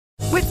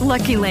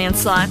Lucky Land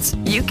Slots,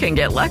 you can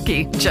get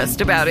lucky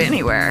just about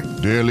anywhere.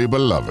 Dearly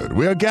beloved,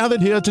 we are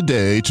gathered here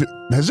today to...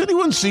 Has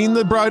anyone seen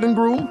the bride and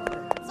groom?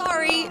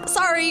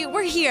 Sorry,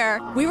 we're here.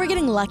 We were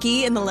getting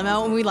lucky in the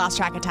limo and we lost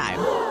track of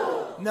time.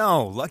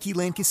 No, Lucky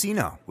Land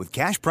Casino, with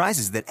cash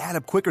prizes that add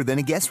up quicker than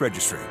a guest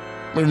registry.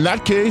 In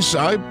that case,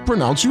 I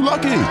pronounce you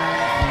lucky.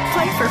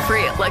 Play for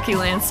free at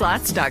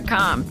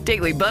LuckyLandSlots.com.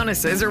 Daily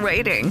bonuses are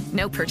waiting.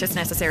 No purchase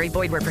necessary.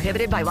 Void where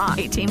prohibited by law.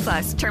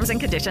 18+. Terms and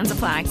conditions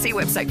apply. See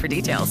website for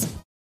details.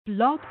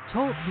 Blog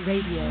Talk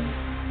Radio.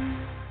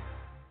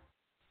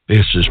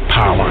 This is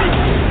power.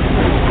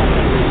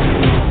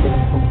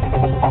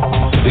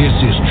 This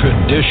is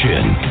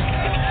tradition.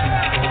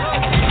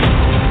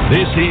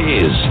 This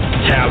is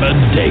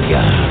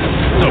Talladega.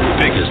 The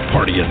biggest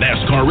party in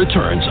NASCAR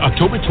returns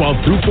October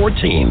 12th through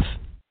 14th.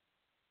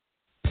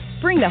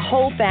 Bring the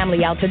whole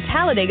family out to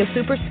Talladega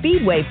Super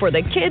Speedway for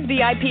the Kids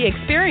VIP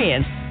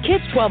experience.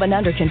 Kids 12 and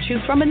under can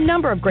choose from a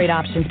number of great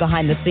options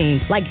behind the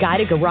scenes, like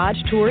guided garage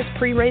tours,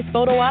 pre-race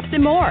photo ops,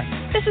 and more.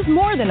 This is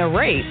more than a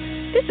race.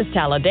 This is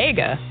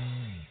Talladega.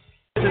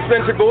 This is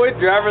Spencer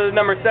Boyd, driver of the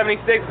number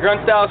 76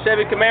 Grunt-style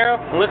Chevy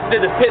Camaro, and listen to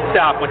The Pit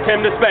Stop with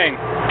Tim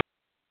Disspain.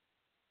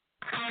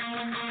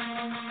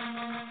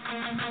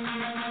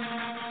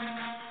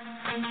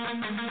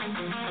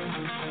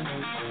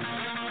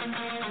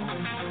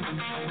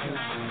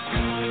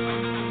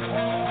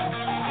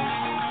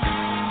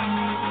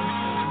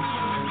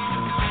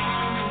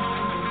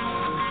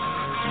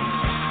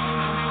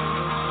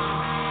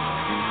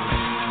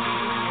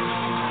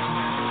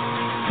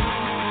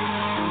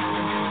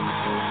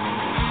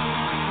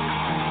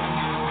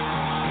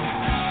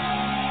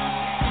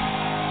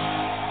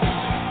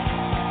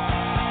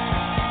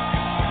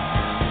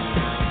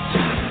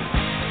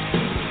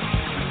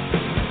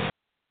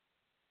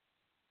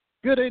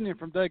 Good evening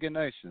from Dega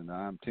Nation.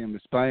 I'm Tim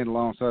Disspain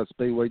alongside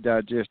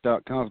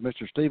SpeedwayDigest.com's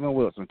Mr. Stephen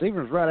Wilson.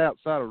 Stephen's right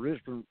outside of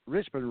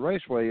Richmond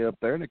Raceway up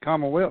there in the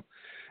Commonwealth,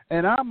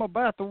 and I'm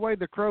about the way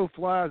the crow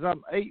flies.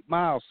 I'm 8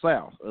 miles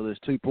south of this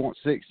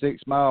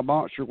 2.66-mile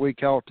monster we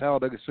call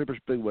Talladega Super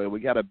Speedway. We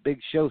got a big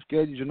show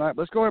scheduled tonight.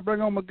 Let's go ahead and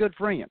bring on my good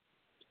friend,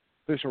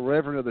 official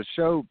reverend of the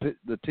show,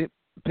 the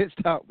Pit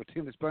Stop with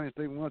Tim Disspain and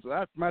Stephen Wilson.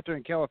 I'm out there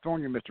in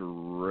California, Mr.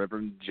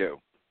 Reverend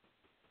Joe.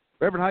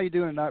 Reverend, how you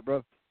doing tonight,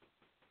 brother?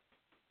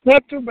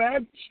 Not too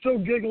bad. Still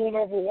giggling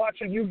over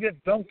watching you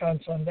get dunked on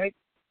Sunday.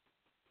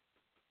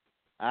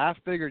 I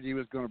figured you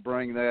was going to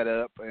bring that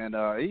up, and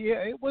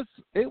yeah, it was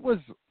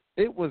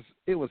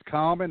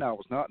calming. I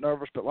was not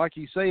nervous, but like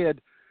you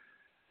said,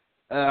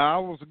 I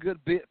was a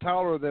good bit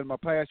taller than my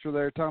pastor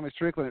there, Tommy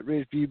Strickland at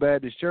Ridgeview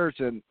Baptist Church,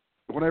 and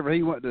whenever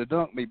he went to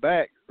dunk me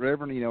back,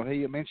 Reverend,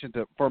 he had mentioned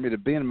for me to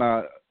bend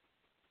my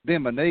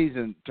knees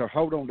and to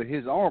hold on to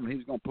his arm, and he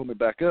was going to pull me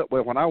back up.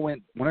 Well,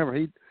 whenever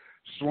he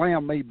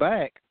slammed me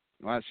back.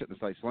 Well, I shouldn't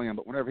say slam,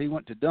 but whenever he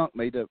went to dunk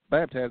me, to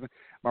baptize me,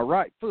 my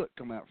right foot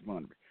come out from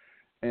under me.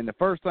 And the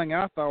first thing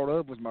I thought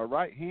of was my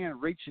right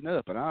hand reaching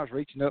up, and I was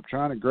reaching up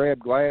trying to grab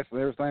glass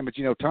and everything.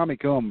 But, Tommy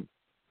come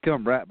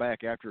right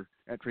back after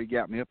he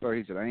got me up there.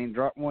 He said, I ain't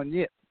dropped one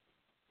yet.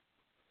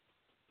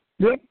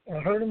 Yep, I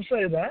heard him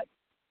say that.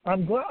 I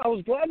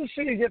was glad to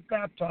see you get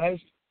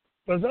baptized,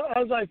 because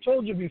as I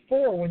told you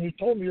before when you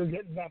told me you were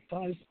getting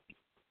baptized,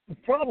 the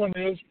problem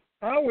is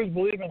I always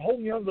believe in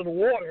holding you under the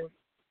water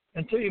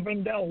until you've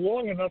been down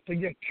long enough to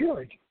get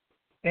cured.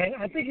 And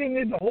I think he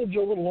need to hold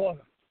you a little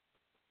longer.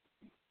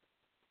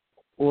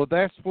 Well,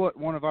 that's what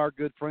one of our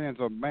good friends,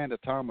 Amanda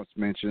Thomas,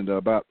 mentioned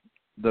about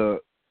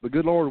the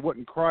good Lord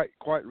wasn't quite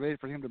ready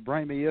for him to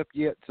bring me up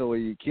yet, so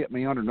he kept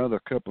me under another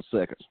couple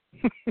seconds.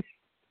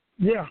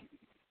 Yeah,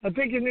 I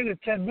think you needed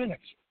 10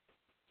 minutes.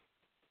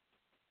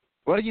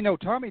 Well,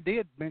 Tommy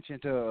did mention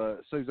to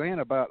Suzanne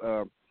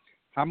about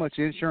how much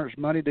insurance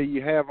money do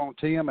you have on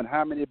Tim, and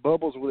how many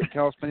bubbles would it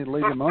cost me to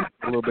leave him up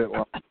a little bit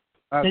longer?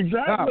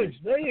 Exactly. Tommy,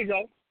 there you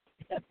go.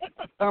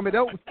 Tommy,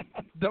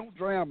 don't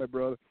drown me,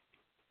 brother.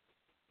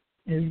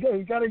 He's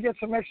got to get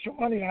some extra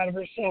money out of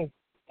her, so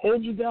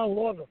hold you down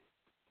longer.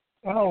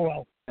 Oh,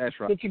 well. That's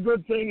right. It's a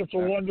good thing. It's a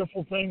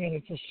wonderful thing, and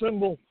it's a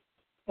symbol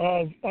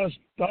of us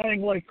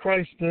dying like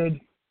Christ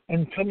did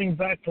and coming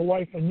back to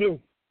life anew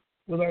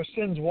with our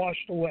sins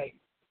washed away.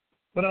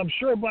 But I'm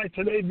sure by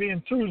today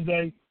being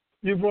Tuesday,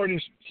 you've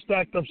already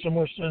stacked up some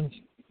more sins.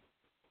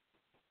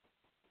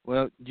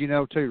 Well,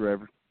 too,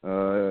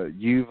 Reverend.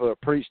 You've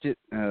preached it.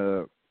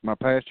 My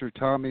pastor,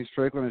 Tommy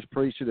Strickland, has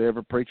preached it.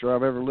 Every preacher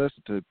I've ever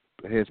listened to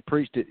has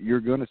preached it. You're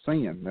going to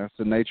sin. That's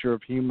the nature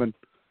of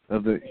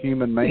the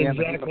human man.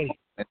 Exactly.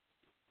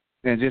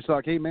 And just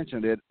like he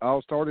mentioned, it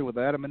all started with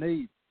Adam and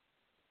Eve.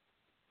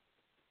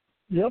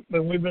 Yep,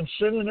 and we've been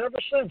sinning ever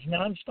since,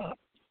 nonstop.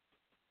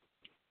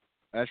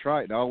 That's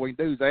right. And all we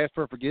do is ask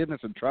for forgiveness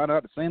and try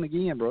not to sin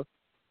again, bro.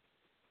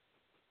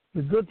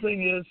 The good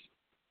thing is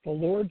the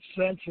Lord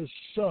sent his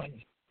Son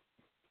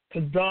to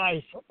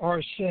die for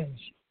our sins.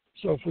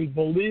 So if we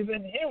believe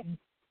in him,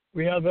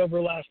 we have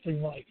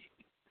everlasting life.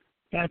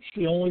 That's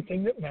the only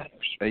thing that matters.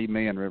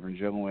 Amen, Reverend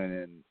Joe.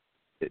 And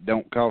it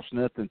don't cost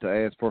nothing to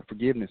ask for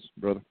forgiveness,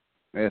 brother.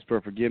 Ask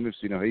for forgiveness.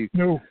 He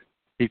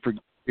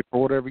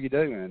for whatever you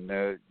do,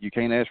 and you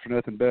can't ask for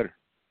nothing better.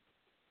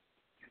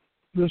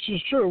 This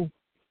is true.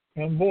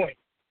 And boy,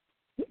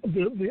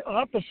 the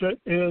opposite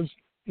is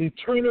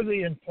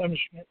eternity in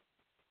punishment,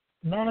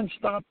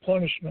 nonstop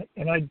punishment.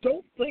 And I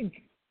don't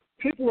think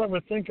people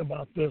ever think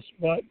about this,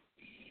 but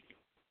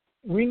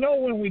we know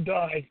when we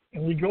die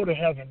and we go to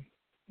heaven,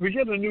 we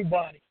get a new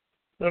body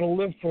that'll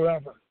live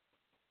forever.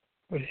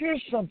 But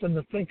here's something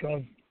to think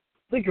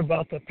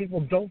about that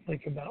people don't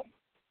think about.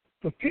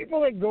 The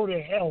people that go to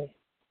hell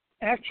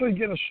actually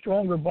get a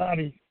stronger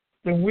body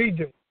than we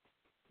do,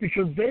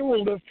 because they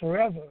will live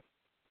forever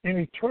in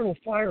eternal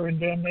fire and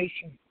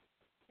damnation.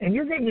 And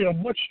you're going to need a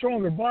much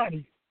stronger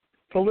body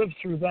to live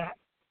through that.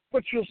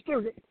 But you'll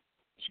still,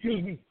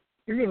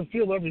 you're going to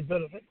feel every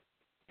bit of it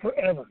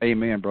forever.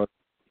 Amen, brother.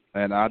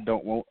 And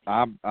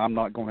I'm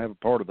not going to have a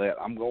part of that.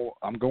 I'm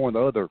going the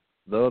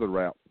other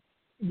route.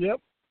 Yep,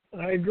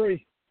 I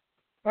agree.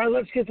 All right,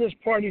 let's get this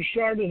party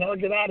started, and I'll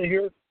get out of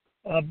here.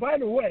 By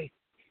the way,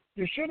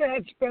 you should have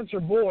had Spencer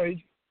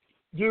Boyd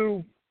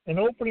do an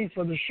opening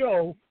for the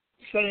show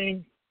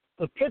saying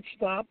the pit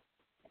stop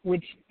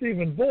with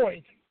Stephen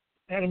Boyd.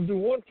 Had him do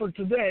one for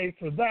today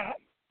for that,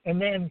 and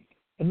then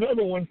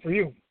another one for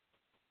you.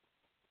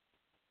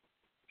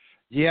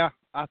 Yeah,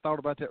 I thought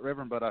about that,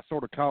 Reverend, but I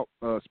sort of caught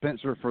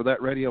Spencer for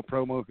that radio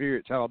promo here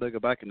at Talladega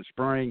back in the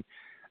spring,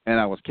 and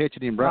I was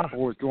catching him right before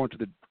he was going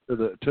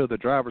to the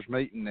drivers'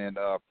 meeting, and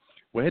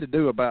we had to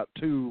do about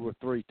 2 or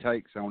 3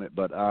 takes on it,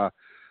 but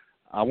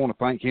I want to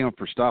thank him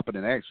for stopping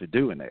and actually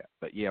doing that.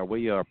 But yeah,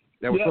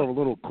 that was sort of a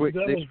little quick.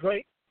 That was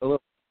great.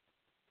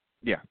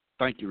 Yeah,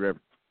 thank you,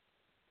 Reverend.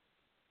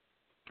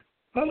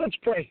 Well, let's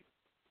pray.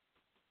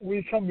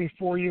 We come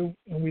before you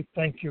and we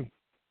thank you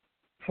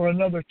for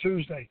another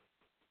Tuesday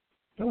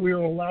that we are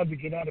allowed to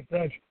get out of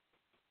bed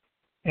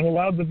and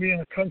allowed to be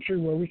in a country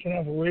where we can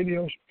have a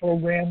radio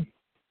program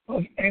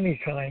of any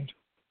kind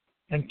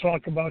and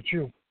talk about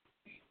you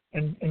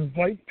and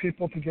invite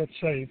people to get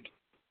saved.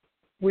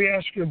 We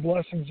ask your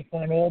blessings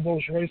upon all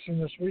those racing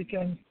this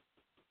weekend,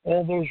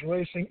 all those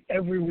racing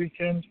every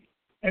weekend,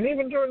 and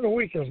even during the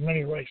week as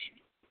many race.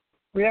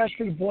 We ask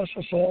you to bless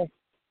us all,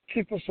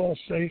 keep us all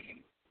safe.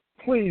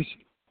 Please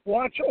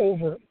watch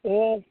over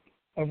all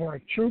of our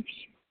troops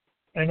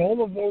and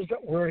all of those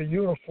that wear a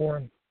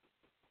uniform,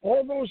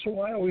 all those who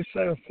I always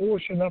say are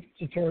foolish enough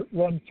to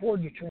run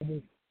toward the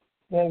trouble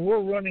while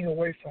we're running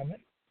away from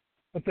it.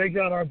 But they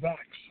got our backs.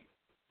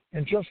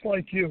 And just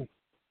like you,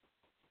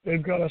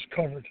 they've got us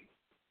covered.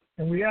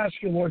 And we ask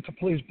you, Lord, to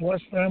please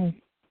bless them,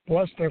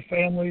 bless their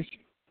families,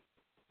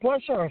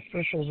 bless our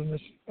officials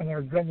and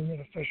our government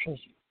officials.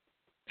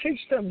 Teach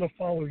them to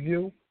follow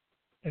you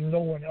and no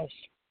one else.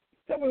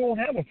 Then we won't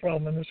have a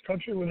problem in this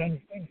country with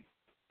anything.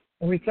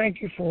 And we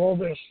thank you for all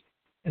this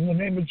in the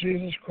name of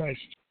Jesus Christ,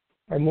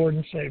 our Lord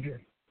and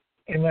Savior.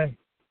 Amen.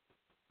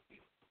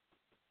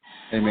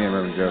 Amen,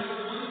 Reverend Joe.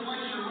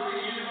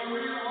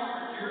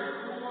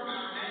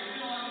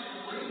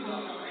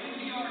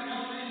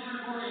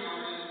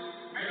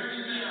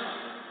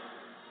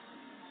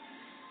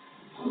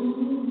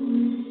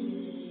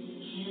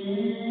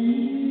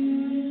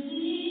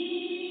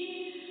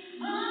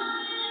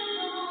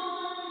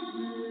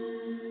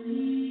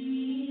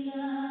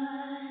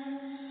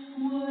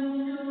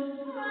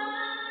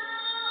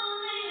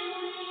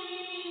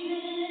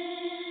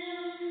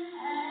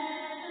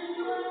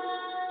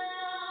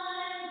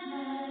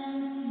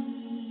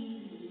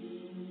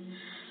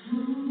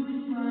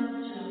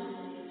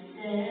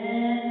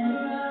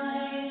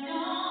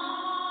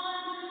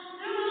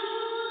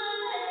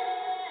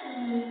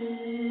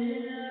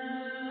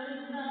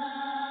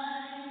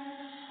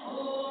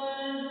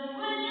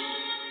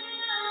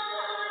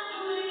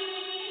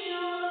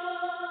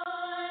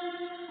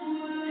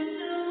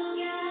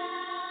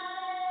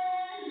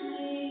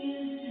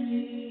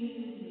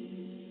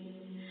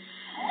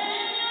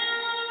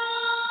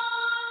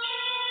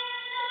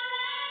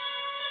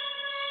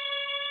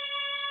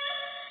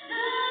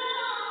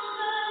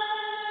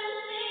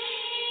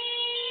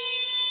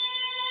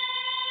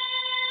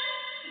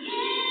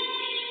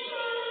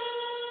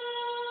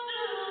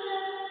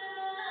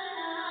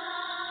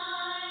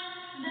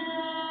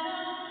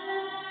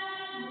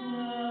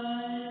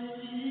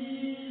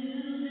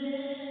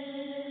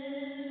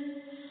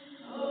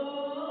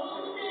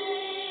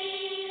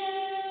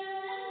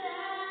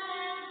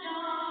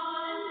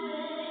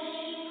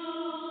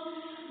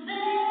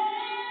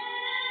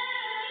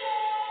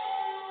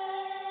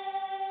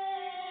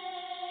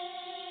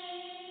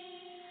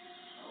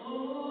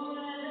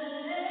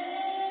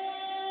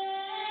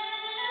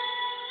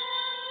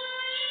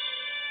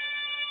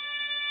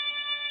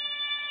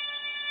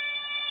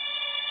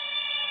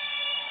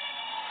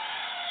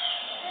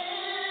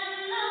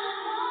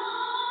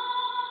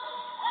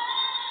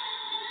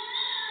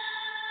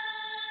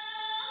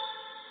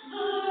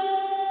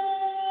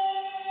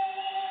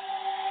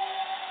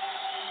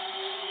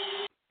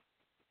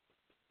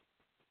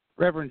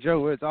 Reverend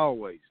Joe, as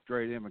always,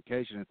 great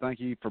invocation, and thank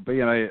you for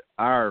being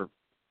our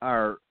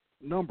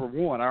number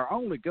one, our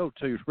only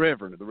go-to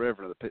Reverend, the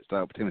Reverend of the Pit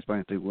Stop, Tim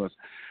Disspain, who was.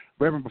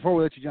 Reverend, before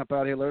we let you jump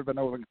out here, let everybody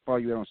know we can follow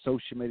you on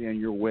social media and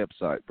your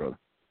website, brother.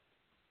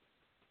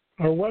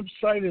 Our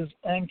website is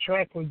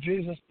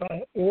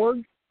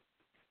ontrackwithjesus.org.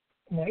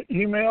 My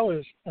email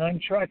is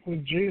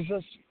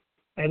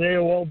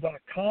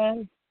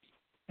ontrackwithjesus@AOL.com.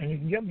 And you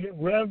can get me at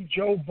Rev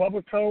Joe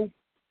Bubico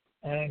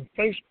on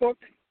Facebook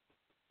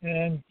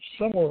and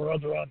somewhere or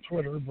other on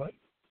Twitter, but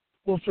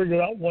we'll figure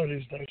it out one of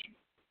these days.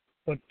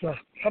 But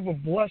have a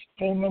blessed.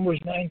 Phone number is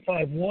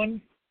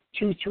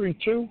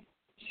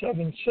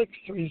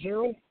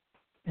 951-232-7630.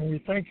 And we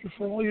thank you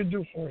for all you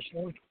do for us,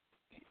 Lord.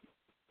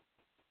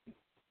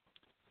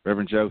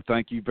 Reverend Joe,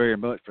 thank you very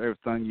much for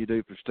everything you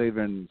do for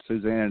Stephen,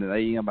 Suzanne, and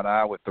AM and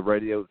I with the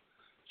radio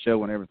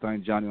show and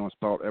everything. Johnny on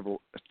spot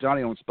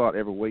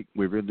every week.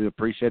 We really do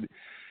appreciate it.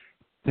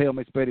 Tell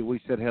Miss Betty we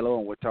said hello,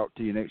 and we'll talk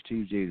to you next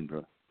Tuesday evening,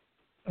 brother.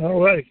 All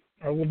right,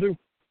 I will do.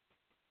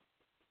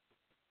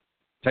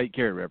 Take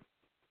care, Reverend.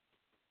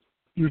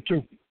 You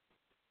too.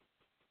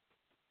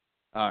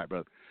 All right,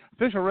 brother.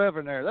 Official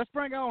Reverend there. Let's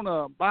bring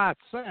on my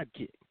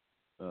sidekick,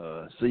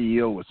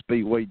 CEO of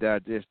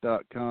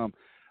SpeedwayDigest.com,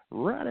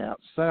 right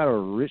outside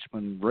of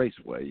Richmond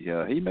Raceway.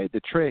 He made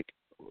the trek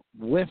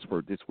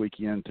westward this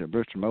weekend to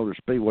Bristol Motor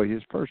Speedway,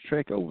 his first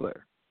trek over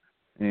there.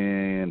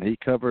 And he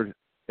covered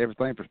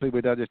everything for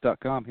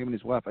SpeedwayDigest.com, him and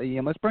his wife,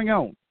 AM. Let's bring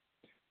on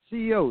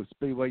CEO of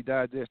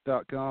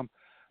SpeedwayDigest.com,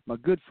 my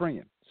good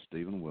friend,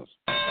 Stephen Wilson.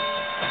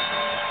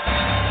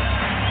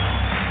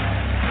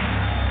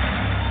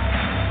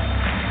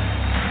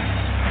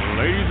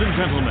 Ladies and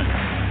gentlemen,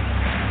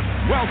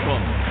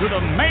 welcome to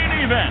the main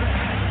event.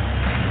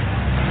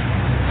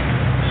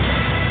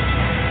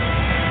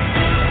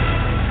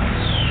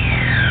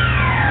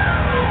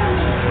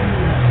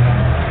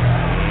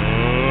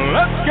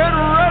 Let's get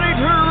ready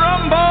to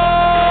rumble!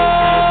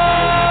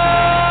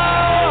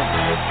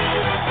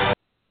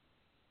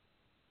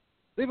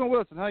 Stephen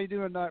Wilson, how you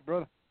doing tonight,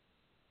 brother?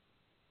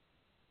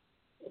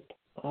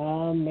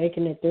 I'm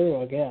making it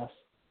through, I guess.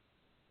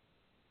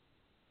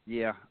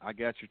 Yeah, I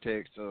got your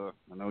text. I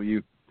know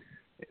you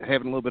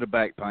having a little bit of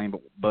back pain,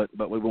 but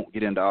we won't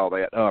get into all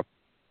that.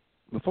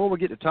 Before we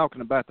get to talking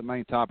about the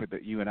main topic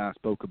that you and I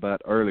spoke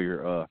about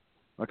earlier,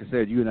 like I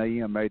said, you and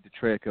AM made the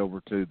trek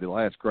over to the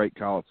last great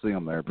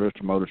Coliseum there,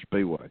 Bristol Motor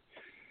Speedway.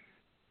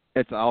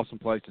 It's an awesome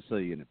place to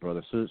see, isn't it,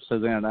 brother?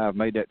 Suzanne and I have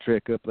made that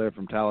trek up there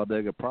from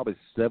Talladega probably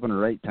 7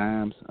 or 8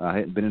 times. I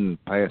hadn't been in the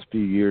past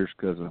few years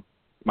because of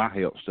my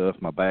health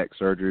stuff, my back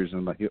surgeries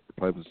and my hip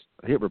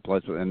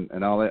replacement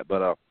and all that.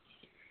 But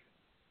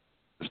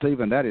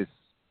Stephen, that is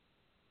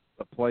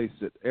a place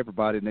that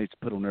everybody needs to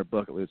put on their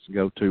bucket list and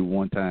go to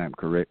one time,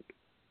 correct?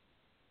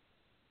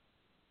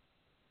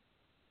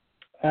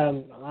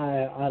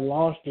 I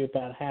lost you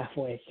about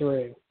halfway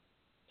through.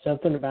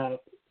 Something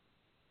about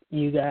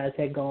you guys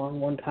had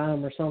gone one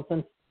time or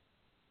something?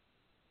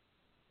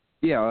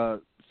 Yeah,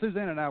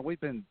 Suzanne and I,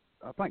 we've been,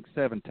 I think,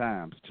 7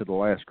 times to the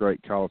last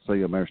great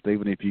Coliseum there,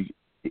 Stephen, if you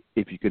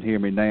could hear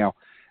me now.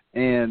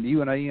 And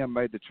you and AM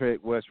made the trek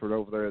westward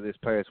over there this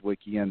past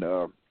weekend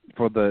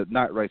for the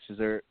night races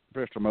there at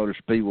Bristol Motor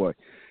Speedway.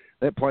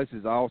 That place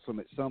is awesome.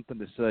 It's something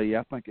to see.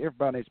 I think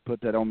everybody needs to put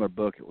that on their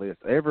bucket list.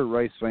 Every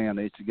race fan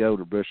needs to go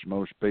to Bristol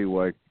Motor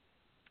Speedway.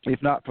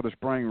 If not for the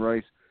spring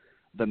race,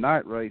 the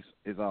night race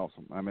is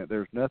awesome. I mean,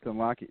 there's nothing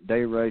like it.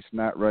 Day race,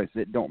 night race,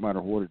 it don't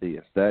matter what it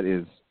is. That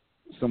is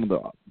some of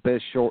the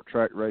best short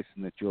track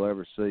racing that you'll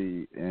ever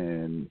see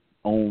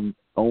on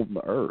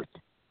the earth.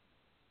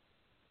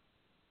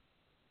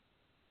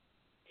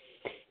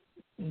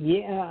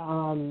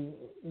 Yeah,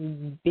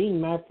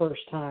 being my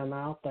first time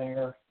out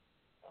there,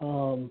 I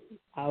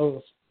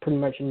was pretty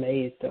much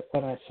amazed at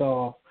what I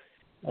saw.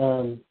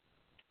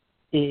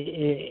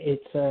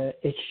 It's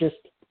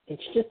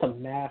just a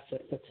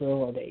massive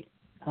facility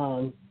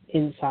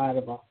inside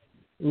of a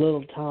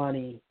little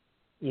tiny,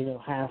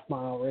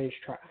 half-mile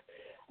racetrack.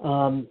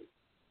 I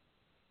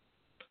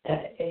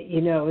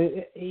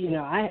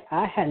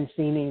hadn't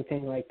seen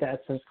anything like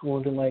that since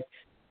going to like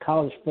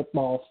college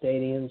football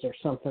stadiums or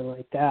something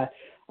like that.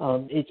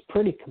 It's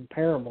pretty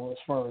comparable as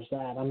far as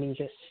that. I mean,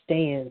 just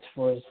stands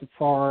for as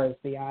far as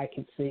the eye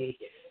can see.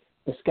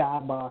 The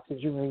skybox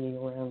is ringing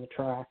around the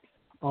track,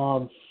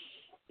 and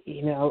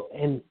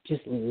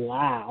just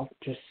loud,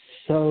 just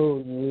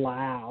so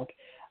loud.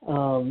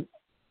 I've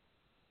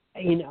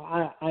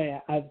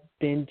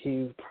been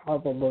to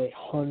probably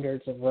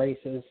hundreds of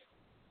races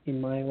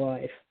in my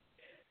life,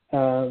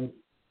 and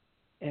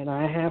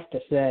I have to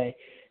say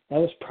that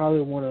was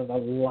probably one of the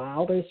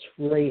loudest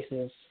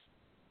races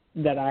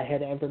that I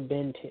had ever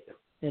been to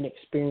and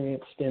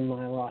experienced in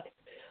my life.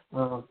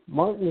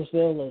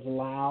 Martinsville is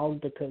loud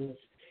because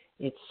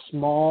it's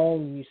small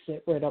and you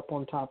sit right up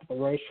on top of the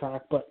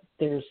racetrack, but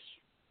there's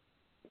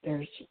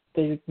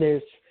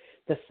the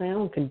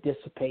sound can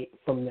dissipate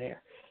from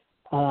there.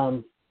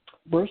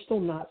 Bristol,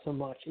 not so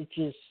much. It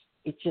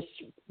just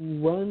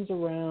runs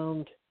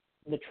around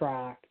the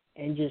track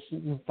and just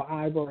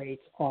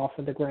vibrates off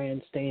of the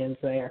grandstands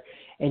there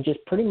and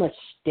just pretty much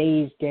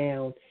stays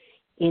down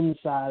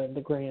inside of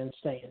the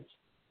grandstands.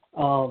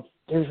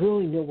 There's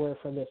really nowhere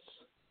for this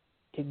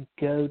to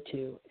go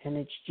to, and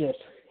it's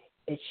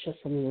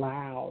just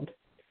loud.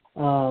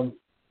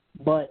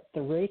 But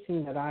the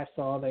racing that I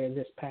saw there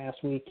this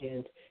past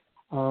weekend,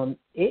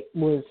 it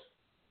was,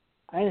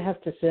 I'd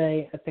have to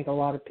say, I think a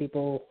lot of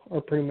people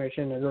are pretty much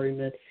in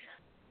agreement.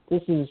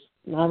 This is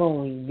not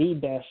only the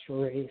best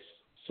race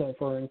so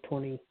far in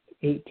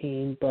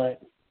 2018,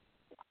 but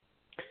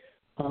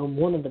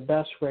one of the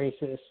best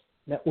races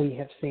that we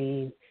have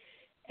seen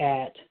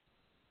at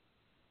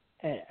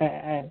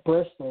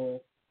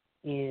Bristol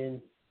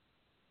in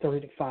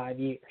 3 to 5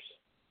 years.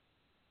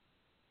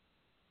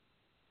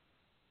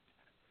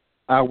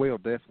 I will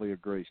definitely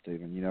agree,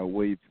 Stephen. You know,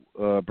 we've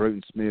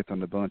Bruton Smith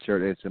and the bunch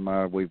here at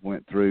SMI, we've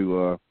went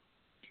through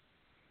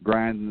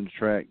grinding the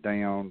track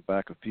down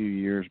back a few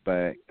years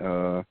back.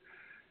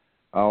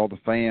 All the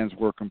fans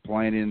were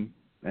complaining,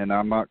 and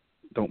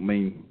don't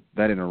mean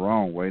that in a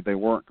wrong way. They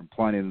weren't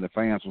complaining, and the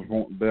fans was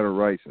wanting better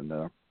racing.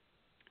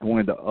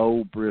 Wanted the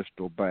old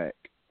Bristol back,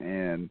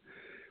 and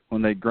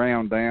when they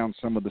ground down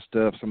some of the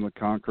stuff, some of the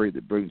concrete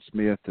that Bruton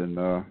Smith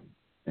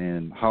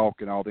and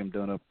Hawk and all them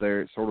done up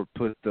there, it sort of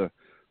put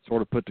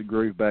the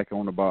groove back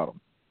on the bottom.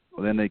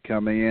 Well, then they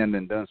come in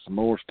and done some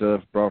more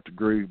stuff, brought the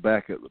groove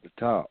back up at the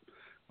top.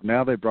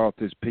 Now they brought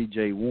this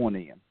PJ1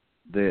 in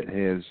that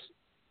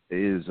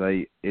is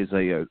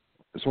a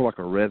sort of like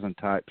a resin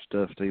type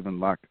stuff, Stephen.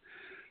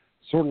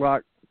 Sort of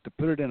like, to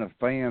put it in a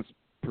fan's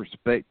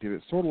perspective,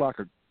 it's sort of like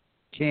a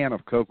can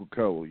of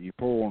Coca-Cola. You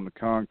pour on the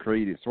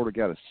concrete, it's sort of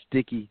got a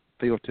sticky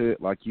feel to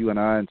it, like you and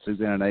I and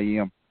Suzanne and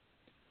AM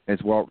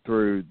has walked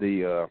through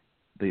the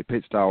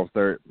pit stalls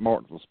there at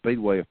Martinsville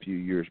Speedway a few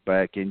years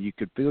back, and you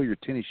could feel your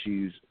tennis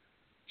shoes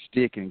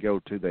stick and go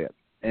to that.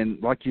 And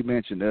like you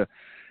mentioned,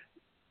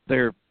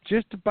 they're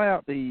just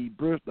about the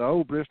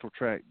old Bristol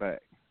track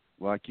back.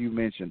 Like you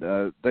mentioned,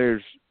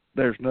 there's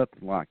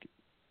nothing like it.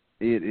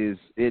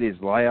 It is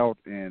loud,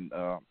 and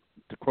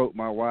to quote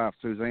my wife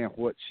Suzanne,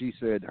 what she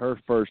said her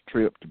first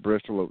trip to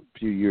Bristol a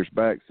few years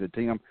back, said,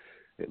 "Tim,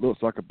 it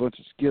looks like a bunch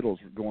of Skittles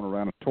going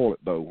around a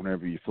toilet bowl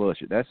whenever you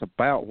flush it." That's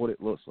about what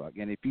it looks like.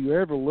 And if you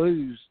ever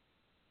lose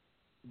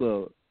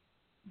the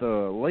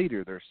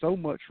leader, there's so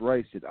much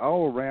racing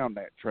all around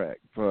that track,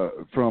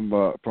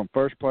 from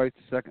first place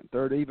to second,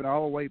 third, even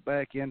all the way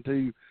back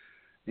into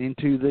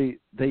the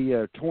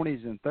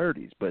 20s and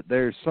 30s. But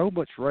there's so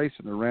much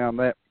racing around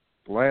that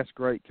last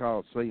great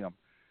Coliseum.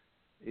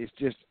 It's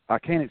just, I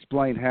can't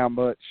explain how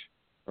much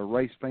a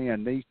race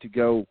fan needs to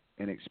go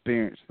and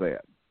experience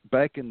that.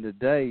 Back in the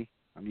day,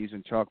 I'm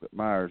using Chocolate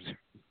Myers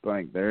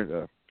thing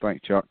there.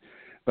 Thanks, Chuck.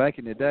 Back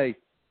in the day,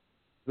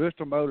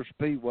 Bristol Motor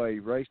Speedway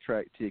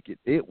racetrack ticket,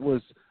 it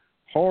was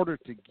harder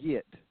to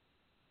get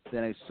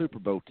than a Super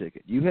Bowl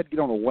ticket. You had to get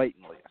on a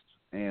waiting list.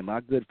 And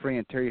my good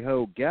friend Terry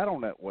Ho got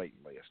on that waiting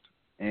list.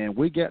 And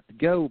we got to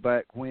go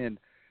back when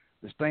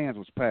the stands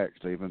was packed,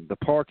 Stephen. The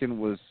parking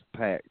was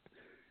packed.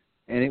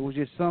 And it was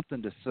just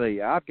something to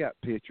see. I've got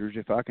pictures.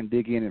 If I can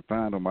dig in and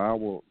find them, I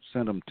will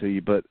send them to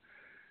you. But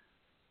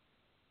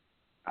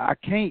I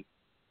can't.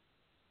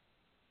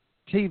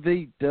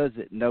 TV does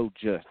it no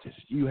justice.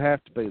 You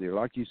have to be there.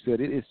 Like you said,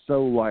 it is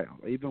so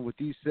loud. Even with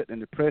you sitting in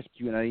the press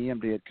queue and AM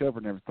did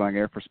covering everything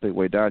there for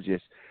Speedway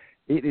Digest,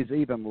 it is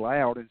even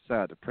loud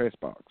inside the press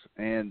box.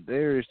 And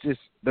there's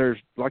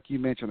like you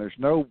mentioned, there's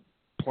no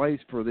place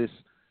for this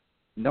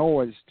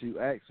noise to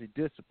actually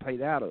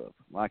dissipate out of,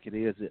 like it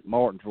is at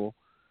Martinsville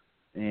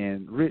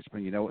and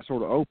Richmond. You know, it's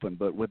sort of open.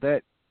 But with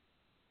that,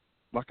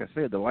 like I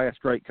said, the last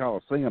great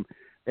Coliseum,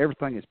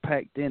 everything is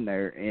packed in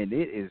there, and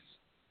it is.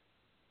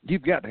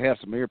 You've got to have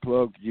some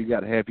earplugs. You've got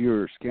to have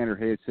your scanner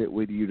headset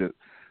with you to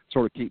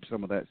sort of keep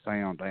some of that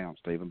sound down,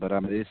 Stephen. But, I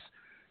mean,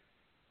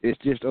 it's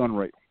just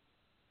unreal.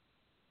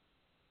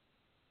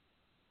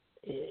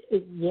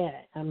 Yeah,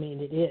 I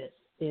mean, it is.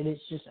 It is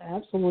just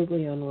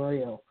absolutely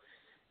unreal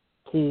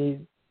to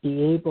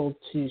be able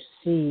to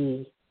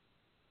see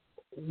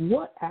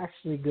what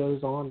actually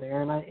goes on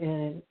there.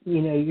 And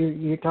you know,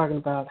 you're talking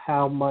about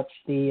how much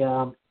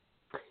the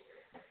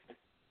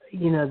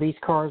these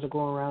cars are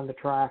going around the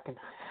track and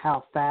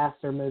how fast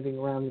they're moving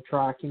around the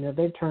track. You know,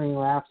 they're turning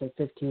laps in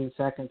 15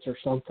 seconds or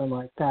something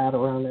like that,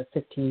 around the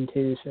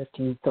 15.2s,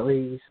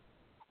 15.3s.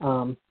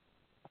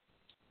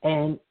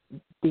 And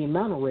the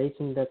amount of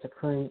racing that's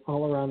occurring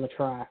all around the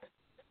track,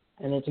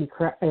 and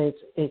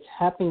it's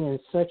happening in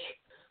such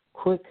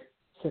quick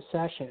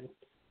succession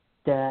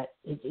that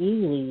it's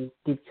easily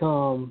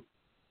become,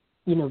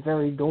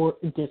 very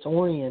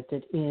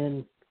disoriented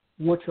in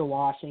what you're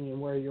watching and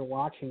where you're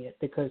watching it,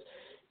 because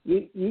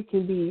you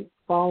can be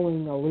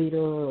following a leader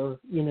or,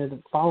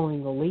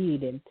 following the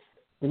lead, and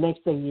the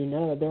next thing you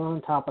know, they're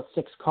on top of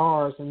 6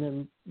 cars, and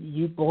then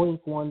you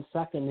blink 1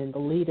 second and the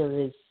leader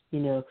is,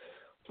 4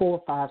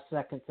 or 5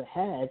 seconds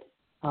ahead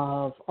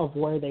of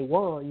where they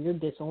were, and you're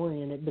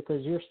disoriented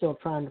because you're still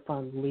trying to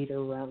find the leader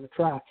around the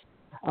track.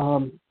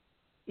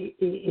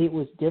 It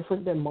was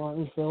different than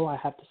Martinsville, I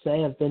have to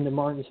say. I've been to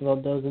Martinsville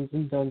dozens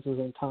and dozens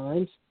of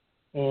times,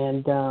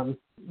 and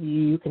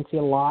you can see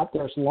a lot.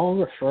 There's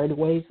longer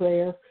straightaways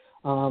there.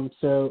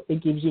 So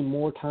it gives you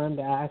more time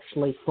to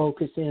actually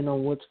focus in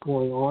on what's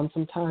going on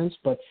sometimes.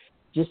 But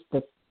just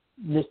the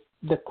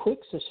quick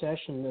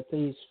succession that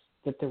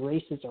the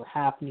races are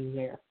happening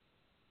there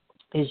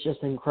is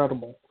just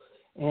incredible.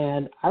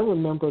 And I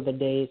remember the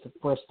days of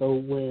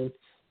Bristol when,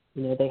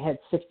 they had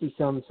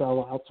 60-some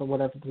sellouts or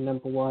whatever the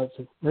number was.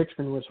 And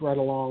Richmond was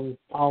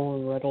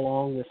following right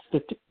along with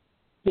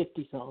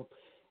 50-some.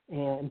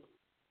 And,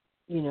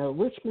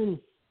 Richmond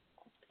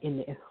in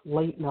the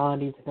late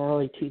 90s and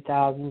early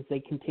 2000s, they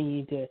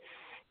continued to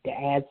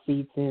add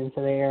seats into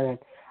there. And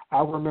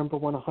I remember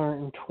when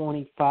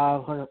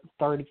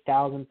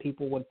 130,000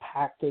 people would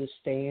pack those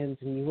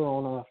stands, and you were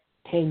on a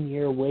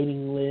 10-year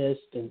waiting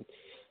list, and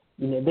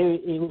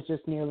it was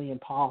just nearly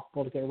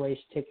impossible to get a race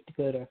ticket to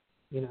go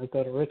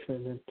to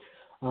Richmond,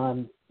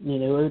 and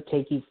it would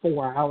take you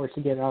 4 hours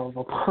to get out of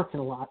a parking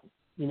lot,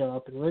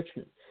 up in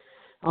Richmond.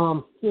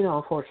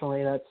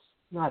 Unfortunately, that's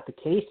not the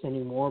case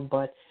anymore.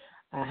 But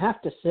I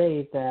have to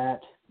say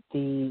that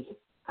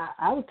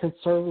I would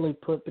conservatively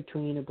put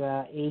between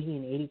about 80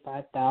 and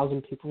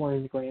 85,000 people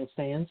in the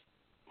grandstands,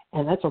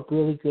 and that's a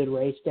really good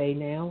race day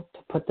now to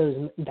put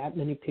that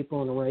many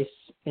people in a race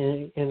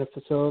in a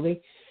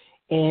facility.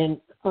 And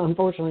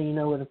unfortunately,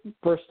 with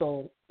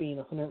Bristol being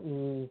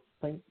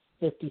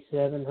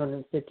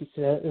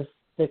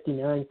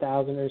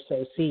 159,000 or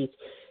so seats,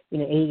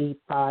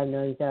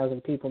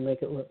 90,000 people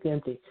make it look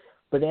empty,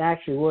 but it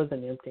actually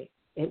wasn't empty.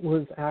 It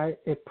was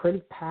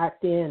pretty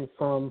packed in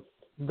from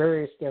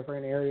various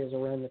different areas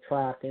around the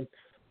track, and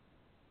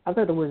I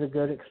thought it was a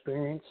good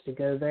experience to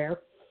go there.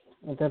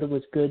 I thought it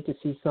was good to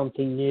see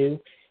something new,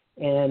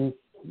 and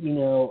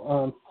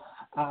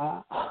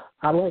I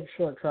like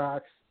short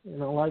tracks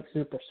and I like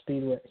super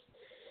speedways,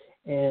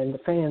 and the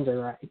fans are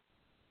right.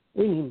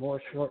 We need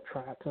more short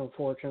tracks,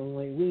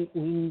 unfortunately.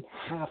 We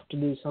have to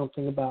do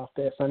something about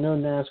this. I know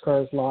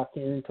NASCAR is locked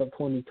in until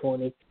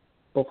 2020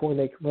 before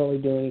they can really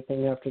do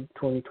anything after the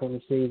 2020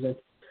 season.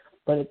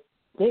 But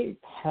they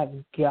have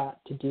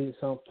got to do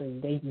something.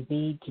 They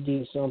need to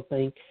do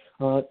something.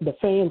 The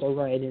fans are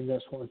right in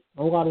this one.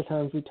 A lot of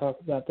times we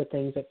talk about the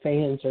things that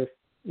fans are,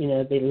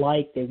 they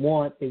like, they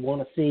want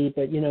to see,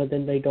 but,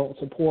 then they don't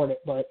support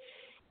it. But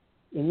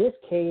in this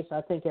case, I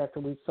think after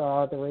we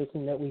saw the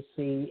racing that we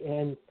see,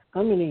 and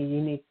I'm in a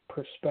unique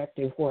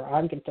perspective where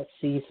I get to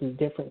see some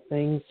different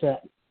things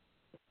that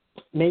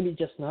maybe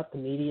just not the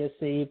media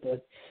see,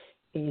 but,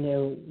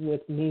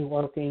 with me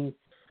working,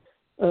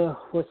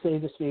 let's say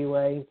the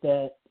Speedway,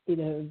 that,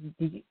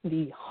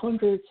 the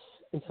hundreds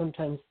and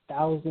sometimes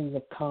thousands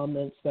of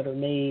comments that are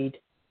made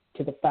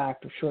to the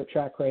fact of short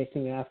track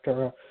racing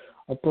after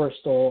a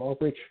Bristol, a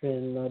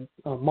Richmond,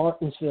 a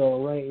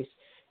Martinsville race,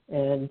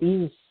 and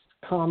these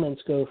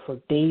comments go for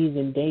days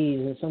and days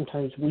and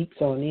sometimes weeks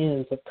on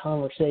end of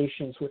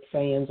conversations with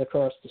fans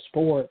across the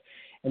sport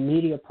and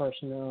media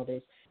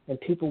personalities and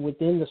people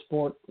within the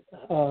sport,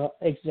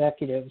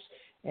 executives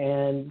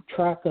and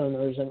track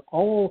owners and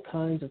all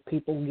kinds of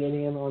people get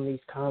in on these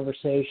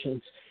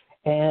conversations.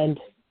 And,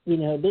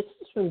 this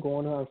has been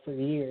going on for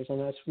years.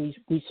 And as we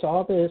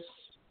saw this,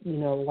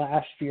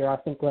 last year,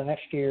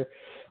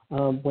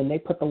 when they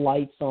put the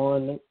lights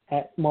on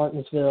at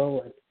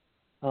Martinsville and,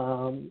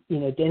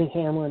 Denny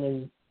Hamlin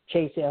and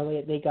Chase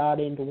Elliott, they got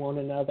into one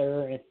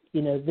another. And,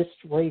 this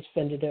race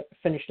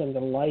finished under the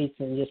lights,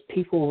 and just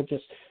people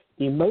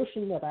the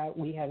emotion that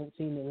we haven't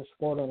seen in the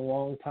sport in a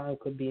long time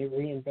could be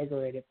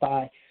reinvigorated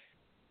by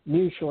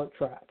new short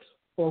tracks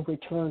or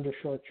return to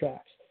short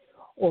tracks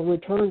or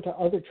return to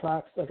other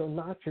tracks that are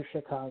not your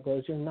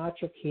Chicagos or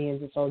not your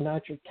Kansas or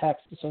not your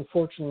Texas.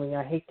 Unfortunately,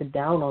 I hate to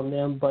down on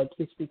them, but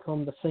it's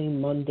become the same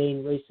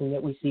mundane racing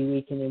that we see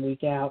week in and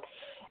week out.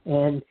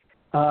 And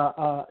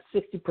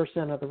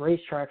 60% of the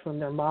racetracks on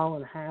their mile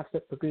and a half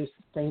that produce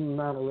the same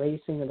amount of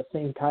racing and the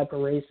same type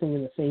of racing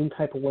and the same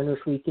type of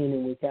winners week in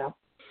and week out.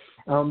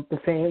 The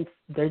fans,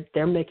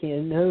 they're making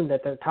it known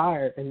that they're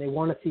tired and they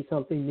want to see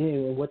something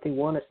new. And what they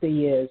want to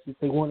see is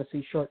they want to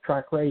see short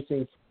track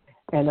racing.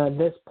 And at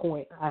this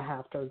point, I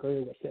have to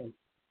agree with them.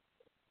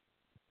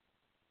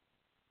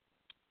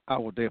 I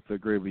will definitely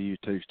agree with you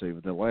too,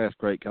 Steve. The last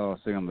great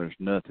Coliseum, there's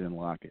nothing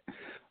like it.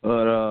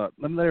 But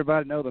let me let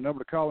everybody know the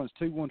number to call is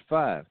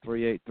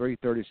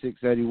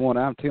 215-383-3681.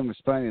 I'm Tim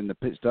Disspain in the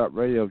Pit Stop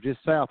Radio just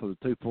south of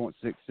the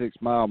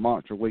 2.66-mile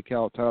monster we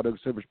call Talladega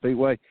Super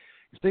Speedway.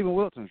 Stephen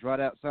Wilson's right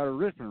outside of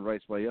Richmond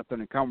Raceway up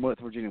there in Commonwealth,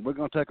 Virginia. We're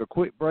going to take a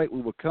quick break.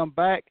 We will come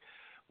back.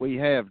 We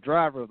have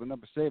driver of the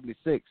number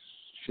 76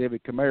 Chevy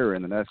Camaro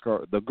in the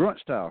NASCAR, the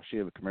grunt style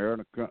Chevy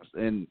Camaro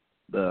in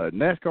the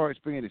NASCAR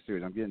Xfinity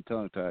Series. I'm getting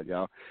tongue-tied,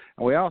 y'all.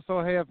 And we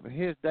also have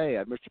his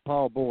dad, Mr.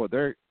 Paul Boyd.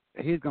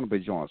 He's going to be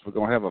joining us. We're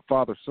going to have a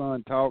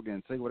father-son talk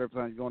and see what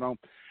everything's going on.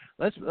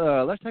 Let's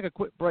take a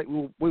quick break.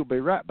 We'll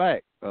be right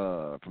back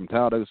from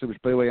Talladega Super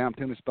Speedway. I'm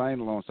Tim Disspain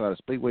alongside of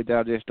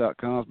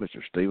SpeedwayDigest.com's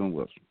Mr. Stephen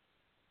Wilson.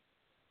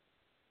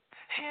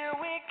 Here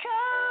we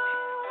go,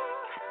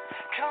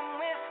 come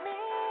with me,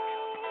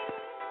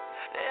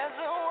 there's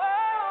a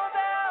world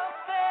out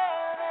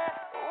there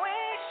that we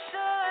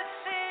should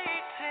see,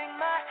 take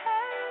my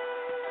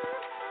hand,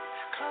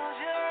 close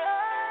your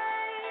eyes.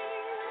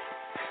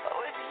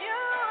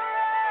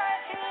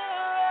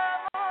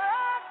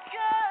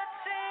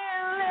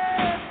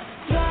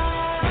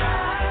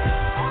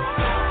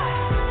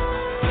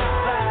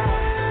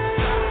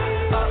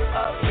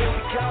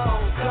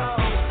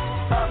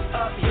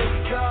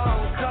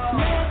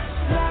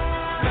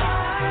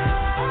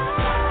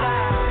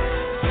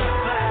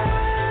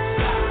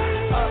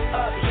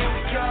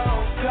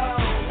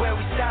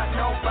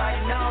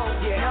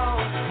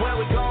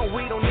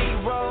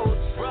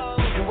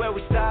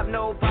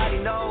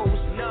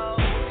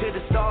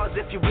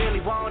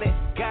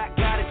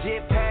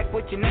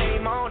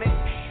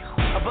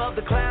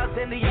 the clouds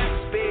and the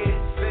atmosphere.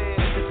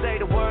 Just say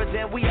the words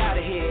and we out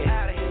of here.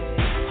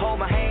 Hold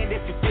my hand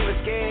if you feel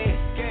scared.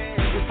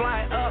 We're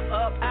flying up,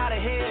 up, out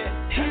of here.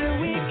 Here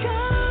we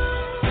go.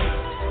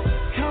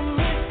 Come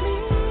with me.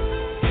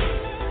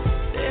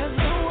 There's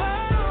a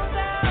world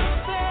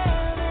out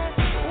there that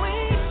we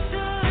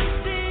should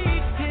see.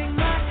 Take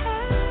my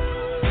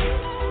hand.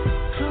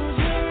 Close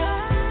your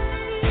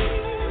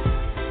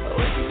eyes.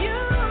 With you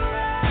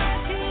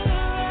right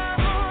here,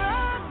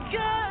 I'm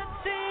good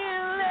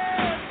till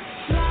let's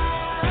fly.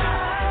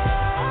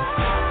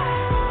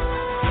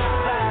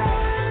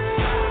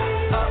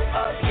 Up,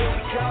 up, here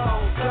we go,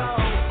 go.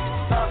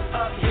 Up,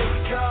 up, here we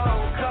go,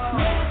 go.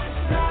 Let's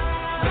fly.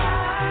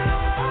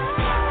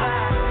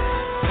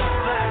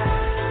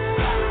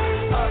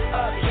 Up,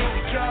 up, here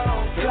we go,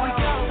 go.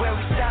 Where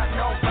we stop,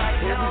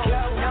 nobody knows.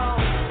 No,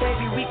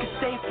 baby, we can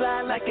stay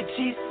fly like a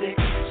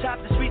G6. Shop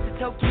the streets of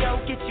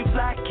Tokyo, get you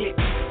fly kick.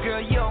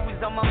 Girl, you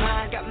always on my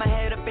mind. Got my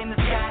head up in the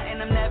sky,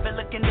 and I'm never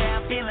looking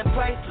down, feeling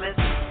priceless.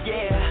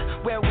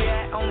 Yeah, where we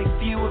at, only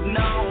few have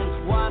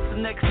known. Want the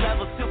next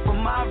level, Super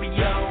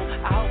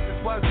Mario. I hope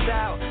this works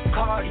out,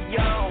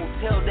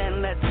 cardio. Till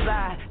then, let's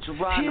fly,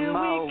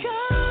 Geronimo. Here we go.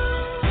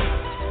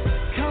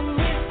 Come with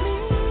me.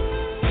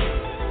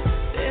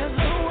 There's a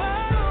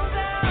world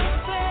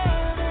out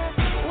there that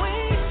we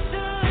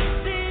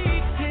should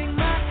see. Take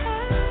my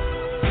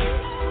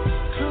hand.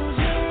 Close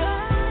your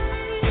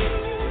eyes.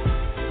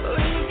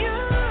 With you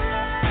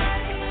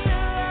right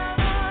here,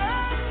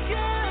 I'm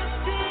good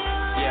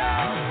till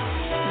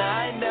Now, I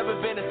ain't never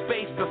been to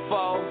space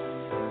before,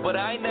 but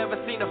I ain't never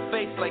seen a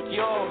face like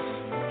yours.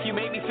 You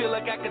make me feel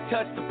like I could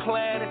touch the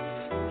planets.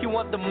 You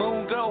want the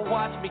moon, girl,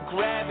 watch me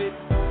grab it.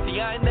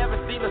 See, I ain't never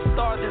seen a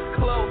star this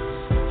close.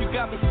 You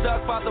got me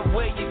stuck by the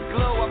way you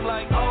glow. I'm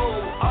like,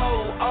 oh,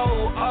 oh,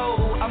 oh,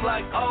 oh. I'm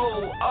like,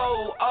 oh,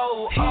 oh,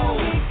 oh, oh.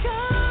 Here we go.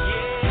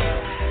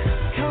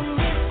 Yeah. Come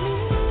with me.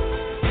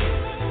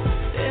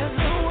 There's a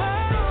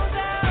world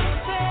out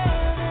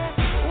there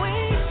that we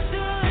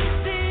should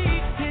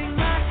see. Take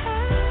my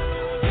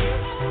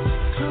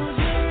hand. Close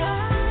your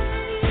eyes.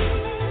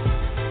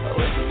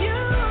 With you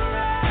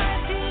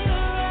right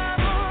here,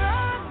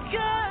 I'm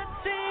good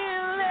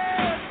till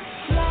let's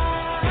fly.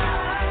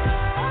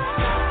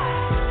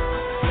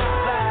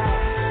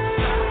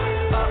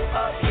 Up,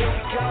 up, here we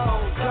go,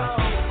 go.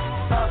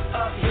 Up,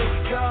 up, here we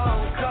go,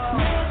 go.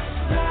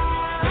 Let's fly.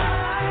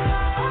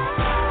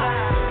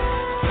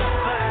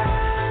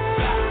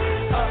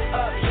 Up,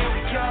 up, here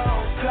we go,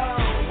 go.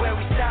 Where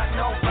we stop,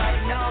 nobody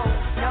knows,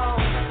 no.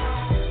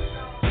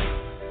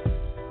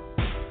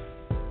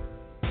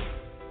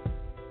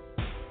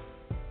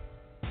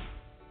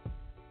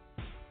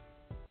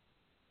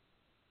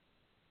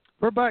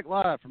 We're back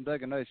live from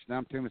Dega Nation.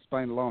 I'm Tim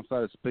Disspain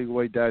alongside of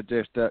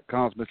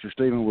SpeedwayDigest.com's Mr.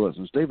 Stephen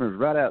Wilson. Stephen is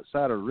right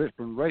outside of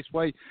Richmond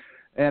Raceway,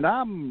 and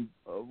I'm,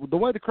 the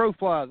way the crow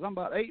flies, I'm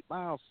about 8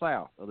 miles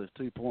south of this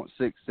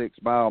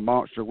 2.66-mile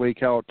monster we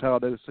call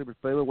Talladega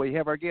Superspeedway. We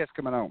have our guest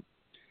coming on.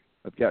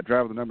 We've got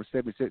driver the number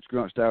 76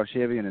 Grunt Style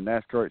Chevy in the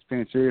NASCAR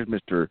Xfinity Series,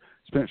 Mr.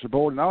 Spencer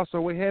Board, and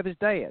also we have his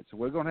dad. So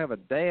we're going to have a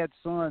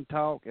dad-son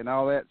talk and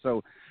all that.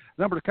 So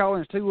the number to call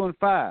in is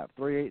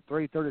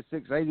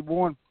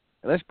 215-383-3681.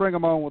 Let's bring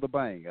them on with a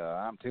bang.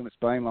 I'm Tim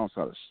Disspain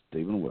alongside of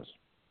Stephen Wilson.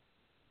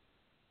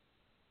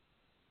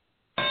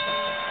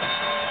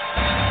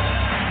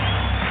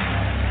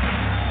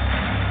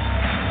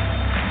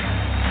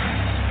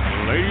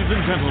 Ladies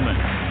and gentlemen,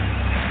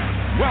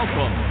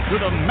 welcome to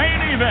the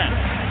main event.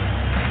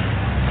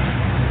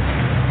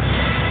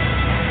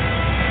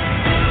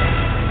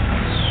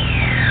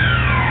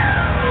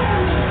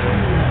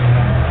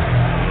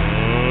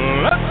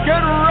 Let's get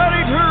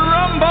ready to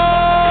rumble!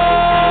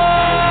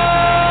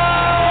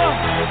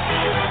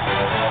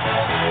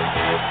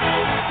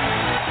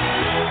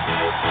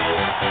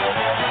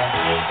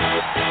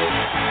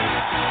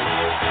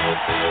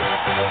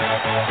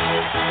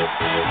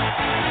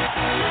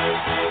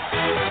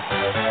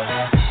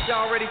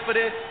 Y'all ready for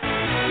this?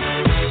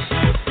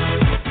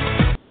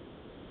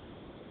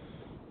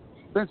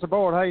 Spencer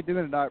Board, how you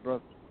doing tonight,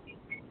 brother?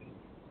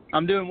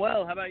 I'm doing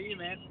well. How about you,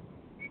 man?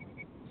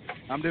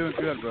 I'm doing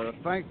good, brother.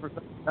 Thanks for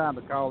taking time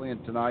to call in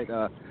tonight.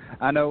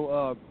 I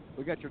know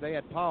we got your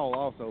dad, Paul,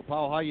 also.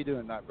 Paul, how you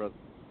doing tonight, brother?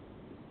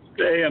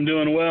 Hey, I'm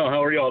doing well.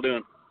 How are y'all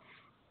doing?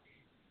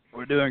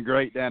 We're doing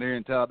great down here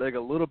in Talladega.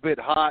 A little bit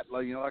hot,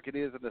 like it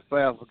is in the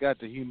south. We got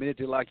the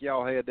humidity like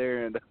y'all had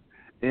there in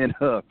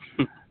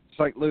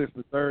St. Louis,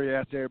 Missouri,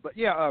 out there. But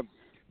yeah,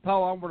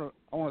 Paul, I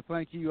want to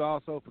thank you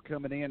also for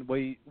coming in.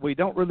 We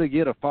don't really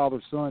get a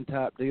father-son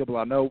type deal, but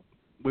I know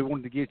we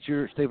wanted to get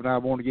Steve and I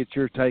wanted to get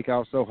your take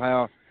also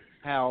how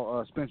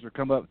Spencer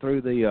come up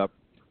through the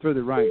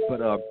ranks.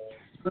 But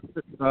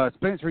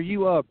Spencer,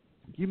 you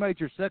made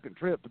your second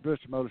trip to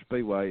Bristol Motor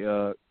Speedway.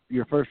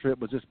 Your first trip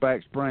was just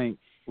back in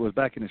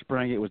the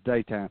spring. It was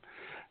daytime.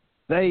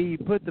 They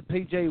put the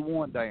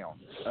PJ1 down,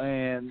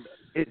 and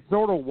it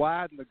sort of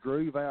widened the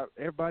groove out.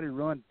 Everybody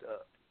run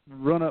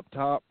run up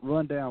top,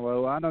 run down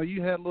low. I know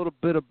you had a little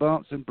bit of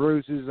bumps and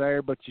bruises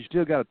there, but you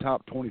still got a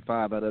top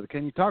 25 out of it.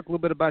 Can you talk a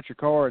little bit about your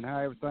car and how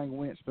everything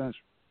went, Spencer?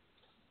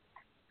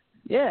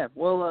 Yeah,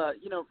 well,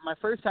 my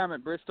first time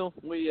at Bristol,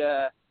 we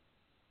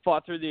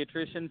fought through the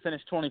attrition,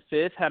 finished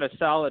 25th, had a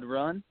solid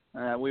run.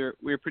 We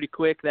were pretty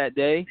quick that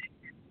day.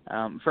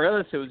 For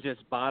us, it was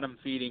just bottom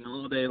feeding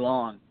all day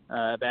long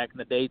back in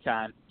the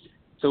daytime.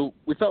 So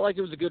we felt like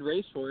it was a good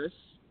race for us,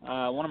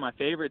 one of my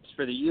favorites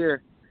for the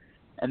year.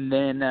 And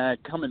then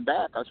coming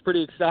back, I was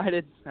pretty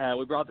excited.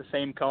 We brought the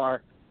same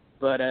car,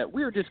 but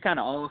we were just kind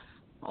of off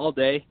all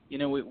day.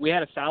 We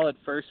had a solid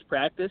first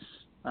practice,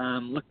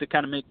 looked to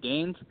kind of make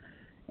gains.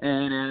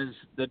 And as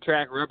the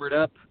track rubbered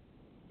up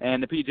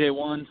and the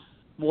PJ1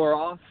 wore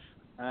off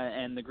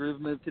and the groove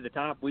moved to the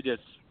top, we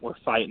just were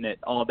fighting it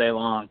all day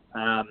long.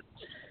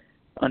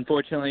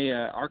 Unfortunately,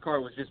 our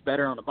car was just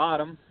better on the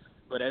bottom,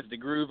 but as the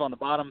groove on the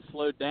bottom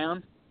slowed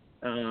down,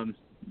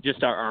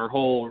 just our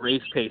whole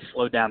race pace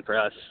slowed down for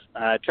us.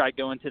 Tried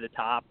going to the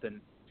top, and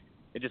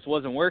it just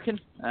wasn't working.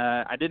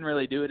 I didn't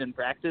really do it in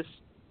practice.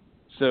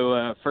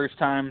 So first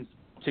time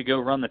to go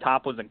run the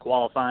top was in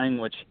qualifying,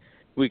 which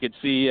we could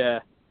see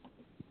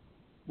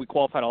we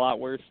qualified a lot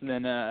worse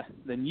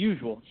than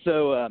usual.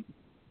 So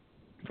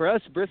for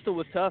us, Bristol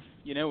was tough.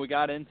 We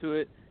got into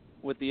it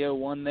with the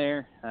 01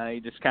 there.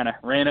 He just kind of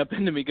ran up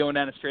into me going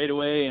down a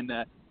straightaway and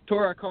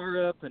tore our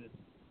car up,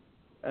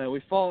 and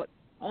we fought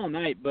all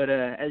night. But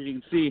as you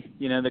can see,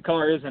 the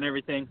car isn't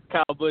everything.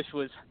 Kyle Busch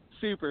was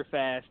super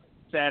fast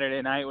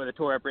Saturday night with a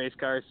tore-up race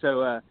car.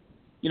 So,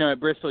 at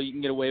Bristol you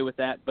can get away with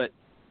that. But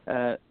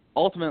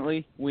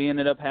ultimately, we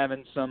ended up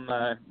having some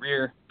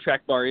rear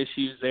track bar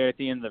issues there at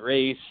the end of the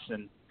race,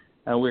 and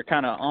we were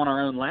kind of on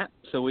our own lap.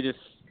 So we just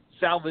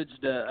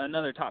salvaged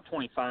another top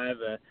 25.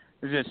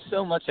 There's just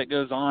so much that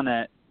goes on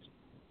at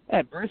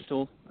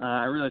Bristol.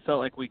 I really felt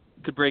like we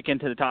could break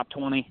into the top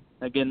 20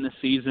 again this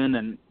season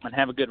and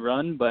have a good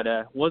run, but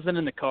wasn't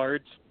in the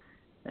cards.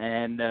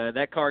 And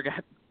that car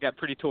got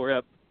pretty tore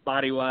up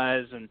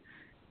body-wise and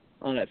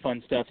all that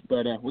fun stuff.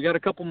 But we got a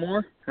couple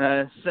more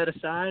set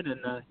aside and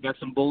got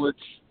some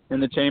bullets in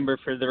the chamber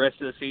for the rest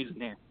of the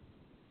season here.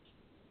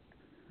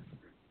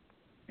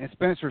 And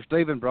Spencer,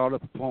 Stephen brought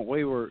up a point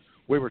we were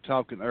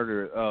talking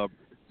earlier.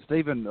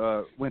 Stephen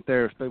went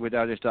there at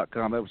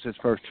SpeedwayDigest.com. That was his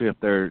first trip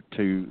there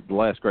to the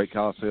last Great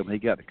Coliseum. He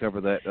got to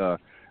cover that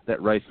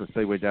race with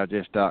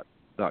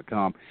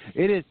SpeedwayDigest.com.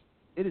 It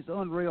is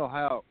unreal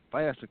how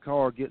fast a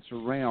car gets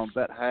around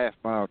that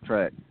half-mile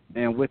track.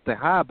 And with the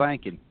high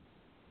banking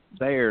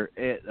there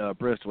at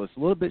Bristol, it's a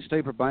little bit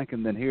steeper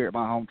banking than here at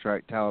my home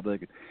track,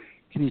 Talladega.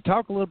 Can you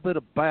talk a little bit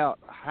about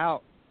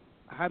how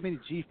many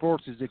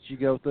G-forces that you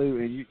go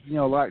through? And,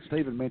 like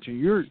Stephen mentioned,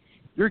 you're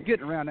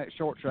getting around that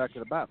short track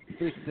at about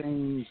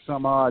 15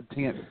 some odd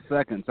tenths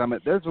seconds. I mean,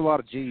 there's a lot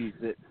of G's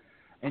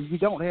and you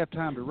don't have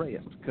time to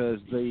rest because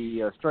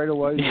the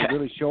straightaways are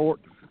really short.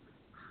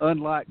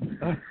 Unlike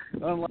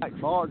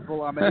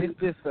Martinsville, I mean, it's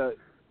just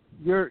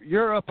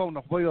you're up on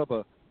the wheel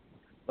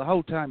the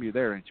whole time you're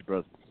there, ain't you,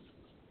 brother?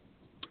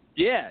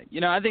 Yeah,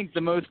 I think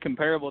the most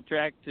comparable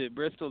track to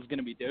Bristol is going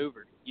to be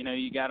Dover.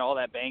 You got all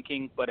that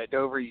banking, but at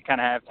Dover you kind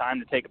of have time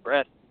to take a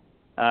breath.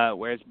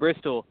 Whereas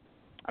Bristol,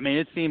 I mean,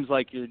 it seems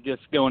like you're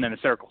just going in a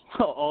circle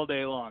all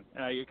day long.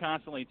 You're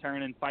constantly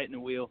turning, fighting the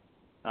wheel.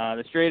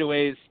 The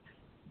straightaways,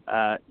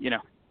 I'm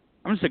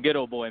just a good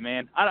old boy,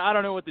 man. I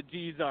don't know what the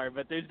G's are,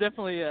 but there's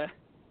definitely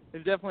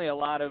a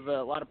lot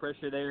of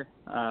pressure there.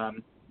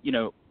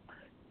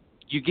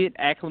 You get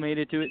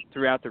acclimated to it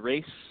throughout the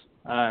race,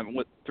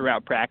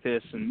 throughout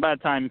practice, and by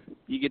the time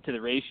you get to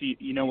the race,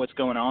 you know what's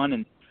going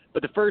on.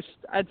 But the first,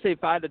 I'd say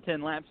 5 to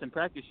 10 laps in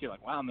practice, you're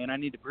like, wow, man, I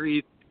need to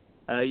breathe.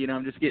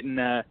 I'm just getting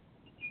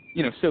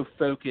so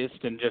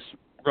focused and just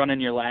running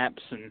your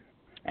laps. And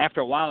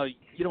after a while,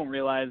 you don't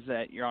realize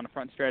that you're on the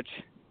front stretch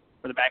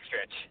or the back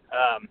stretch.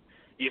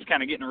 You just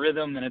kind of get in a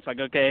rhythm, and it's like,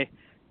 okay,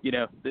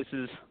 this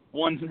is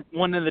one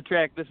end of the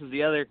track, this is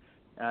the other.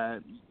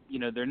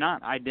 They're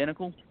not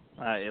identical.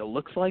 It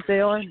looks like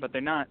they are, but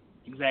they're not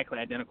exactly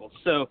identical.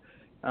 So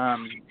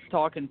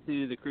talking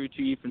to the crew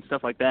chief and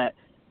stuff like that,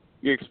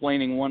 you're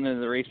explaining one end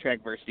of the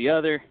racetrack versus the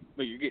other,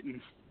 but you're getting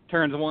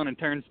turns 1 and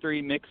turns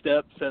 3 mixed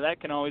up, so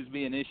that can always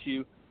be an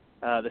issue.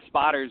 The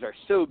spotters are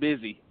so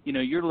busy.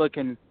 You're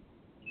looking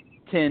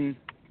 10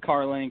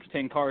 car lengths,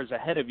 10 cars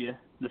ahead of you.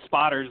 The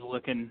spotter's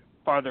looking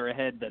farther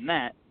ahead than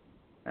that.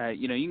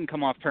 You can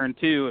come off turn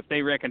 2. If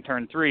they wreck in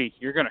turn 3,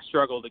 you're going to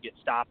struggle to get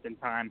stopped in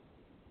time.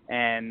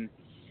 And,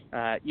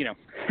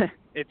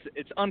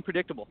 it's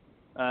unpredictable.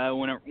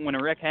 When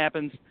a wreck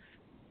happens,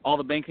 all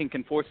the banking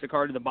can force the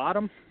car to the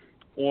bottom,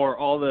 or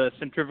all the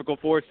centrifugal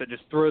force that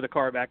just throw the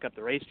car back up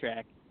the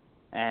racetrack.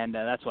 And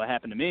that's what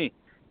happened to me.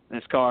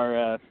 This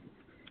car,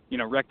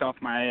 wrecked off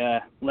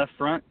my left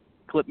front,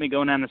 clipped me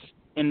going down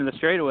into the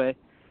straightaway,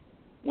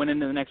 went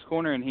into the next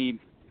corner, and he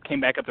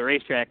came back up the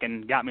racetrack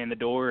and got me in the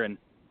door and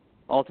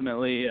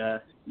ultimately,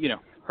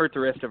 hurt the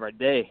rest of our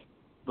day.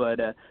 But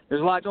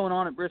there's a lot going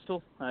on at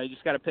Bristol. You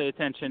just got to pay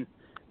attention.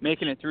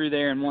 Making it through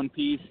there in one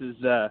piece is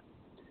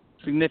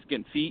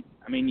significant feat.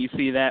 I mean, you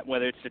see that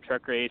whether it's the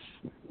truck race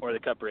or the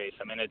cup race.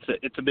 I mean,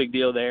 it's a big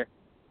deal there.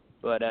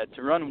 But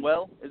to run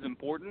well is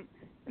important,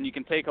 and you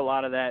can take a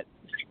lot of that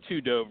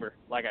to Dover.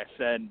 Like I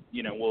said,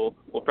 we'll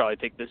probably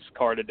take this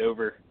car to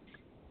Dover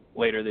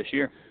later this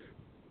year.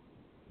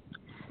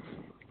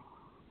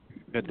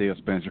 Good deal,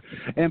 Spencer.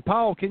 And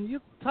Paul, can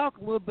you talk a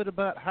little bit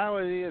about how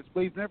it is?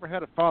 We've never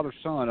had a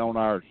father-son on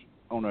our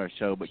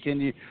show, but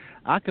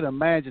I can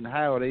imagine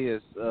how it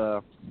is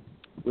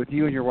with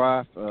you and your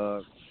wife,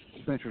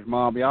 Spencer's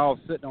mom. Y'all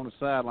sitting on the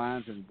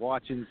sidelines and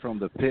watching from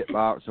the pit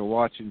box, or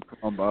watching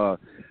from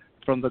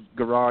the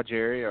garage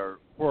area,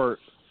 or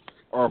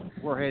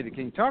where have you.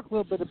 Can you talk a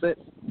little bit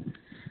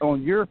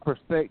on your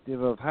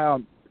perspective of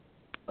how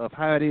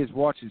it is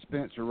watching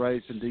Spencer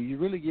race, and do you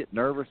really get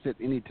nervous at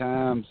any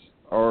times?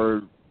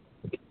 Or,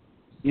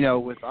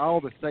 with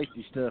all the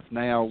safety stuff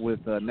now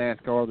with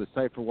NASCAR, the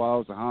safer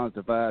walls, the Hans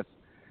device,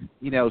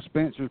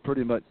 Spencer's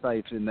pretty much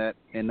safe in that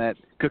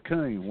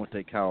cocoon, what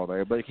they call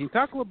there. But can you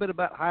talk a little bit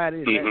about how it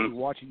is actually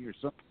watching your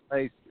son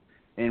race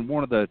in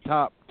one of the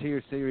top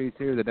tier series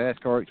here, the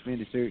NASCAR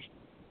Xfinity Series?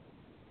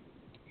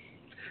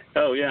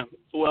 Oh, yeah.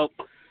 Well,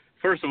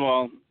 first of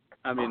all,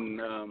 I mean,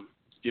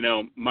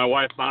 my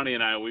wife Bonnie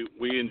and I,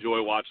 we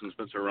enjoy watching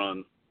Spencer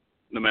run,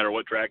 no matter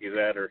what track he's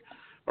at or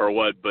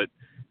what. But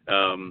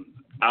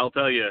I'll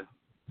tell you,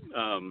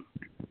 to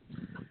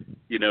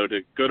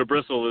go to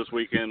Bristol this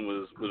weekend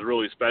was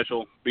really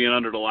special, being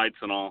under the lights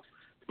and all.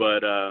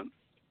 But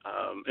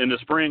in the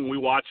spring, we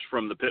watched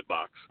from the pit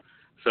box,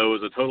 so it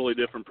was a totally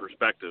different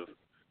perspective.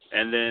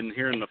 And then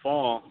here in the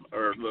fall,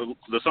 or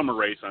the summer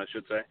race, I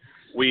should say,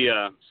 we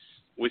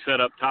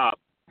sat up top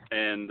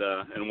and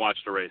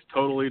watched the race.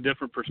 Totally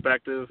different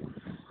perspective.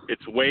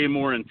 It's way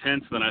more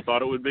intense than I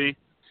thought it would be.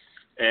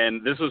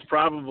 And this was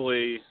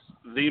probably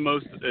the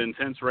most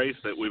intense race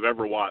that we've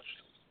ever watched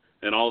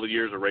in all the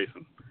years of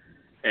racing.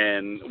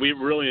 And we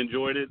really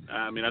enjoyed it.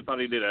 I mean, I thought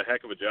he did a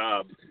heck of a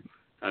job.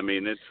 I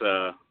mean, it's,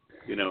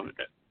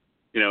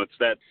 it's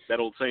that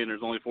old saying, there's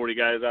only 40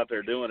 guys out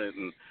there doing it.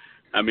 And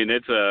I mean,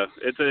 it's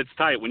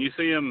tight. When you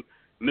see him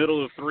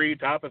middle of 3,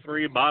 top of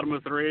 3, bottom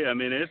of 3, I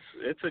mean,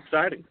 it's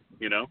exciting,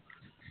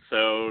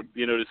 So,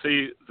 to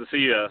see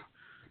a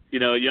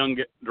young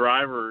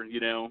driver,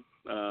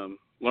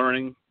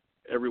 learning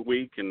every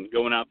week and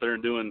going out there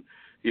and doing,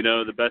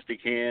 the best he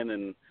can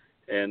and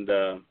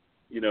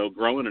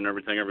growing and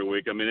everything every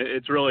week. I mean,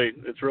 it's really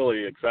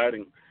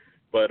exciting.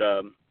 But,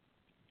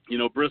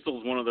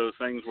 Bristol's one of those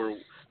things where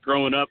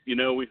growing up,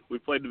 we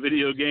played the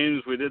video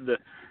games, we did the,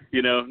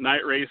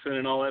 night racing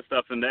and all that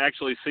stuff. And to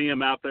actually see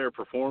him out there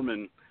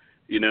performing,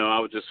 I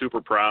was just super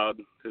proud.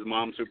 His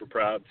mom's super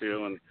proud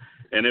too.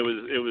 And it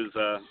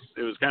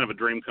was kind of a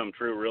dream come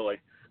true,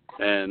 really.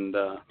 And,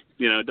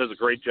 it does a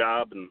great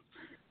job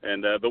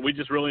but we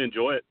just really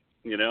enjoy it,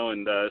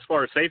 and as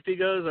far as safety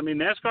goes, I mean,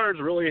 NASCAR's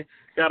really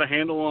got a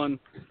handle on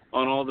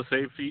all the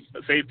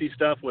safety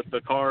stuff with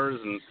the cars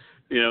and,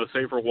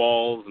 safer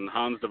walls and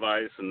Hans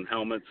device and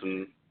helmets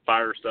and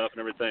fire stuff and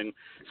everything.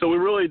 So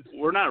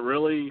we're not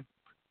really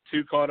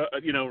too caught up,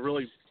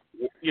 really,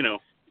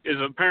 as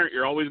a parent,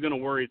 you're always going to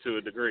worry to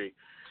a degree.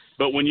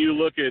 But when you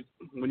look at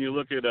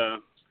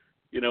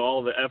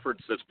all the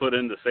efforts that's put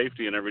into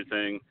safety and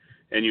everything,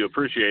 and you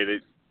appreciate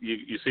it,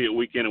 you see it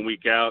week in and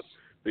week out.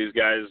 These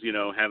guys,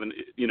 having,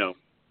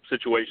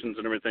 situations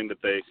and everything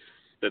that they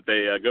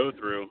go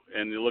through,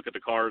 and you look at the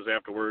cars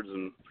afterwards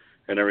and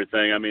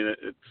everything. I mean,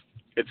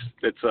 it's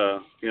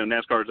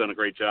NASCAR's done a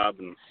great job,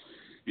 and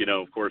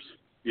of course,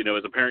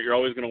 as a parent, you're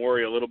always going to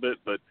worry a little bit,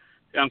 but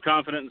I'm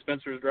confident in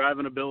Spencer's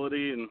driving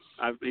ability, and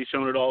he's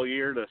shown it all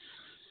year to,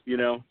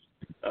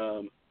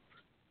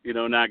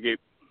 not get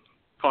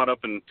caught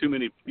up in too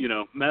many,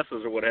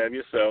 messes or what have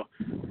you. So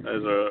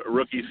as a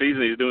rookie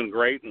season, he's doing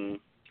great, and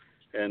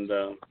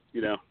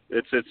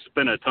it's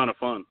been a ton of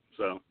fun.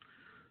 So,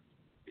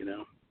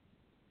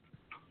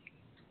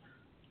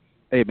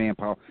 Hey, man,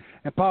 Paul.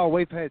 And, Paul,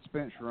 we've had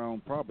Spencer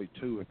on probably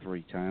 2 or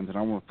 3 times, and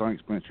I want to thank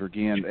Spencer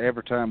again.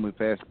 Every time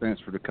we've asked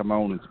Spencer to come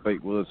on and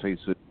speak with us, he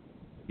said,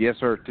 yes,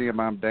 sir, Tim,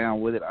 I'm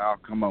down with it. I'll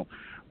come on.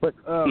 But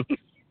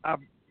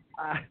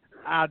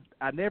I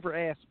never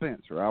asked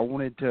Spencer. I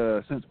wanted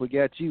to, since we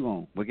got you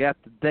on, we got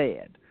the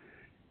dad.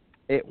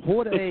 At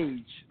what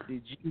age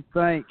did you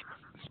think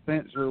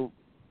Spencer,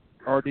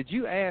 or did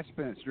you ask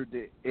Spencer,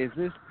 is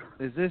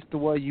this the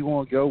way you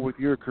want to go with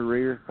your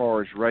career as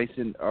far as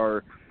racing?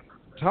 Or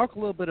talk a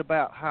little bit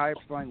about how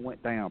everything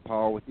went down,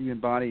 Paul, with you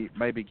and Bonnie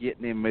maybe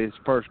getting him his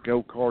first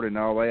go-kart and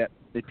all that,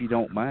 if you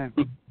don't mind.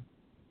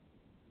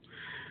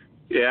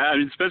 Yeah, I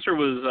mean, Spencer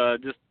was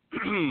just,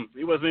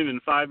 he wasn't even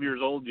 5 years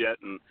old yet,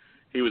 and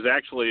he was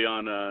actually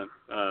on,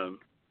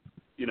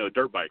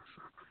 dirt bikes.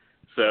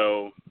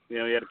 So, he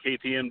had a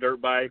KTM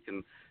dirt bike,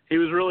 and he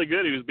was really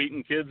good. He was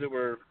beating kids that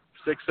were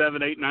 6,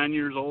 7, 8, 9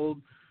 years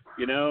old,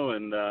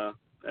 and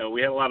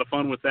we had a lot of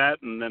fun with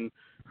that, and then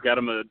got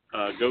him a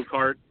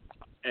go-kart,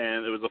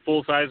 and it was a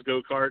full-size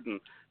go-kart, and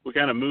we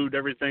kind of moved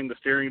everything, the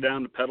steering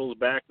down, the pedals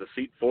back, the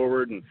seat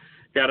forward, and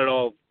got it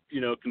all,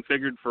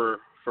 configured for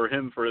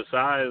him, for his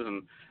size.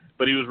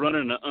 but he was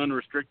running an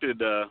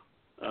unrestricted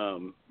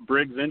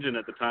Briggs engine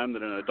at the time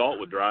that an adult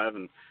would drive,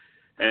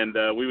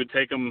 and we would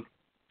take him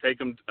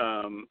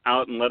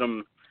out and let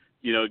him,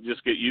 you know,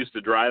 just get used to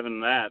driving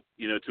that,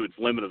 you know, to its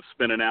limit of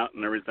spinning out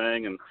and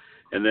everything,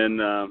 and then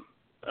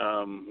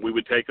we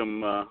would take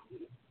him,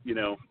 you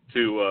know,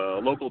 to a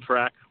local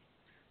track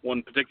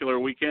one particular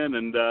weekend,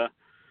 and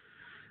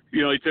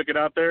you know, he took it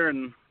out there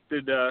and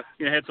did,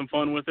 you know, had some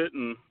fun with it,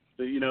 and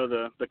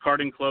the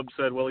karting club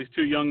said, well, he's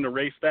too young to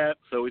race that,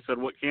 so we said,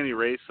 what can he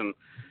race? And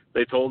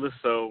they told us,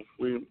 so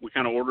we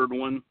kind of ordered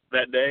one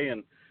that day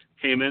and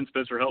came in.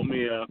 Spencer helped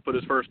me put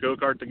his first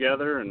go-kart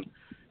together, and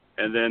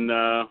then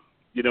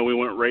you know, we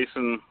went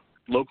racing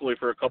locally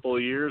for a couple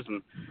of years,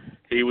 and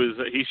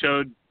he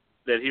showed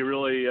that he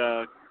really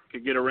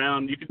could get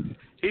around.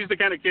 He's the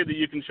kind of kid that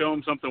you can show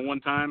him something one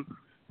time,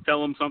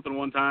 tell him something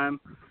one time,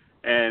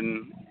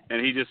 and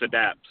he just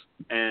adapts.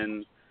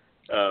 And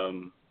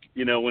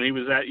you know, when he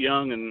was that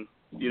young and,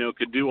 you know,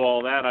 could do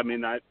all that, I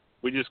mean,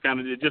 we just kind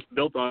of, it just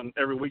built on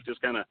every week,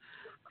 just kind of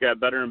got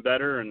better and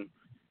better, and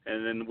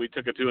then we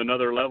took it to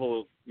another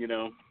level, you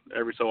know,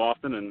 every so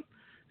often,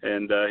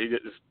 and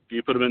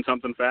you put him in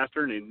something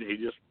faster, and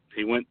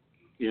he went,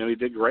 you know, he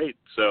did great.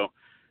 So,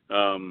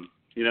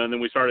 you know, and then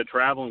we started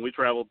traveling. We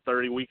traveled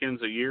 30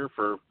 weekends a year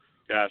for,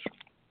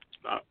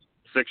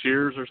 6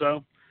 years or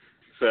so.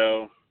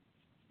 So,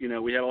 you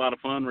know, we had a lot of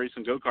fun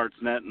racing go-karts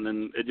and that, and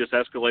then it just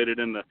escalated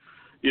into,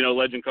 you know,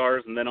 legend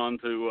cars, and then on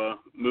to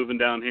moving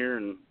down here.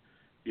 And,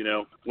 you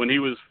know, when he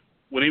was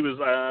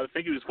I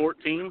think he was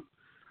 14,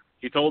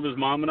 he told his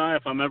mom and I,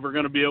 if I'm ever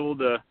going to be able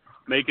to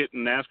make it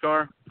in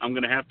NASCAR, I'm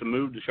going to have to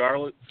move to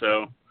Charlotte.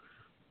 So,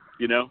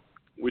 you know,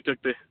 we took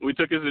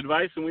his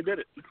advice and we did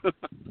it.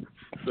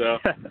 So,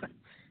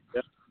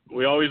 yeah,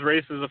 we always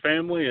race as a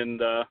family,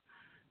 and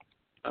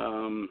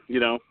you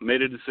know,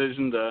 made a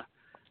decision to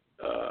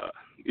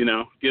you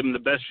know, give him the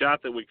best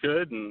shot that we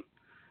could,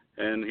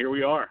 and here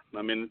we are.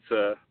 I mean,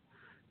 it's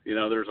you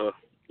know, there's a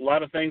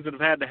lot of things that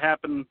have had to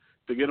happen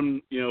to get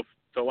him, you know,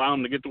 to allow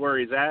him to get to where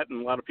he's at,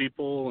 and a lot of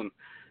people and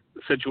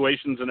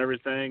situations and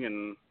everything,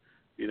 and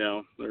you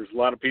know, there's a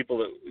lot of people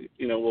that,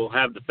 you know, we'll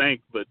have to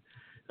thank, but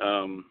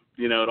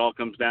you know, it all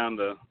comes down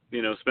to,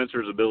 you know,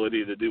 Spencer's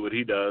ability to do what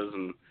he does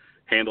and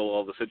handle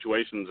all the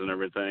situations and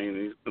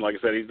everything. And like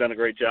I said, he's done a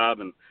great job,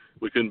 and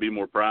we couldn't be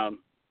more proud.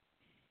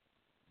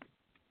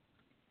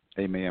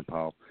 Amen,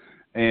 Paul.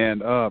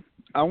 And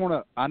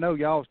I know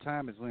y'all's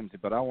time is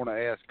limited, but I want to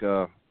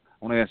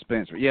ask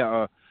Spencer.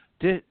 Yeah,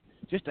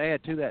 just to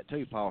add to that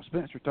too, Paul.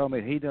 Spencer told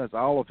me he does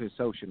all of his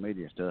social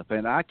media stuff,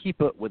 and I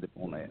keep up with him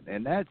on that.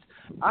 And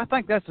I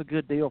think that's a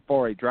good deal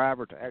for a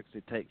driver to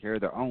actually take care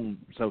of their own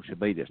social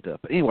media stuff.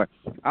 But anyway,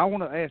 I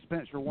want to ask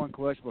Spencer one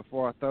question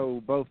before I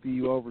throw both of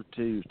you over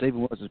to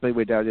Stephen Wilson,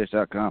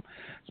 SpeedwayDigest.com.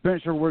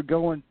 Spencer, we're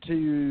going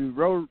to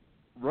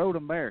Road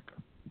America,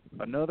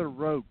 another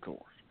road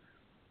course.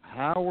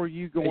 How are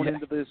you going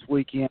into this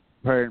weekend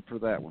preparing for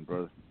that one,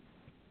 brother?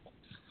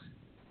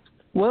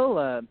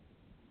 Well,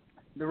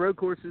 the road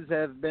courses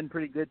have been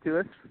pretty good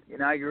to us. You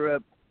know, I grew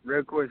up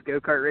road course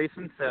go-kart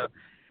racing, so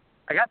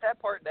I got that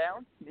part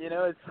down, you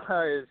know, as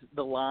far as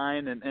the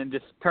line and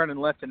just turning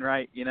left and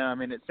right. You know, I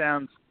mean, it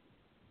sounds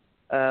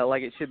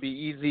like it should be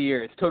easy,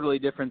 or it's totally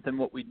different than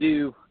what we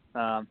do.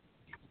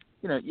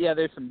 You know, yeah,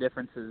 there's some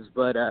differences,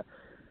 but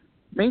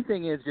main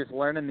thing is just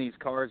learning these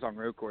cars on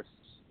road courses.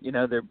 You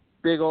know, they're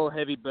big old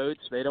heavy boats.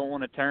 They don't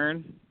want to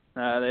turn.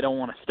 They don't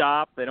want to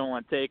stop. They don't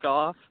want to take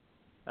off.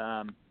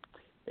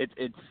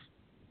 It's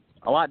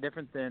a lot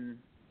different than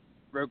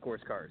road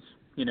course cars,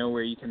 you know,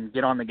 where you can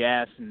get on the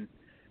gas and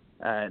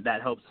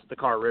that helps the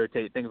car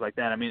rotate, things like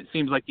that. I mean, it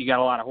seems like you got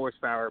a lot of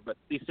horsepower, but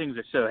these things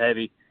are so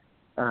heavy.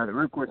 The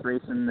road course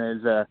racing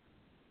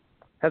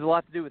has a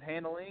lot to do with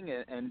handling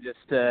and just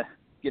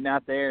getting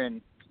out there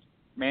and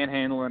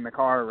manhandling the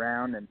car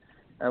around.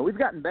 And we've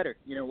gotten better.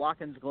 You know,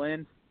 Watkins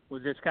Glen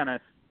was just kind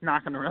of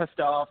knocking the rust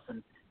off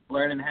and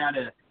learning how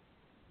to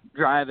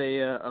drive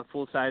a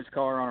full-size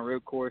car on a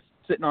road course,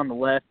 sitting on the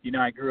left. You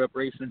know, I grew up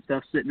racing and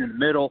stuff sitting in the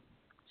middle.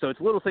 So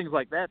it's little things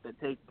like that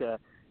take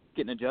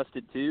getting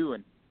adjusted to.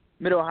 And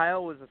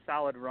Mid-Ohio was a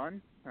solid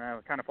run. We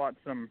kind of fought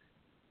some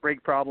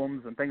brake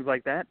problems and things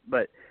like that.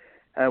 But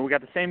we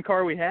got the same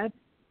car we had,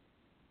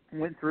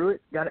 went through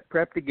it, got it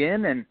prepped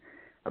again, and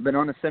I've been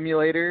on the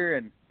simulator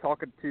and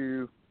talking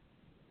to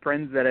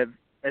friends that have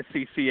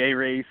SCCA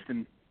raced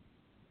and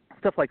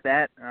stuff like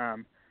that.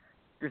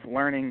 Just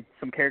learning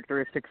some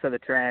characteristics of the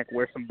track,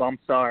 where some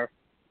bumps are,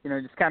 you know,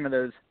 just kind of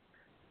those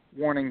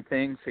warning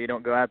things so you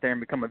don't go out there and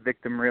become a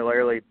victim real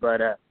early.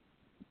 But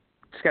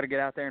just got to get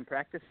out there and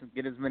practice and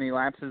get as many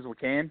laps as we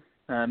can.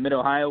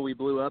 Mid-Ohio, we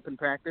blew up in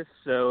practice,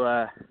 so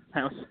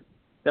that was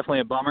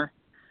definitely a bummer.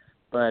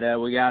 But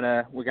we got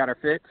her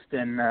fixed,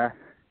 and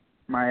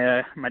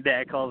my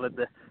dad calls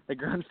it the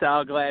grunt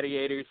style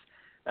gladiators.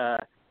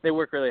 They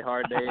work really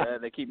hard.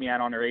 They keep me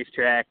out on the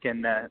racetrack,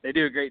 and they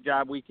do a great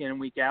job week in and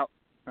week out.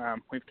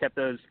 We've kept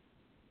those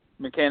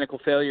mechanical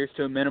failures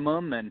to a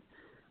minimum, and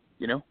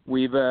you know,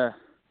 we've I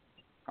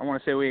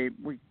want to say we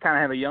kind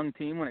of have a young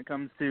team when it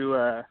comes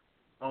to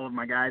all of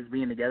my guys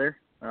being together.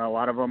 A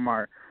lot of them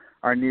are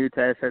new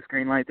to SS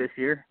Greenlight this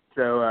year.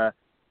 So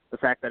the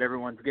fact that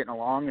everyone's getting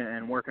along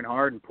and working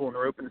hard and pulling the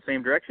rope in the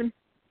same direction,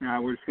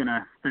 we're just going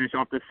to finish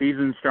off this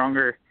season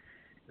stronger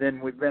than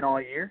we've been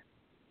all year.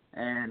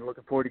 And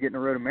looking forward to getting the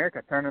Road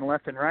America, turning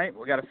left and right.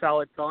 We got a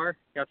solid car,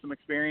 got some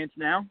experience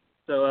now.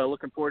 So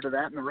looking forward to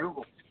that in the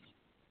Roval.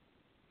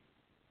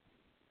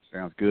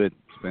 Sounds good,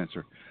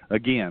 Spencer.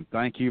 Again,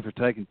 thank you for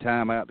taking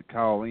time out to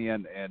call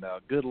in, and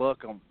good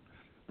luck on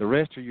the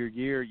rest of your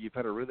year. You've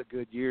had a really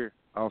good year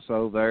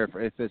also there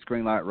for SS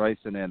Greenlight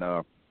Racing, and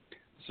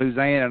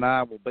Suzanne and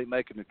I will be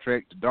making the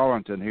trek to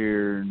Darlington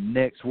here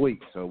next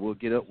week, so we'll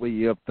get up with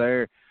you up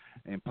there.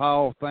 And,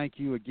 Paul, thank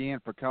you again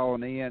for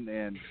calling in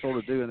and sort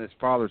of doing this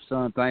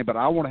father-son thing. But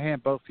I want to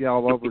hand both of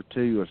y'all over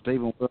to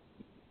Stephen Wilson.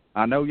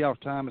 I know y'all's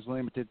time is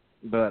limited,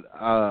 but,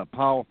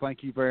 Paul,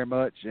 thank you very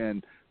much.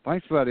 And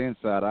thanks for that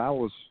insight.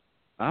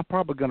 I'm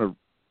probably going to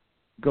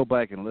go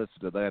back and listen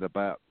to that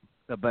about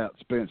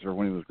Spencer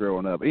when he was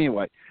growing up.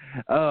 Anyway,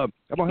 I'm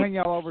going to hang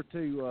y'all over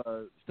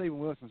to Stephen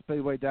Wilson,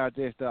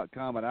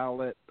 SpeedwayDigest.com, and I'll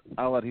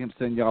let him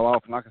send y'all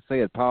off. And like I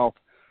said, Paul,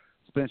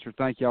 Spencer,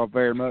 thank y'all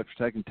very much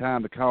for taking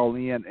time to call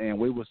in, and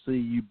we will see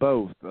you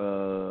both,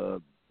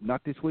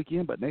 not this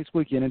weekend, but next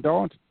weekend in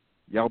Darlington.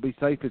 Y'all be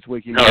safe this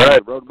weekend. All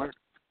right. Road America.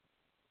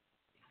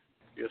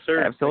 Yes,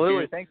 sir.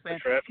 Absolutely. Thanks, man.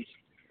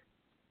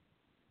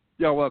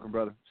 Y'all welcome,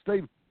 brother.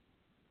 Steve.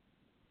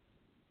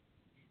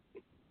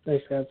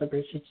 Thanks, guys. I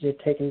appreciate you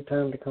taking the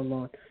time to come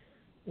on.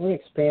 Let me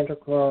expand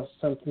across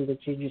something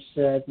that you just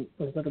said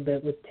a little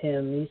bit with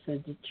Tim. You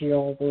said that you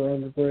all were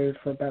on the road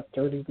for about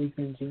 30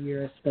 weekends a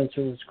year as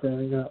Spencer was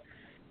growing up.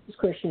 This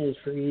question is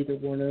for either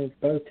one or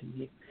both of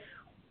you.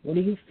 What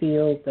do you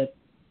feel that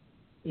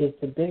is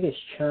the biggest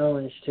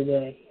challenge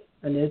today?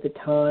 I know the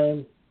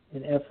time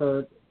and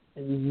effort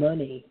and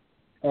money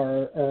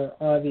are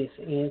obvious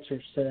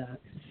answers to that.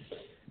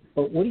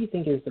 But what do you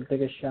think is the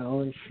biggest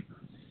challenge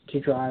to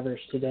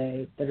drivers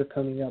today that are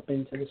coming up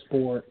into the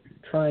sport,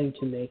 trying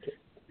to make it?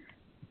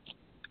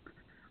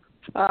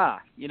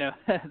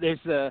 There's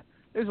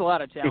a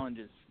lot of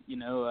challenges.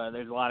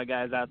 There's a lot of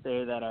guys out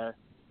there that are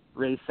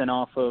racing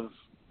off of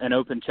an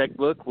open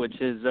checkbook,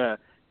 which is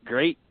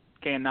great.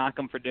 Can't knock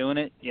them for doing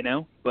it,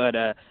 but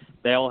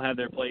they all have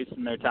their place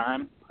and their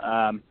time.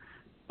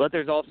 But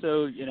there's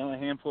also, a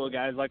handful of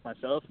guys like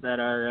myself that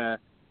are,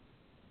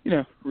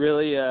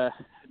 really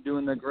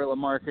doing the guerrilla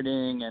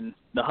marketing and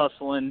the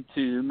hustling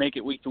to make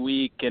it week to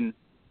week and,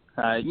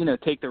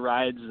 take the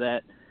rides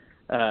that,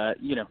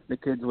 the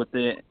kids with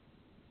the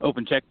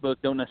open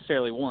checkbook don't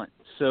necessarily want.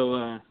 So,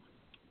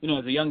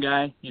 as a young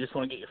guy, you just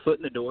want to get your foot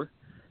in the door.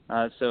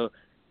 So,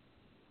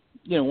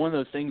 one of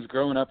those things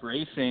growing up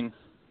racing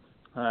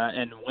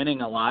and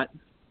winning a lot,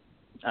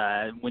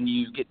 when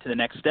you get to the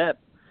next step,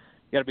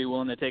 you got to be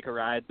willing to take a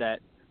ride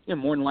that,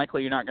 more than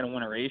likely you're not going to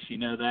win a race. You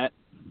know that.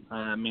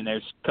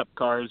 There's cup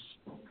cars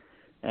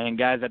and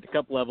guys at the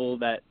cup level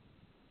that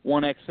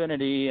won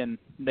Xfinity, and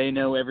they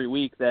know every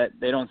week that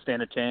they don't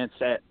stand a chance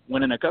at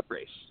winning a cup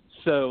race.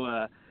 So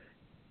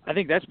I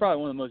think that's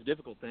probably one of the most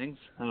difficult things.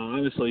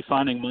 Obviously,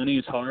 finding money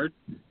is hard.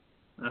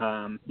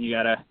 You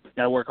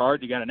gotta work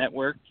hard. You gotta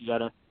network. You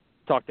gotta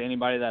talk to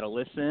anybody that'll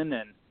listen.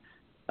 And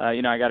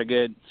I got a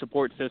good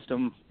support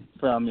system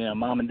from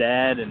mom and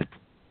dad, and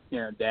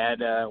dad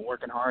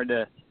working hard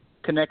to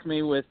connect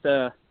me with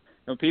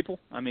people.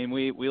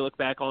 We look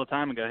back all the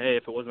time and go, hey,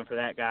 if it wasn't for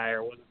that guy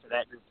or wasn't for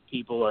that group of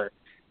people, or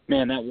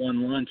man, that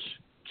one lunch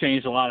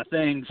changed a lot of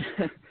things.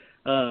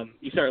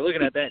 You start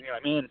looking at that and you're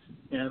like, man,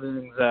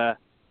 everything's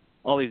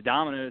all these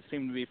dominoes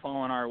seem to be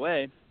falling our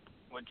way,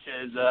 which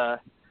is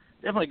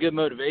definitely good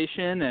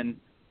motivation, and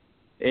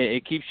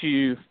it keeps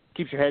your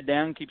head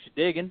down, keeps you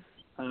digging.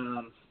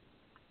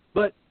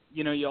 But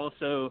you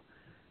also,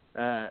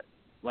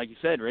 like you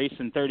said,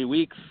 racing 30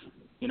 weeks.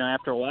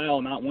 After a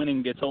while, not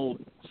winning gets old.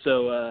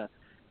 So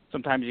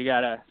sometimes you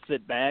gotta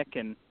sit back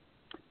and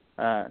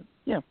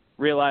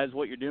realize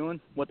what you're doing,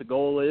 what the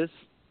goal is,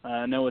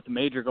 know what the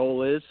major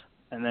goal is,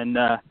 and then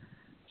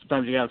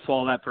sometimes you gotta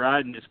swallow that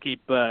pride and just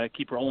keep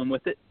rolling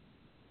with it.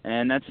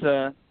 And that's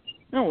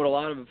what a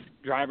lot of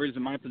drivers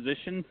in my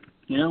position,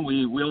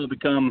 we all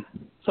become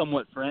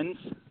somewhat friends.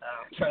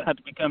 Try not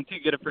to become too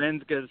good of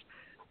friends because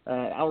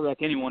I'll wreck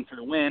anyone for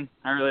the win.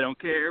 I really don't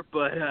care,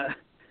 but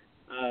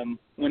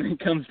when it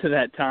comes to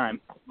that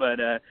time. But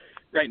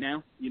right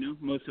now,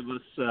 most of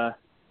us,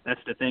 that's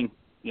the thing.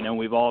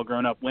 We've all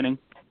grown up winning,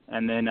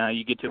 and then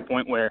you get to a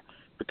point where it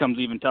becomes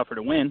even tougher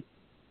to win.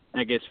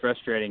 That gets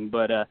frustrating.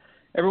 But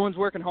everyone's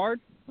working hard.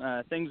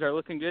 Things are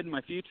looking good in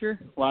my future.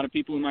 A lot of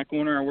people in my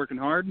corner are working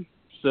hard.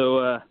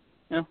 So,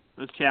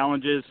 those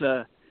challenges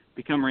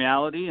become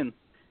reality and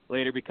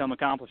later become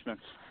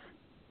accomplishments.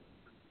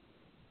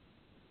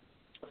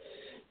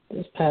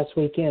 This past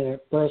weekend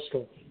at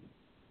Bristol,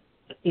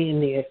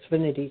 in the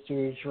Xfinity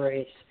Series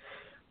race,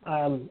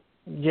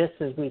 just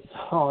as we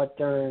saw it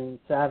during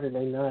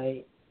Saturday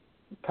night,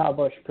 Kyle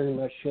Busch pretty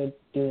much should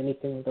do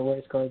anything with the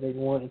race car they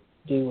wanted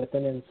to do with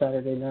it. And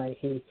Saturday night,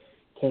 he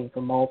came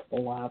from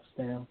multiple laps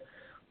down.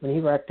 when he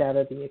wrecked out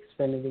of the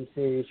Xfinity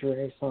Series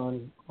race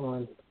on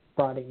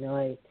Friday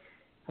night,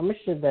 how much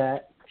did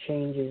that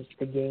changes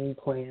the game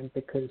plan?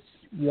 Because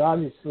you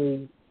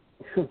obviously,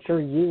 I'm sure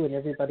you and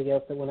everybody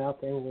else that went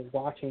out there were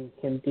watching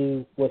him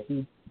do what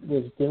he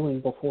was doing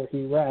before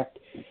he wrecked.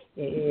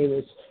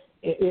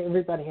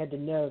 Everybody had to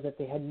know that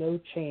they had no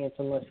chance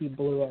unless he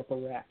blew up a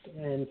wreck,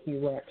 and he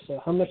wrecked. So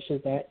how much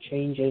does that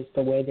changes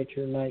the way that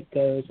your night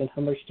goes, and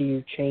how much do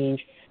you change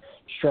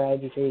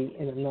strategy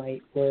in a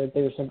night where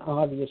there's an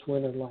obvious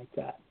winner like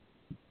that?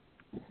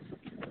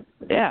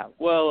 Yeah,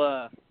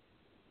 well,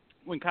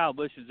 when Kyle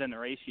Busch is in the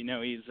race, you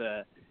know he's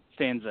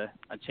stands a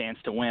chance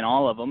to win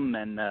all of them,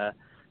 and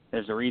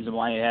there's a reason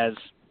why he has,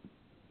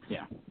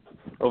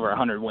 over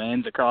 100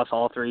 wins across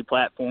all three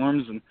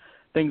platforms and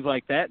things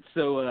like that.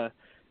 So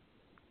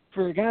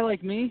for a guy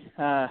like me,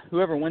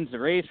 whoever wins the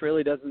race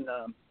really doesn't,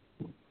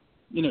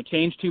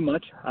 change too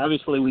much.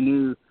 Obviously, we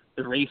knew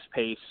the race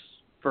pace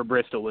for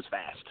Bristol was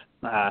fast.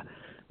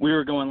 We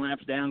were going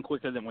laps down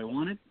quicker than we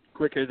wanted,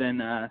 quicker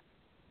than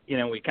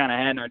we kind of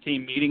had in our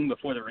team meeting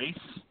before the race.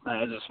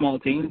 As a small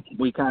team,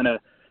 we kind of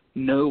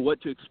know what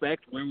to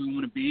expect, where we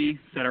want to be,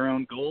 set our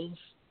own goals.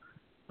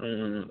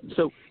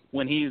 So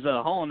when he's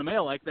hauling the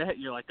mail like that,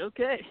 you're like,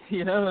 okay,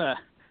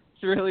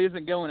 this really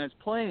isn't going as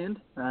planned.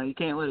 You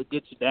can't let it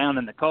get you down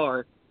in the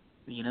car.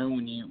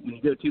 When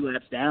you go 2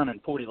 laps down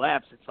and 40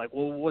 laps, it's like,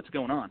 well, what's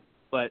going on?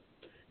 But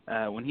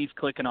when he's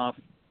clicking off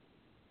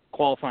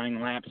qualifying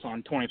laps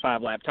on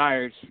 25-lap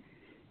tires,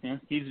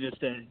 he's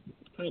just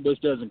Kyle Busch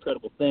does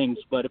incredible things.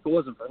 But if it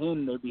wasn't for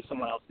him, there'd be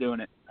someone else doing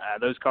it.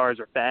 Those cars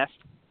are fast.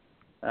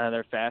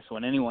 They're fast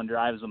when anyone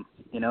drives them.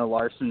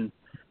 Larson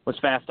was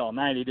fast all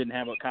night. He didn't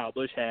have what Kyle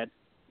Busch had.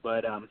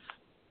 But,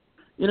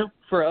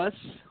 for us,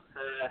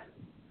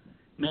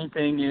 main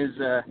thing is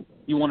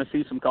you want to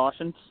see some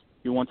cautions.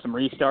 You want some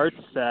restarts.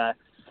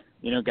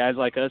 Guys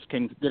like us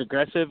can get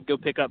aggressive, go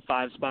pick up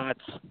 5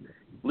 spots,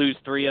 lose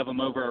 3 of them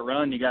over a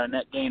run. You got a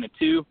net gain of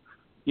 2.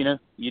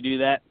 You do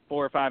that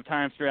 4 or 5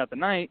 times throughout the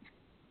night,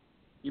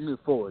 you move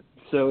forward.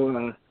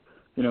 So,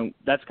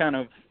 that's kind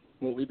of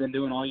what we've been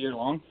doing all year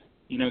long.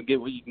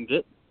 Get what you can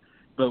get.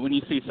 But when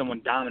you see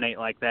someone dominate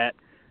like that,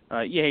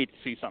 you hate to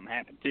see something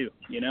happen too.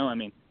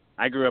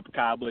 I grew up a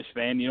Kyle Busch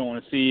fan. You don't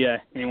want to see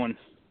anyone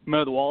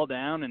mow the wall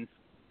down, and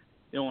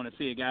you don't want to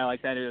see a guy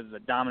like that who has a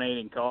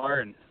dominating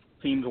car and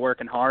team's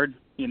working hard.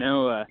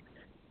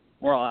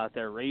 We're all out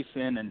there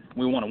racing, and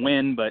we want to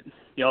win, but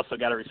you also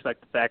got to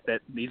respect the fact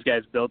that these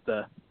guys built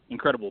an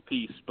incredible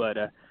piece. But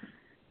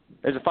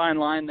there's a fine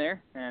line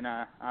there, and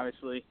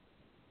obviously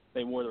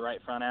they wore the right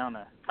front out.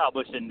 Kyle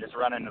Busch didn't just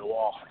run into the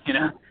wall.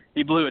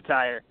 He blew a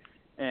tire.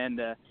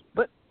 And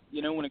but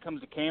when it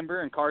comes to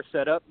camber and car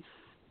setup,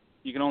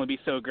 you can only be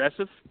so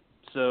aggressive.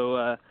 So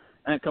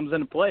and it comes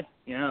into play.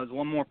 It was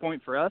 1 more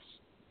point for us.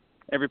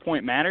 Every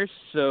point matters.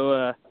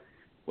 So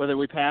whether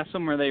we pass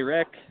them or they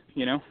wreck,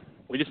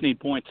 we just need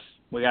points.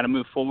 We got to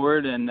move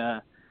forward and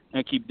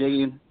keep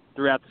digging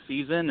throughout the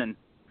season. And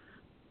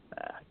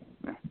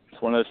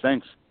it's one of those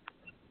things.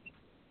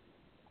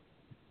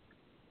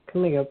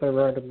 Coming up at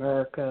Road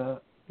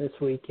America this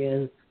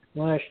weekend,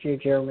 last year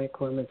Jeremy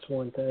Clements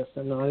won this,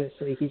 and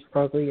obviously he's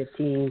probably a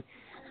team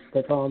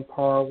that's on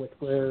par with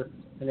where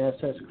an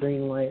SS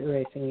Greenlight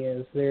Racing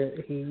is.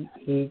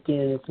 He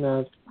again is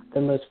not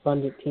the most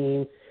funded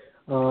team,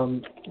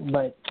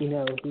 but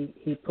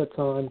he puts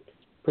on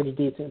pretty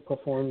decent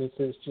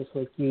performances just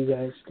like you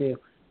guys do.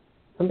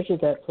 How much of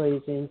that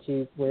plays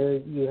into where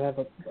you have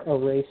a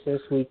race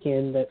this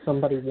weekend that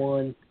somebody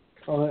won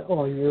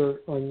on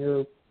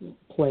your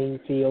playing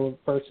field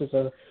versus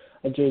a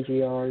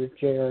JGR or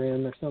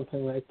JRM or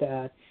something like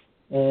that?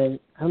 And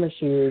how much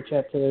do you reach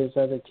out to those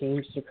other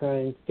teams to try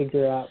and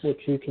figure out what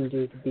you can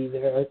do to be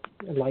there,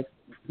 like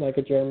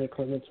a Jeremy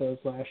Clements was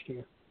last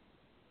year?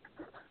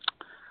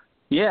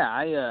 Yeah,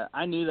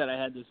 I knew that I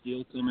had this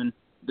deal coming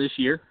this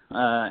year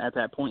at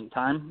that point in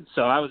time.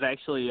 So I was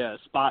actually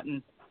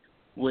spotting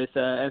with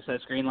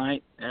SS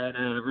Greenlight at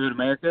Road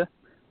America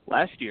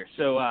last year.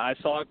 So I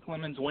saw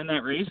Clemens win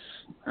that race.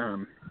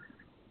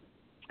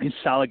 He's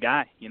a solid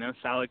guy,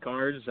 solid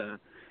cars.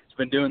 He's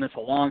been doing this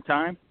a long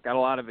time, got a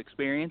lot of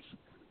experience.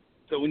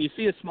 So when you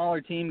see a smaller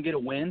team get a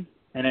win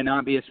and it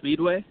not be a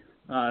speedway,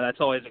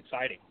 that's always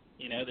exciting.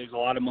 There's a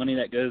lot of money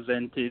that goes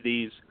into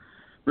these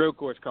road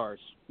course cars,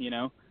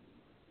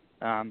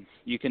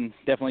 You can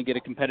definitely get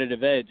a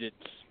competitive edge. It's,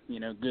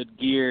 good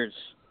gears,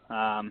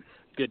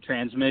 good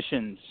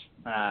transmissions,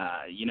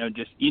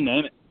 just you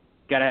name it.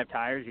 You got to have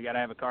tires. You got to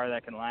have a car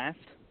that can last.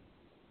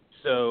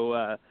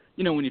 So,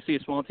 when you see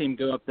a small team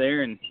go up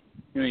there and,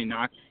 he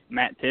knocked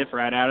Matt Tiff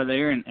right out of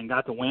there and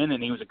got the win,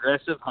 and he was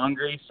aggressive,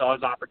 hungry, saw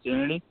his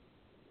opportunity.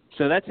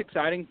 So that's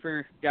exciting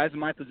for guys in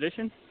my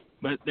position.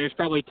 But there's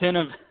probably 10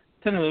 of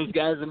those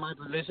guys in my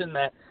position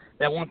that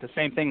want the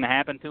same thing to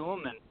happen to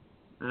them,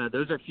 and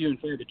those are few and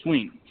far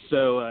between.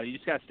 So you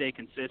just got to stay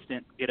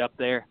consistent, get up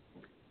there.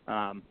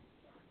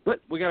 But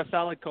we got a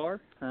solid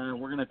car. We're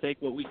going to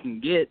take what we can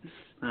get.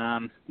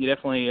 You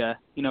definitely, a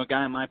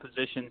guy in my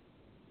position,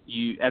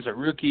 you as a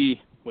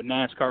rookie with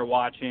NASCAR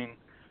watching,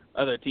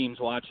 other teams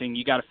watching,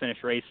 you got to finish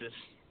races.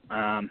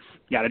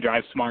 Got to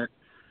drive smart.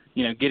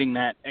 Getting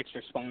that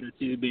extra spot or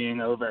two, being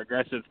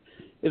over-aggressive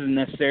isn't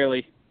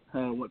necessarily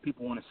what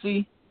people want to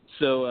see.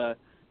 So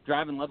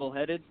driving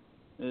level-headed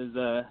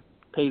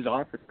pays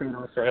off. It's paid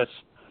off for us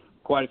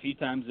quite a few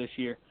times this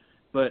year.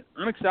 But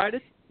I'm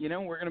excited.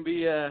 We're going to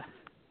be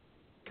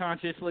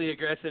consciously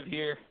aggressive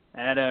here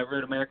at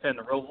Road America and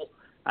the Roval.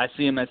 I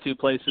see them as two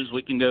places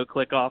we can go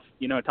click off,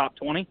 a top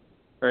 20,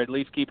 or at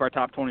least keep our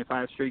top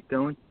 25 streak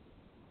going.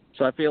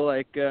 So I feel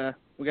like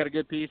we got a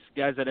good piece.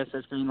 Guys at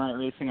SS Greenlight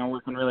Racing are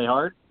working really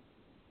hard.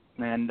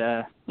 And,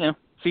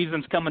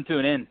 season's coming to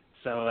an end.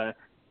 So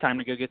time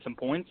to go get some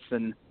points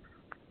and,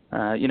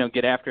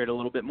 get after it a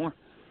little bit more.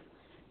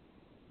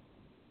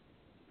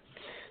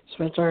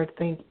 Spencer,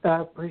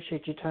 I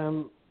appreciate your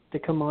time to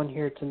come on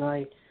here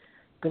tonight.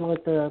 Good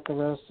luck the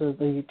rest of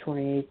the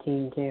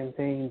 2018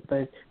 campaign,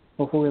 but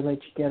before we let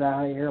you get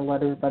out of here,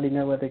 let everybody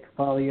know where they can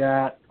follow you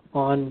at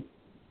on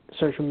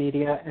social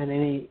media and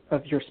any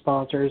of your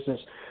sponsors, as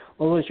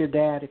well as your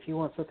dad, if you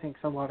want to thank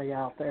somebody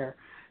out there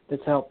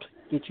that's helped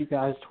get you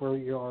guys to where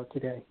you are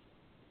today.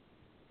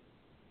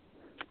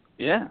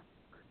 Yeah.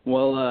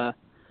 Well,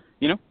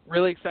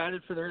 really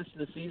excited for the rest of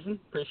the season.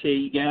 Appreciate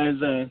you guys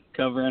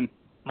covering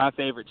my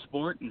favorite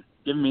sport and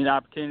giving me the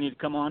opportunity to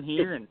come on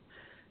here and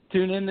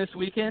tune in this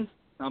weekend.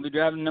 I'll be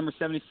driving number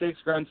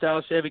 76 Ground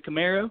Style Chevy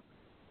Camaro.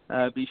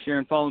 Be sure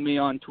and follow me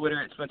on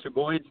Twitter at Spencer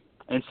Boyd,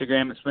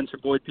 Instagram at Spencer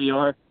Boyd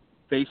PR,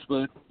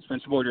 Facebook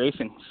Spencer Boyd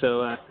Racing.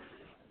 So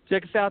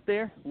check us out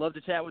there. Love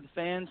to chat with the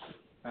fans.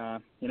 I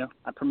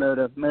promote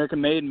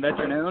American-made and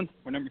veteran-owned.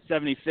 We're number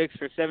 76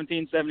 for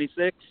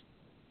 1776.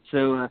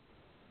 So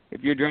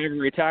if you're a driver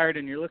retired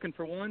and you're looking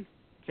for one,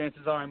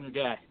 chances are I'm your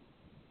guy.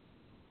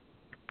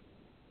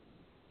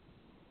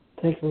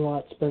 Thanks a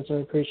lot, Spencer.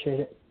 I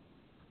appreciate it.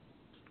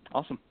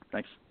 Awesome.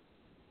 Thanks.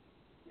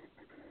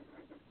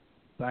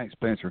 Thanks,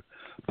 Spencer.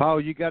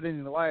 Paul, you got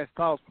any last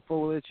thoughts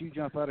before we let you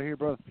jump out of here,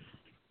 brother?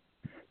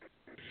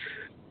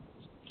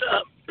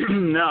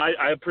 No,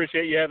 I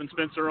appreciate you having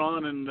Spencer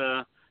on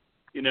and,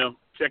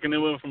 checking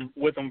in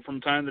with him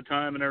from time to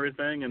time and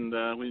everything, and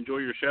we enjoy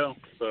your show.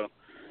 So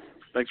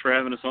thanks for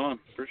having us on.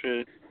 Appreciate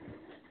it.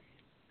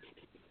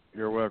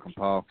 You're welcome,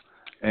 Paul.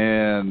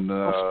 And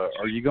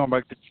are you going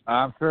back to?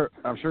 I'm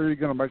sure you're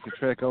going to make the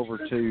trek over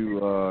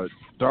to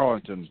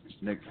Darlington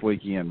next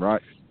weekend,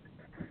 right?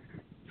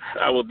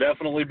 I will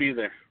definitely be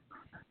there.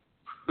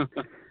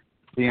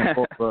 Yeah,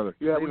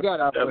 we got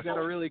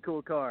a really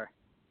cool car.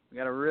 We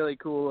got a really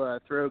cool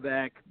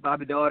throwback.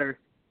 Bobby Daughter,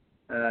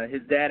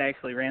 his dad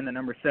actually ran the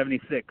number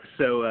 76.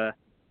 So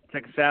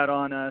check us out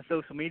on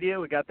social media.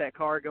 We got that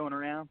car going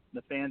around.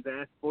 The fans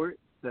asked for it,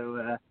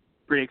 so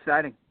pretty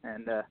exciting.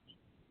 And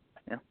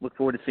look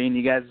forward to seeing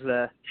you guys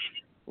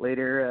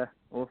later.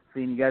 We'll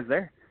seeing you guys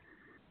there.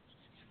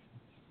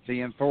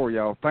 CN4,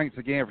 y'all. Thanks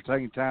again for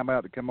taking time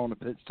out to come on the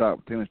pit stop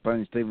with Tim Disspain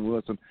and Stephen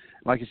Wilson.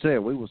 Like you said,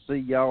 we will see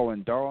y'all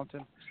in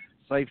Darlington.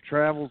 Safe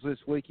travels this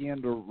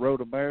weekend to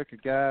Road America,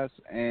 guys.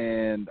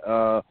 And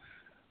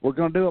we're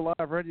going to do a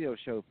live radio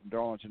show from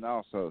Darlington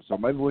also. So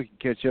maybe we can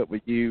catch up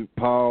with you,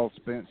 Paul,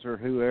 Spencer,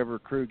 whoever,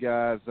 crew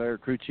guys there,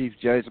 crew chief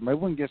Jason. Maybe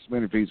we can get some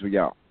interviews with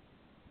y'all.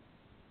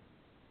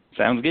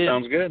 Sounds good.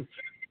 Sounds good.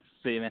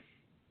 See you, man.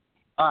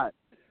 All right.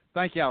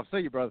 Thank y'all. See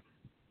you, brother.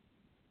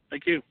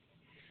 Thank you.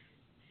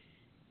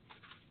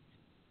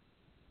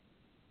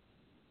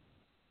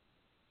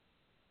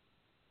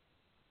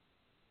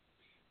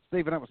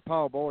 Stephen, that was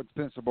Paul Boyd,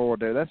 Spencer Boyd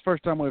there. That's the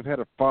first time we've had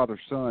a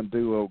father-son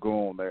duo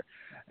go on there.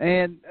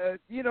 And,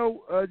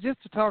 just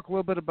to talk a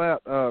little bit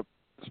about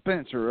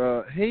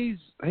Spencer, he's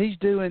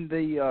doing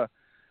the,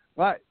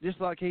 just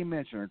like he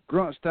mentioned,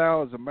 grunt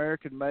style is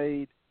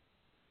American-made,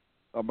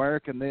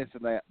 American this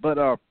and that.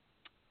 But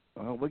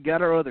we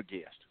got our other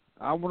guest.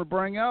 I want to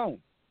bring on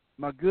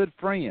my good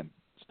friend,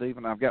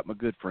 Stephen. I've got my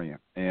good friend,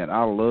 and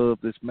I love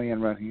this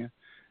man right here.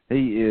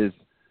 He is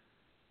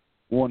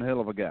one hell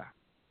of a guy.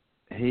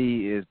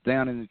 He is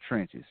down in the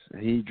trenches.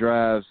 He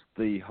drives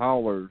the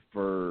hauler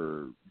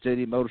for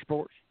JD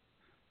Motorsports.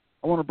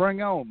 I want to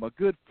bring on my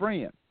good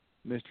friend,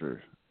 Mr.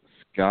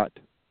 Scott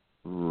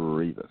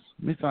Rivas.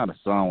 Let me find a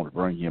song to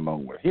bring him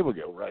on with. Here we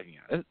go, right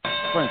here.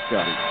 Friend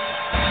Scotty.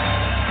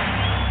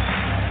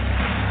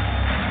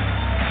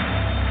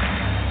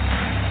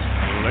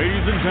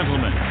 Ladies and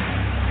gentlemen,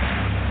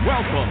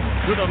 welcome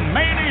to the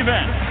main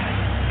event.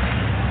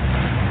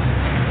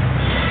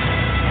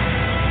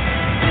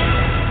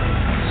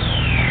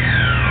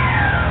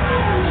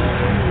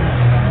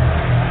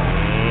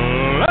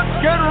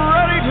 Let's get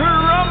ready to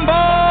rumble!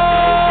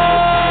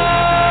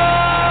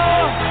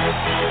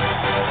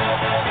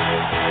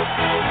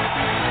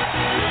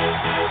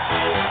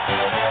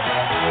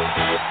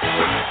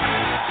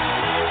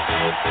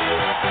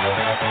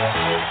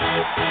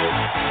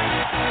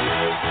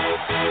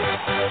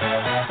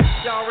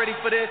 Y'all ready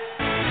for this?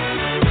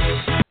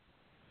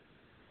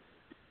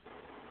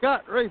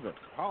 Scott Rivas,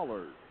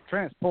 hauler,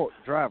 transport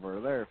driver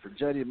there for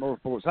JD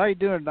Motorsports. How you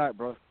doing tonight,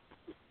 bro?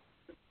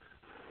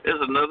 It's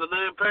another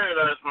day in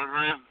paradise, my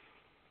friend.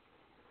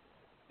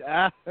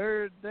 I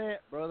heard that,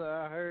 brother.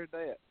 I heard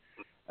that.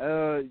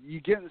 You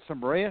getting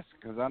some rest?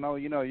 Because I know,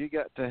 you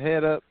got to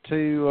head up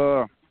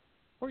to,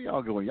 where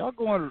y'all going? Y'all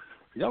going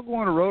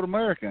to Road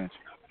America, ain't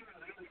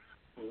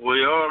you?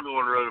 We are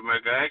going to Road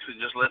America. I actually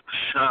just left the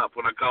shop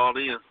when I called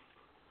in.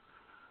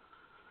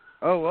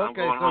 Oh, okay. I'm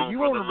going so home you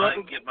for on the the night road?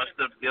 and get my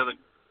stuff together.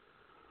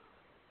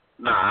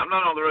 Nah, I'm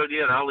not on the road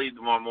yet. I'll leave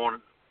tomorrow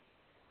morning.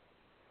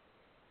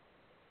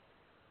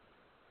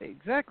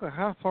 Exactly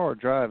how far a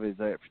drive is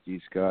that for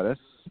you, Scott? That's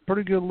a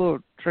pretty good little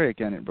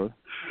trek, ain't it, brother?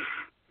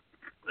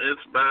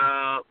 It's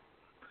about,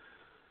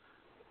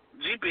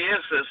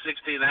 GPS says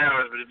 16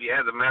 hours, but if you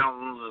add the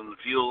mountains and the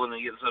fuel and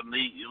get something to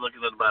eat, you're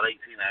looking at about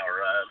 18-hour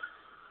ride.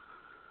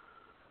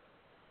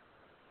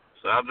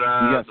 So I'll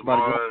drive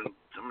tomorrow. And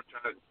I'm gonna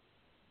try.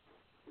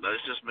 No,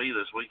 it's just me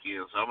this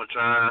weekend, so I'm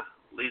gonna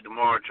leave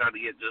tomorrow, try to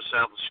get just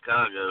south of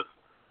Chicago,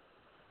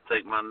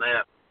 take my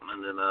nap,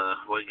 and then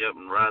wake up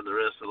and ride the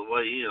rest of the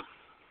way in.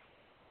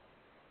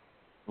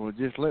 Well,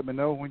 just let me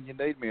know when you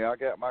need me. I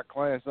got my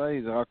Class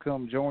A's. I'll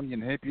come join you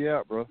and help you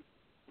out, bro.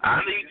 I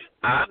need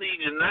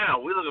you now.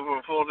 We're looking for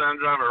a full-time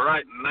driver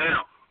right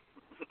now.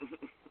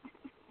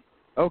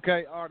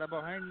 Okay, all right. I'm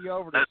gonna hand you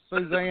over to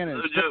Suzanne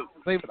and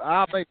Stephen.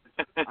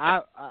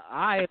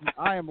 I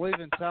am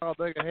leaving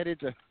Talladega headed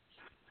to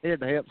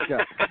help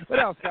Scott. But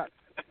no, Scott,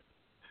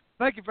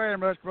 thank you very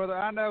much, brother.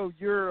 I know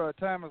your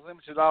time is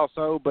limited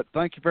also, but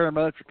thank you very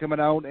much for coming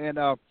on. And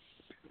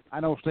I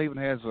know Stephen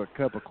has a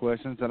couple of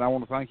questions, and I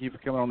want to thank you for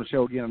coming on the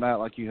show again tonight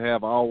like you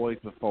have always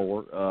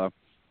before.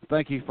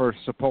 Thank you for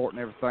supporting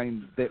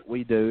everything that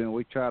we do, and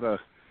we try to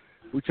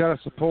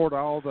support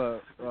all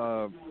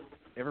the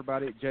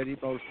everybody at JD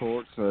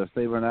Motorsports.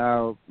 Stephen and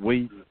I,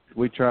 we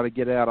try to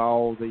get out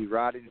all the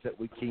writings that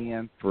we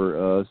can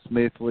for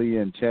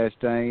Smithley and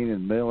Chastain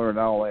and Miller and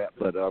all that.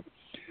 But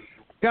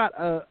Scott,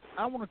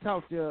 I want to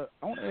talk to you.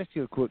 I want to ask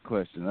you a quick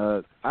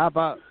question.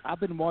 I've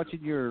been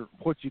watching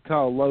what you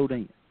call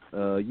loading.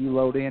 You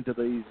load into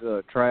these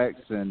tracks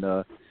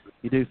and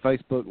you do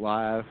Facebook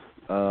Live.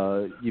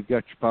 You've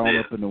got your phone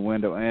up in the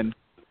window. And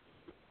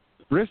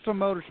Bristol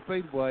Motor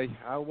Speedway,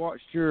 I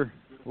watched your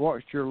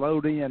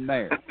load in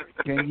there.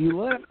 Can you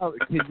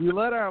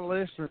let our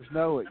listeners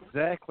know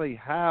exactly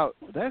how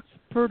that's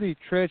pretty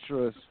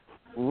treacherous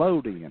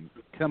loading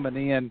coming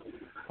in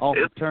off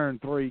of turn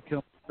 3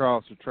 coming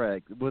across the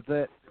track with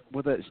that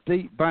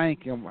steep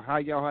bank and how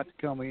y'all have to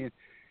come in?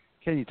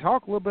 Can you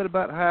talk a little bit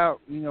about how,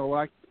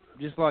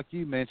 just like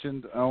you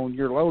mentioned on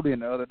your load-in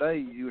the other day,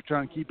 you were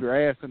trying to keep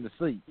your ass in the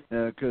seat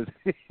because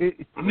you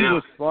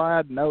was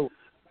sliding over.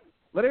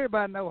 Let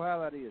everybody know how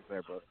that is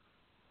there, bro.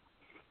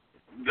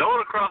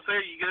 Going across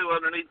there, you go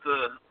underneath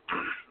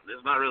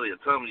it's not really a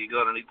tunnel, you go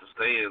underneath the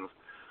stands,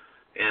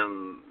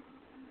 and,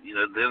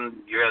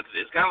 then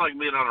it's kind of like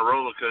being on a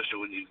roller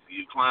coaster when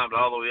you climbed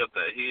all the way up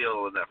that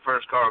hill, and that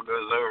first car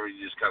goes over,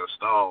 you just kind of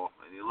stall,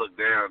 and you look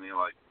down, and you're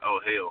like,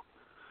 oh, hell.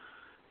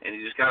 And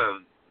you just kind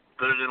of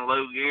put it in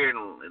low gear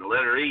and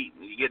let her eat.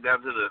 And you get down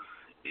to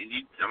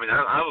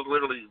I was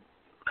literally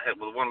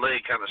with one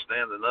leg kind of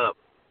standing up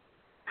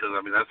because,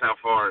 that's how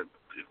far,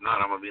 if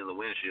not, I'm going to be in the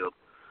windshield.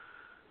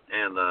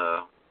 And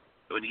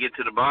when you get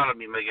to the bottom,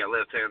 you make that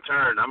left-hand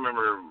turn. I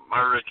remember my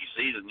rookie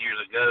season years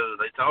ago,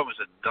 they told me,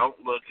 said, don't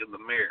look in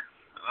the mirror.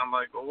 And I'm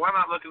like, well, why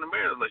not look in the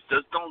mirror? They're like,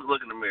 just don't look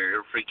in the mirror.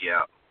 It'll freak you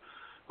out.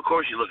 Of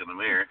course you look in the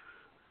mirror.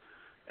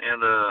 And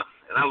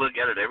I look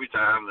at it every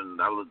time, and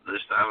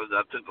this time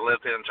I took the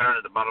left-hand turn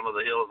at the bottom of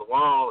the hill of the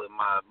wall, and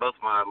both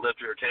my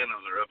left rear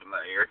tandems are up in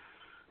the air.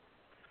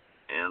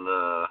 And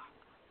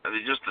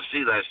just to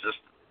see that, it's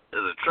just,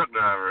 as a truck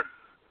driver,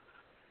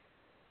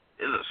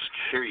 it's a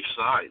scary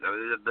sight.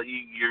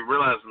 You're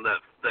realizing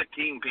that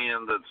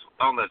kingpin that's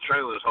on that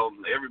trailer is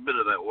holding every bit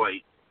of that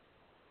weight.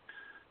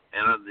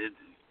 And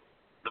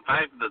the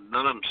fact that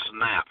none of them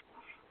snap,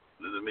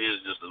 to me,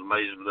 is just an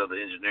amazement of the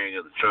engineering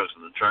of the trucks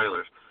and the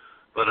trailers.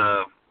 But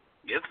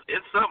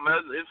it's something.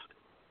 It's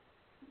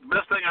the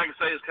best thing I can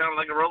say is kind of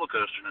like a roller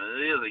coaster, and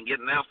it is. And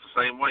getting out's the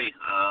same way.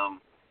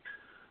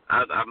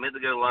 I meant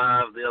to go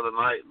live the other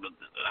night, but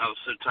I was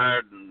so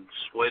tired and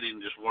sweaty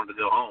and just wanted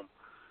to go home.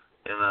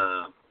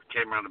 And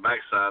came around the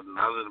backside, and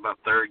I was in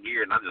about third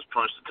gear, and I just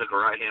punched and took a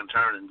right-hand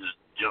turn and just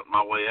jumped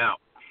my way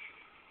out.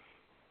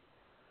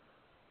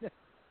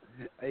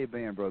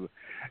 Amen, brother.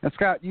 And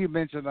Scott, you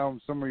mentioned on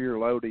some of your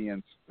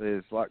load-ins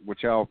is like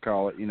what y'all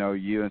call it.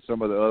 You and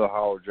some of the other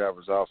hauler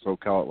drivers also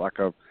call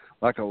it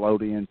like a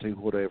load-in to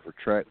whatever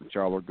track that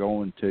y'all are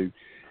going to.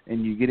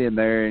 And you get in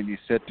there and you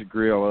set the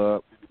grill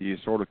up. You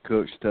sort of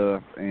cook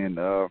stuff. And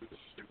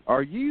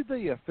are you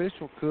the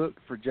official cook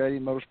for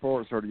JD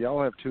Motorsports, or do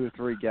y'all have 2 or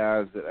 3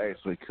 guys that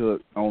actually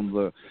cook on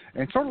the?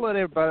 And sort of let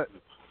everybody,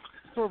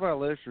 sort of our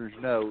listeners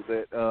know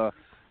that.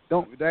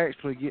 Don't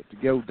actually get to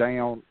go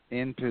down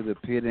into the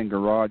pit and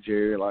garage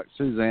area like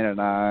Suzanne and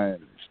I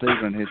and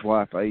Stephen and his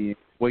wife A.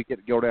 We get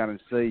to go down and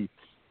see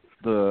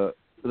the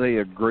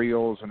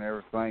grills and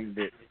everything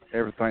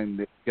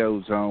that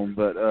goes on.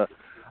 But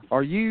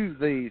are you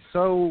the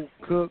sole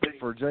cook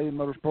for JD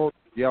Motorsports?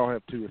 Y'all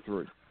have 2 or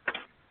 3?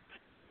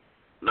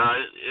 No,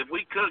 if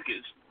we cook,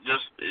 it's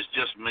it's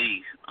just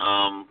me.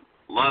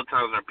 A lot of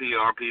times our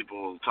PR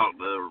people talk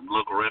to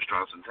local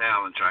restaurants in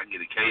town and try and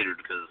get it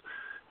catered because,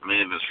 I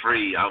mean, if it's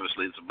free,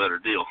 obviously it's a better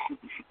deal.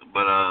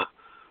 But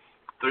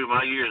through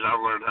my years,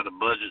 I've learned how to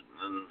budget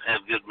and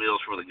have good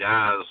meals for the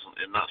guys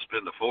and not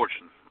spend a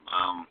fortune.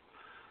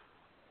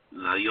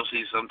 Now, you'll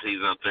see some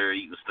teams out there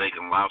eating steak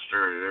and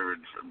lobster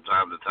from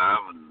time to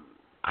time, and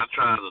I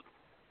try to.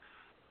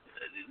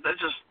 That's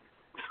just,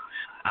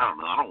 I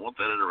don't know. I don't want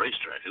that at a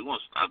racetrack.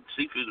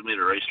 Seafood to me at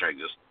a racetrack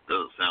just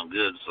doesn't sound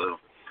good, so.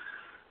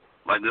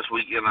 Like this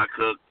weekend I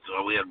cooked,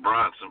 we had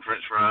brats and french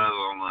fries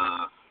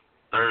on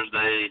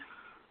Thursday.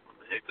 What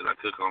the heck did I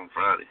cook on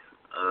Friday?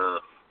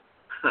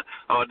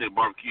 I did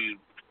barbecue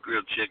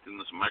grilled chicken,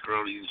 some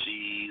macaroni and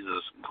cheese,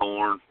 some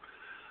corn.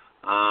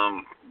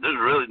 There's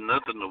really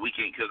nothing that we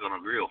can't cook on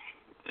a grill.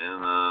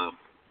 And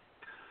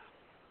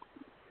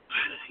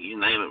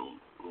you name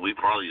it, we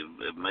probably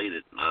have made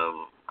it.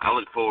 I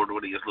look forward to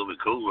when it gets a little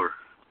bit cooler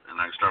and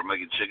I can start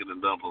making chicken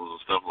and dumplings and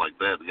stuff like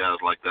that. The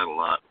guys like that a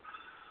lot.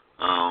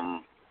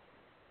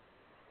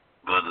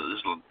 But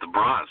the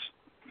brats,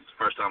 it's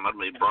the first time I've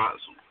made brats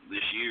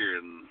this year,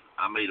 and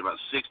I made about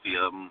 60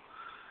 of them.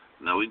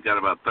 Now, we've got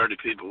about 30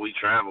 people we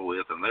travel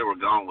with, and they were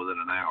gone within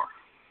an hour.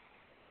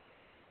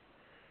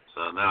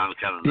 So now I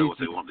kind of know what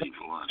they want to eat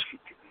for lunch.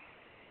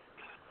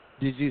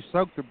 Did you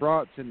soak the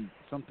brats in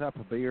some type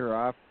of beer?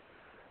 I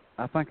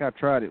think I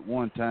tried it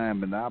one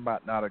time, and I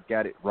might not have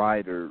got it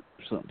right or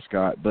something,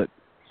 Scott, but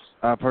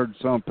I've heard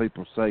some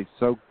people say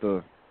soak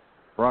the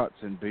brats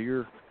in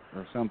beer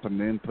or something,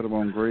 then put them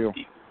on grill.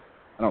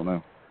 I don't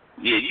know.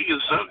 Yeah, you can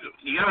soak it.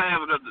 You got to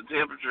have it at the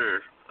temperature,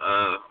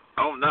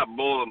 not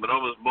boiling, but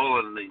almost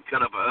boiling, and then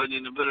cut up an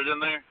onion and put it in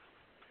there.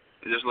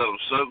 And just let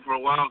them soak for a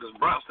while, because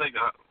brats take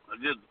a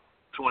good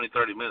 20,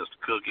 30 minutes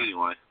to cook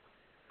anyway.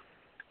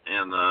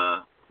 And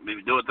if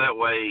you do it that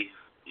way,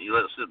 you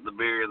let it sit in the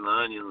beer and the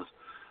onions,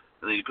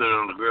 and then you put it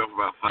on the grill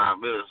for about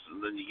 5 minutes,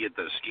 and then you get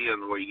that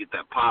skin where you get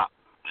that pop,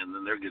 and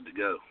then they're good to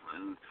go.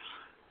 And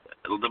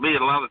to me,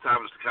 a lot of the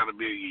time, it's the kind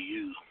of beer you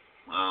use.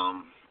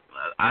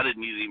 I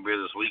didn't use any beer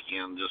this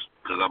weekend just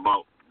because I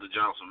bought the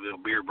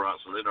Johnsonville beer brats,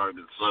 so they'd already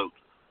been soaked.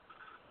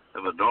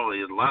 But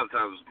normally, a lot of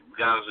times,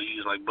 guys will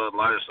use like Bud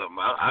Light or something.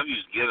 I've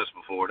used Guinness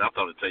before, and I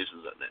thought it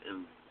tasted that.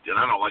 And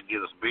I don't like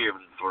Guinness beer,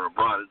 but for a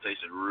brat, it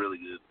tasted really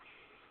good.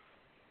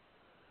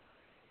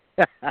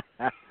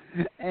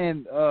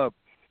 And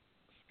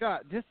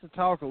Scott, just to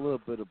talk a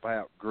little bit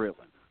about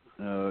grilling.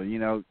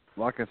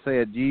 Like I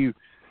said, you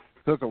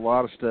cook a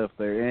lot of stuff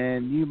there,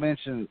 and you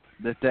mentioned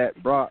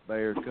that brat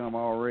there come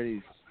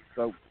already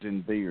soaked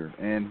in beer,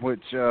 and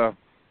which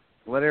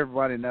let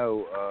everybody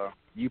know,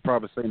 you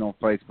probably seen on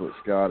Facebook,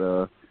 Scott,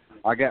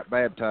 I got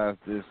baptized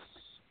this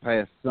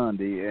past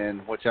Sunday,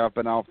 and which I've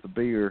been off the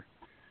beer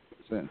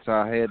since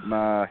I had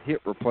my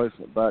hip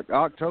replacement back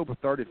October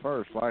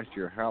 31st last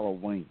year,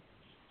 Halloween.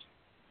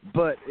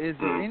 But is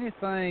there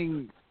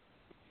anything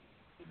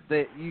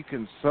that you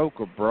can soak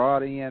a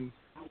brat in?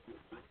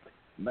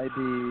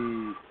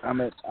 Maybe,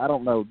 I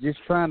don't know, just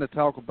trying to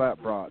talk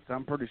about brats.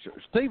 I'm pretty sure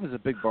Steve is a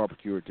big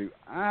barbecuer too.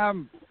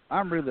 I'm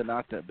really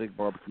not that big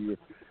barbecuer.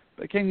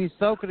 But can you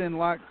soak it in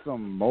like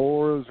some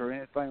Moors or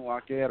anything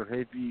like that, or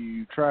have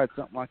you tried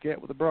something like that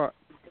with a brat?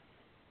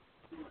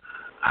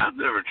 I've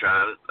never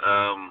tried it.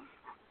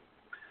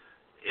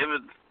 If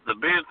it's the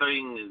beer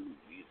thing,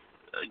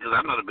 because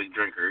I'm not a big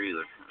drinker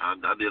either. I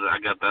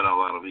got that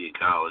all out of me in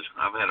college.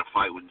 I've had a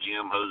fight with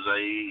Jim,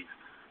 Jose,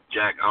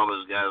 Jack, all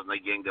those guys, and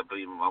they ganged up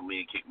even on me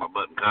and kicked my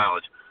butt in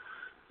college.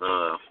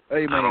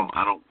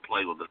 I don't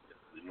play with it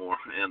anymore,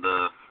 and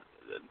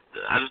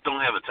I just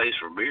don't have a taste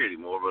for beer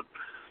anymore. But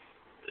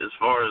as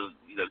far as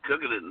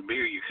cooking it in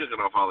beer, you're cooking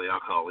off all the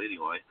alcohol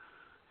anyway.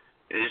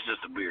 It's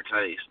just a beer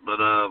taste. But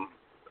I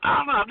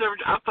don't know.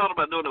 I've thought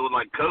about doing it with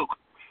like Coke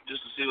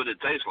just to see what it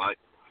tastes like,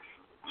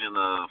 and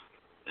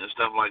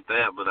stuff like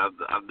that. But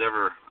I've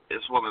never.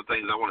 It's one of the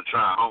things I want to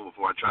try at home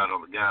before I try it on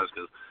the guys,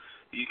 because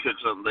you cook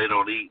something they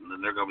don't eat, and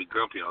then they're going to be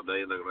grumpy all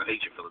day, and they're going to hate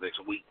you for the next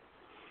week.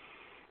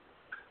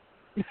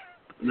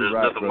 There's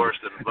nothing worse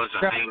than a bunch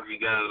of angry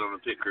guys on the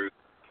pit crew.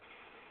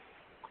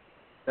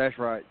 That's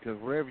right, because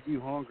wherever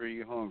you're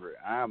hungry,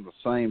 I'm the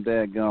same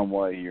dadgum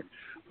way here.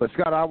 But,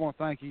 Scott, I want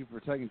to thank you for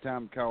taking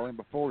time to call in.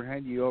 Before we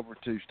hand you over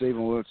to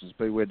Stephen Wilson's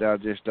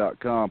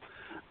SpeedwayDigest.com,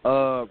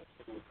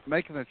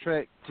 making a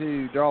trek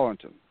to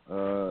Darlington,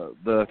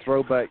 the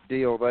throwback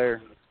deal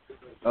there.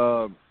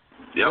 Let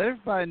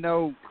everybody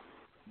know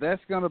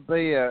that's going to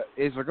be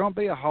is there going to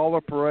be a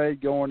hauler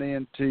parade going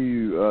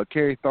into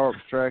Kerry Tharp's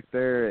track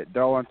there at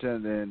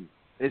Darlington? And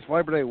it's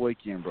Labor Day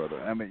weekend,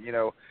 brother. I mean,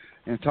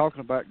 and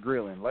talking about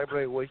grilling, Labor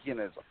Day weekend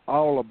is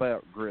all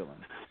about grilling.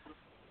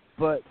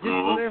 But just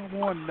let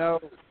everyone know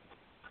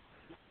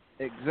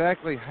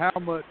exactly how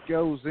much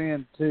goes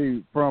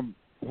into from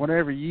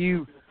whenever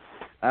you,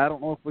 I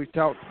don't know if we've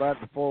talked about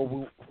it before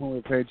when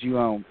we've had you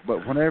on,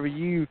 but whenever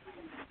you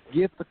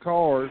get the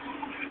cars,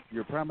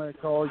 your primary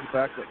cars, your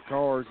backup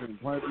cars, and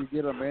whenever you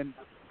get them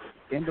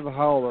into the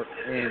hauler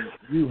and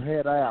you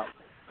head out,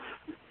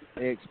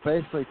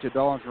 especially to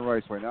Darlington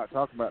Raceway. Not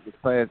talking about this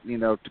past,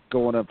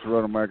 going up to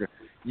Road America.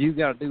 You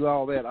got to do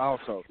all that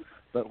also.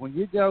 But when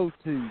you go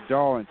to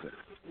Darlington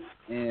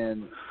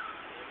and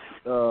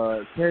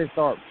Terry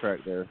Tharp track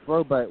there,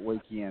 throwback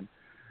weekend,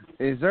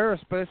 is there a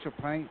special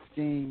paint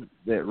scheme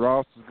that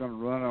Ross is going to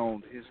run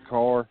on his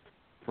car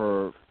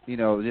for,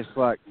 just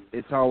like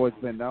it's always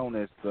been known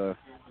as the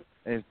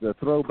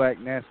throwback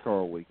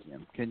NASCAR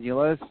weekend? Can you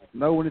let us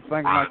know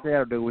anything like that,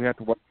 or do we have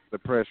to wait for the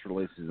press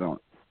releases on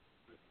it?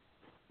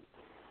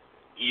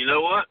 You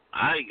know what?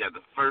 I ain't got the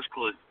first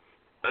clue.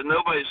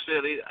 Nobody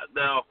said it.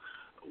 Now,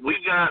 we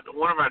got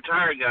one of our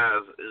tire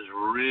guys is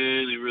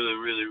really, really,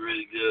 really,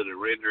 really good at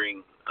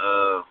rendering,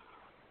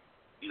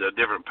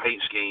 different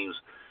paint schemes.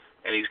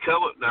 And he's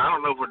coming. Now, I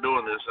don't know if we're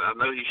doing this. I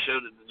know he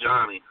showed it to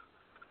Johnny.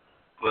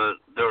 But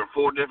there were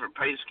 4 different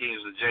paint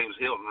schemes that James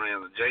Hilton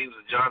ran. James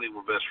and Johnny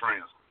were best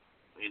friends.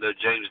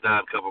 James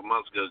died a couple of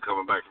months ago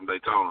coming back from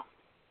Daytona.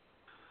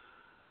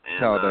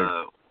 And,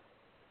 Talladega.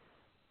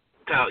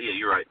 Yeah,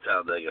 you're right,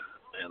 Talladega.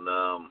 And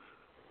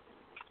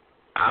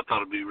I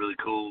thought it'd be really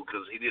cool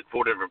because he did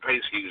 4 different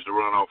paint schemes to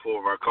run all 4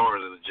 of our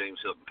cars in the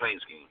James Hilton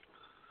paint scheme.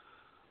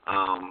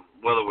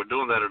 Whether we're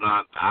doing that or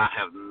not, I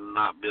have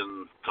not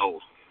been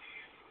told.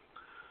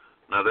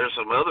 Now, there's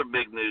some other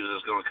big news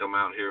that's going to come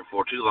out here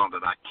before too long that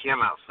I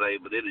cannot say,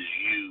 but it is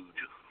huge.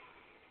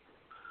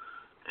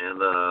 And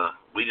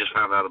we just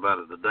found out about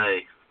it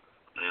today,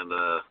 and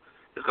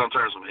it's going to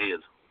turn some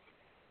heads.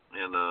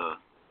 And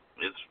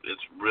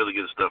it's really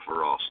good stuff for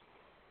Ross.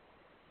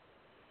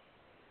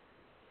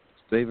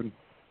 Stephen,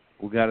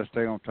 we got to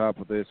stay on top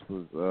of this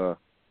with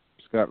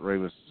Scott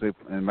Rivas,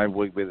 and maybe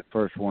we can be the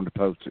first one to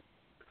post it.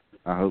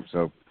 I hope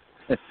so.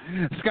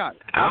 Scott,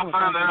 I'll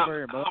find out.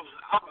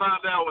 I'll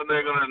find out when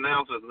they're going to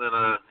announce it, and then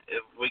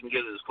if we can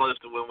get it as close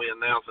to when we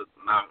announce it,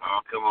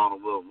 I'll come on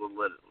and we'll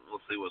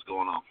see what's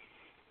going on.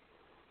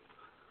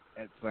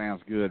 That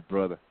sounds good,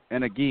 brother.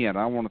 And again,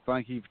 I want to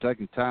thank you for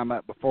taking time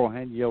out before I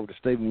hand you over to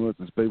Stephen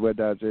Wilson,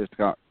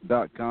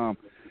 SpeedwayDigest.com.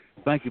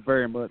 Thank you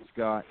very much,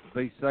 Scott.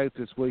 Be safe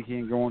this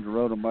weekend going to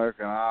Road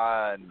America.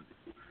 I and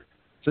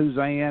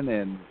Suzanne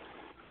and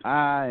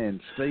I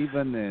and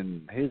Stephen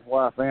and his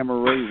wife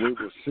Anne-Marie, we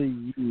will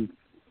see you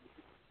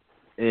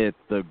at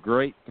the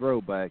Great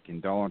Throwback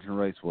in Darlington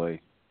Raceway.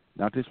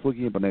 Not this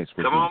weekend, but next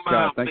weekend. Come on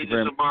Scott, by, thank you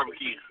very much.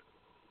 Barbecue.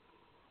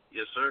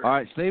 Yes, sir. All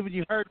right, Stephen,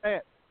 you heard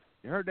that.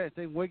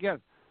 Stephen. We got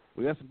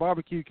some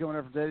barbecue coming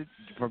up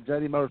from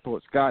JD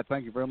Motorsports. Scott,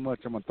 thank you very much.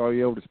 I'm going to throw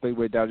you over to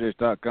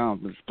SpeedwayDigest.com,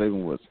 Mr.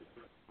 Stephen Wilson.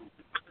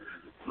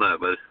 No,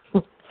 buddy.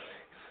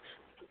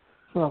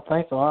 Well,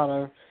 thanks a lot,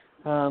 Irv.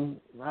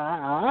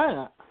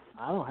 I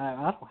don't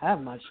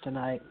have much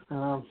tonight.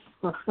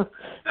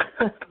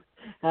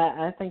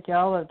 I think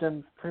y'all have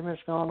done pretty much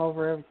gone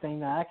over everything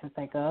that I can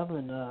think of,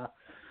 and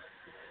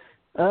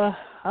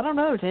I don't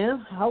know,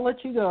 Tim. I'll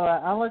let you go.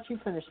 I'll let you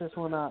finish this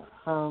one up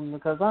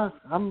because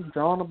I'm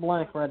drawing a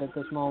blank right at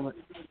this moment.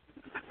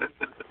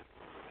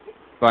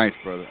 Thanks,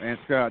 brother. And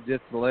Scott,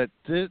 just to let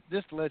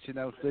you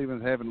know,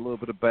 Stephen's having a little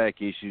bit of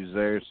back issues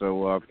there.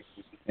 So,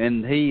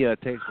 and he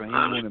texted me. He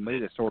wanted me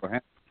to sort of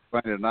handle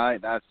the thing tonight,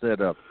 and I said,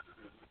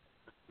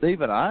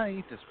 Stephen, I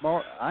ain't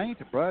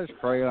the brightest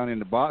crayon in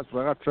the box,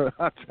 but I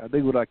try to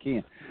do what I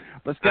can.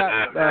 But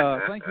Scott,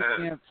 thank you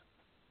again.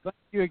 Thank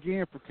you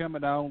again for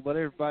coming on. Let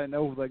everybody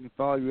know where they can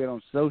follow you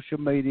on social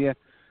media,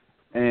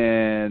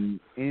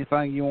 and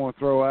anything you want to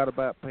throw out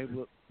about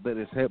people that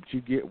has helped you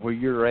get where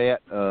you're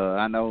at.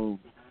 I know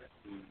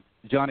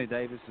Johnny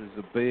Davis is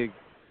a big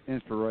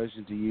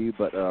inspiration to you,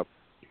 but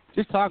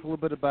just talk a little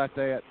bit about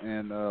that,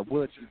 and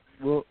we'll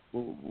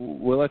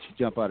let you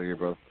jump out of here,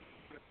 brother.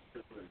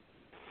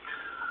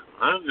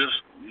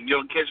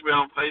 You'll catch me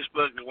on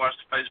Facebook and watch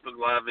the Facebook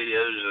Live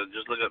videos.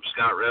 Just look up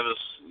Scott Revis.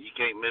 You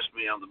can't miss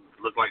me on the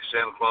look like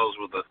Santa Claus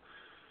with the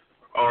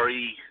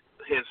RE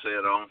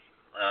headset on.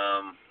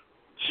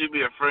 Shoot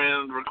me a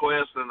friend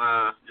request and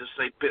just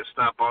say pit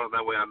stop on it.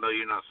 That way I know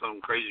you're not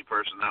some crazy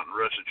person out in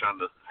Russia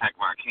trying to hack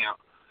my account.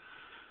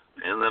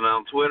 And then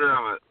on Twitter,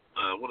 I'm at,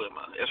 what am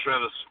I,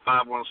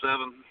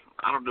 SRevis517.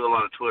 I don't do a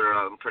lot of Twitter.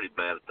 I'm pretty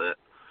bad at that.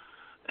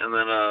 And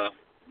then,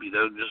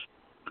 just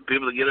the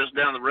people that get us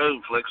down the road,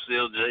 Flex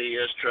Seal,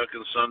 JES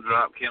Trucking,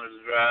 Sundrop, Canada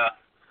Dry,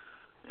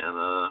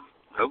 and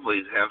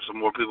hopefully have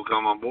some more people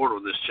come on board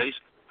when this chase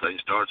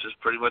thing starts. It's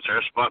pretty much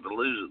our spot to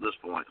lose at this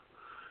point.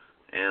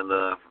 And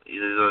like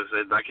I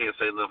said, I can't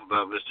say enough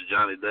about Mr.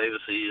 Johnny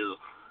Davis. He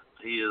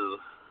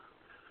is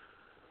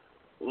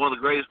one of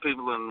the greatest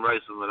people in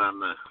racing that I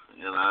know.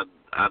 And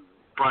I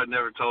probably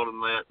never told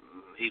him that.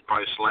 And he'd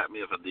probably slap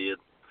me if I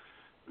did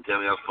and tell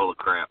me I was full of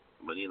crap.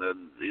 But he's a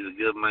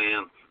good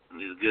man.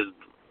 And he's a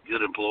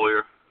good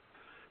employer,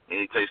 and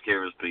he takes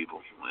care of his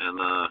people, and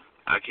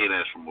I can't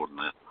ask for more than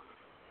that.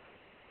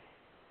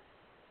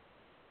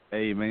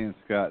 Amen,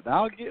 Scott.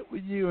 I'll get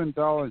with you in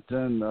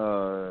Darlington.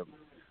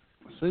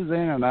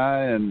 Suzanne and I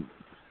and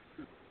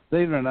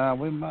Stephen and I,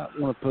 we might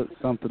want to put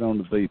something on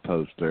the V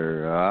post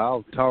there.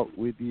 I'll talk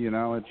with you, and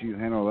I'll let you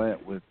handle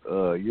that with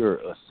your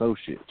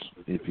associates,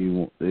 if you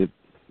want, if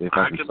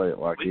I can say it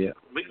like that.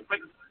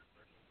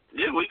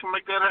 Yeah, we can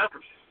make that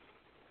happen.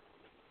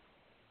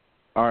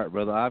 All right,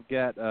 brother. I've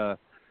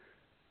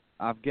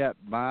got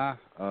my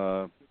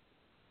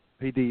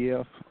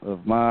PDF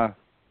of my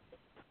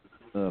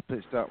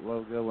pit stop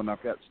logo, and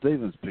I've got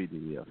Steven's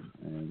PDF,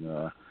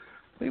 and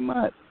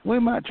we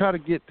might try to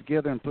get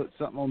together and put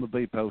something on the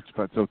B post if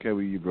that's okay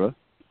with you, bro.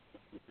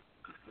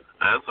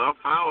 That's all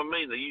fine with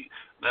me.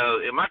 Now,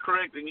 am I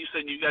correct? And you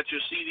said you got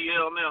your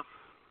CDL now?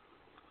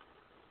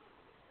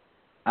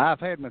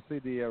 I've had my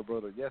CDL,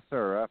 brother. Yes,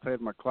 sir. I've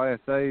had my Class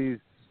A's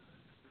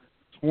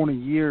 20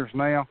 years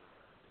now,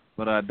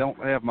 but I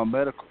don't have my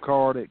medical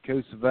card at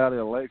Coosa Valley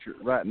Electric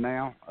right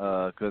now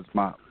because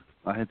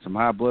I had some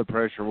high blood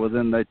pressure. Well,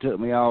 then they took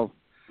me off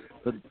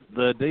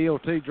the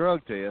DOT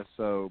drug test.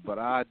 But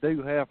I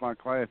do have my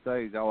Class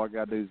A's. All I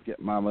got to do is get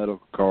my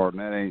medical card,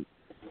 and that ain't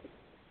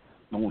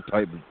going to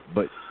take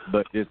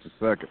but just a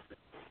second.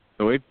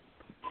 So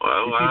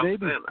I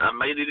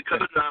may need a car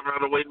driver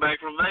on the way back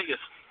from Vegas.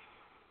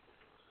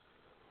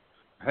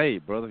 Hey,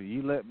 brother,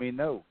 you let me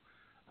know.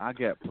 I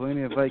got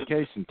plenty of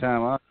vacation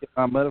time. I'll get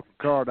my medical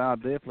card. I'll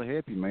definitely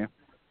help you, man.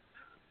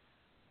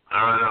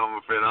 All right,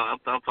 my friend. I'll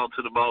talk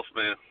to the boss,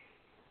 man.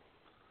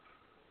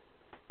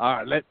 All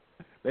right,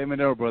 let me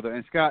know, brother.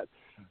 And Scott,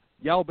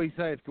 y'all be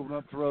safe going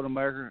up to Road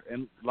America.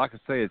 And like I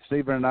said,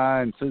 Stephen and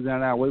I and Susan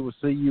and I, we will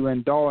see you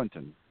in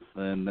Darlington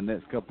in the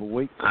next couple of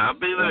weeks. I'll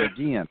be there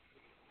again.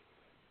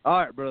 All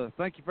right, brother.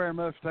 Thank you very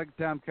much for taking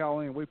time to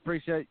call in. We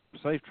appreciate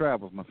safe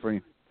travels, my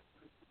friend.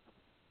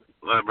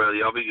 All right, brother.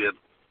 Y'all be good.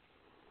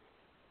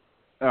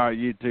 All right,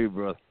 you too,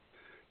 brother.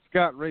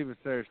 Scott Rivas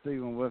there,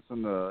 Stephen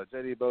Wilson,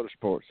 JD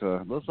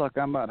Motorsports. Looks like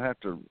I might have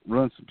to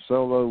run some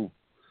solo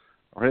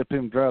or help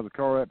him drive the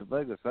car out to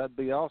Vegas. That'd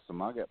be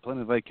awesome. I got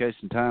plenty of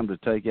vacation time to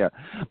take out.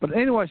 But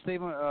anyway,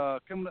 Stephen,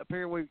 coming up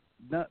here, we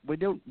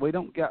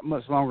don't got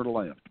much longer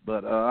left.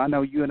 But I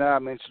know you and I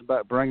mentioned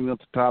about bringing up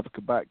the topic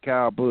about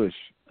Kyle Busch.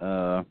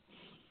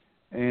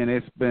 And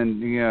it's been,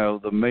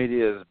 the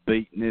media is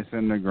beating this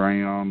in the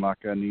ground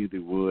like I knew they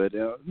would.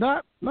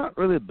 Not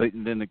really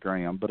beating it in the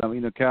ground, but I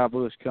mean, Kyle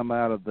Busch come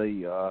out of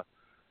Bristol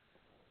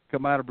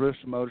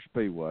Motor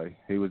Speedway.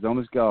 He was on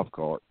his golf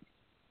cart.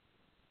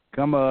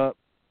 Come up,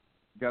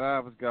 got out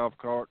of his golf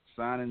cart,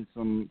 signing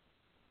some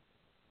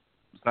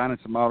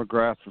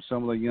autographs for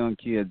some of the young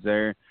kids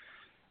there,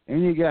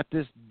 and you got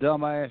this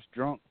dumbass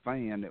drunk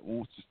fan that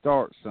wants to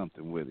start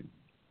something with him,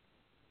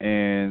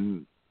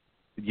 and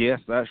yes,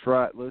 that's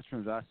right,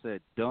 listeners. I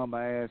said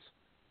dumbass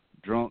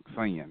drunk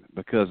fan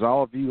because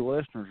all of you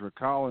listeners are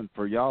calling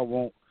for y'all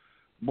want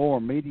more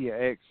media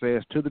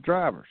access to the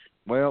drivers.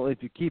 Well,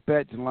 if you keep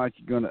acting like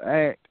you're going to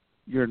act,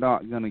 you're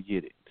not going to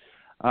get it.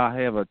 I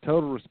have a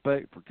total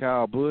respect for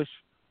Kyle Busch.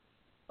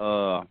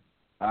 I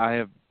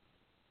have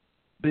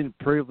been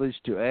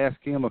privileged to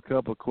ask him a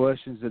couple of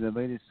questions in the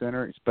media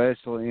center,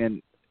 especially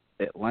in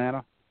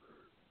Atlanta,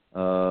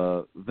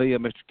 via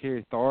Mr.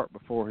 Kerry Tharp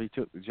before he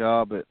took the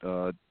job at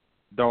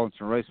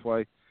Darlington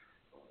Raceway.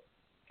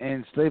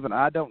 And, Stephen,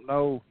 I don't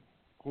know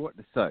what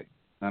to say.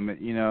 I mean,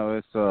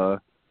 it's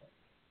a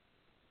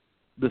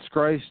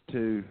disgrace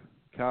to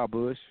Kyle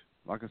Busch.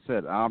 Like I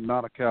said, I'm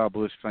not a Kyle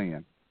Busch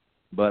fan,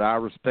 but I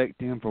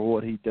respect him for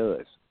what he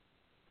does.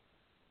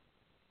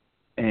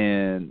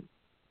 And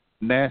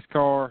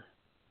NASCAR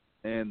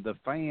and the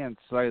fans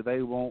say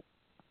they want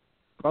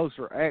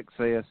closer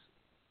access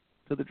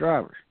to the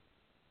drivers.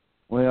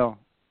 Well,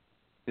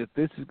 if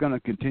this is going to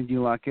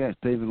continue like that,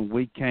 Stephen,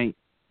 we can't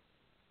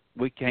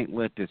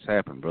let this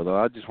happen, brother.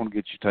 I just want to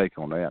get your take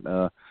on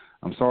that.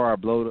 I'm sorry I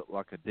blowed it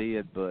like I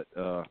did, but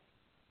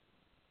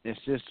it's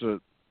just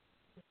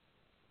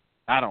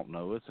I don't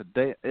know. It's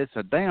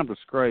a damn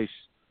disgrace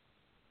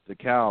to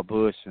Kyle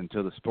Busch and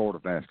to the sport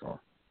of NASCAR.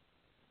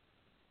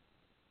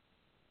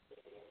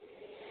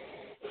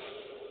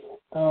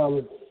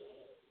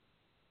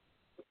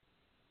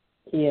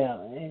 Yeah,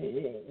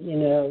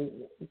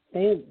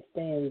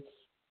 fans.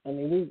 I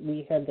mean,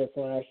 we had this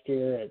last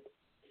year at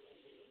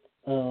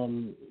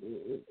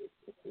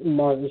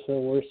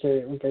Martinsville, where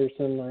very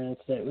similar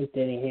incident with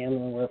Denny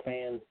Hamlin, where a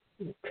fan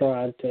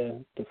tried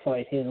to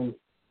fight him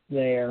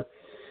there.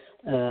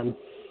 And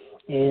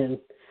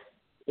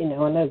I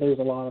know there's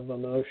a lot of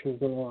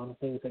emotions and a lot of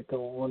things that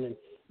go on, and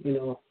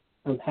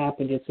I'm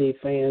happy to see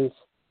fans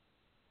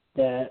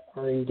that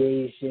are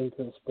engaged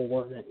into the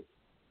sport and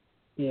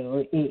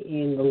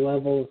in the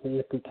levels and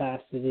the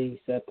capacities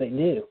that they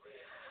do.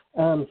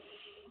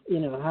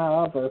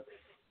 However,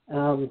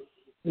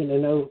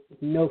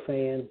 no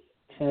fan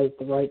has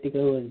the right to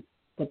go and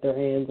put their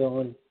hands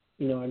on,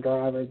 a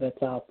driver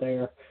that's out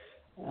there,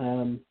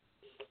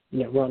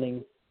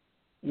 running,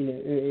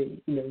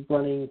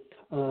 running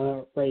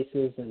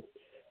races and,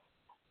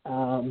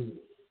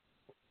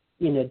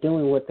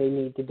 doing what they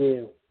need to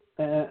do.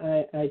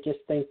 I just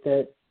think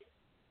that,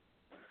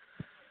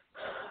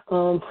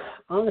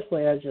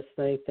 honestly, I just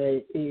think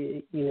that,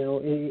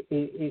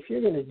 if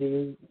you're going to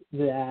do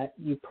that,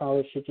 you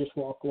probably should just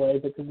walk away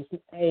because,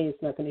 A,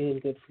 it's not going to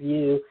end good for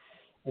you,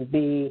 and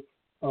B,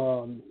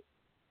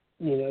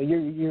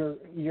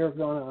 you're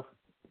going to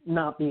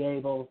not be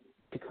able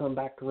to come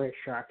back to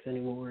racetracks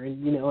anymore.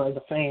 And, you know, as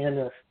a fan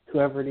or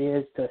whoever it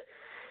is, to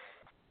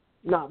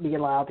not be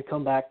allowed to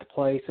come back to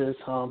places,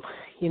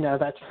 you know,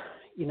 that's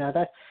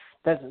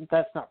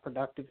not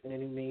productive in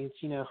any means.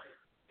 You know,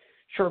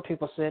 sure,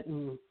 people sit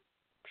and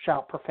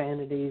shout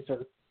profanities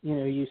or, you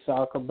know, you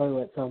suck or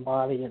boo at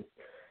somebody.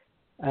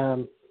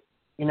 And,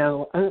 you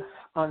know,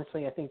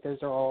 honestly, I think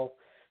those are all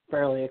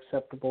fairly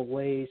acceptable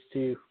ways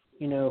to,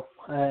 you know,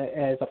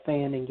 as a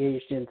fan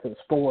engaged into the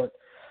sport,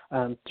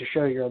 to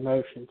show your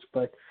emotions.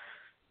 But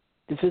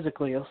to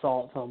physically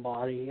assault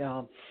somebody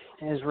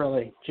has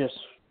really just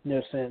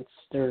no sense.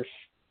 There's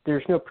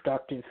no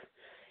productive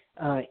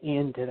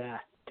end to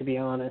that, to be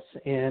honest.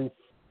 And,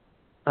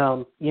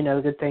 you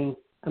know, the thing,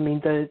 I mean,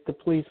 the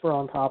police were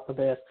on top of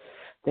this.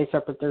 They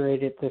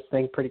separated this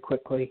thing pretty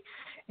quickly,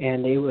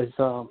 and it was,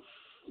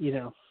 you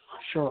know,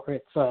 sure,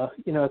 it's,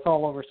 you know, it's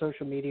all over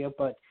social media,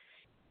 but,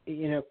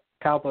 you know,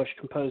 Kyle Busch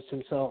composed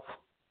himself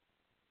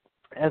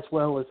as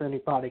well as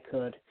anybody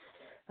could.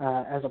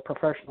 As a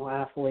professional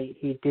athlete,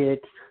 he did,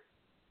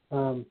 you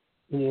know,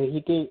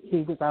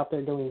 he was out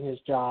there doing his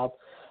job,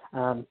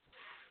 and,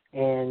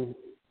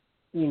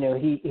 you know,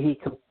 he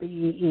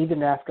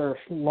even after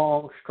a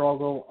long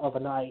struggle of a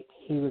night,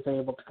 he was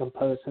able to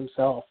compose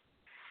himself.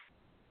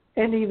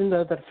 And even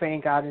though the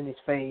fan got in his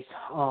face,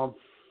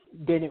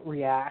 didn't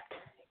react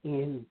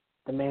in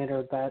the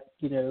manner that,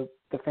 you know,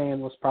 the fan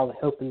was probably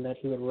hoping that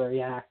he would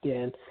react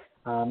in,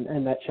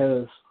 and that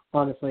shows,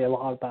 honestly, a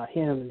lot about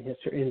him and his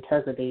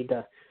integrity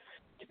to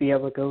be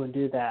able to go and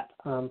do that.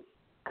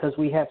 Because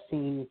we have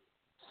seen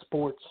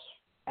sports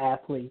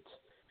athletes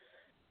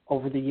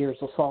over the years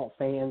assault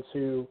fans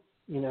who,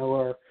 you know,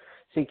 are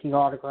seeking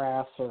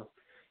autographs or,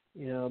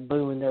 you know,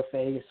 booing their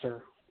face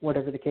or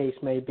whatever the case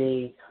may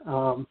be.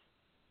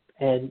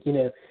 And, you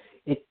know,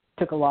 it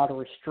took a lot of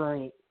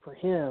restraint for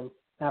him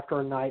after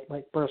a night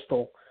like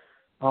Bristol,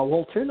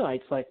 well, 2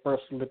 nights like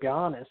Bristol, to be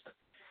honest,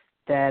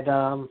 that,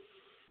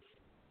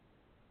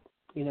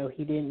 you know,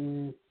 he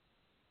didn't,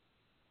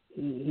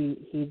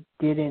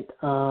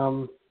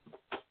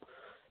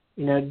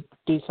 you know,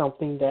 do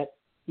something that,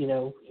 you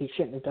know, he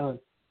shouldn't have done.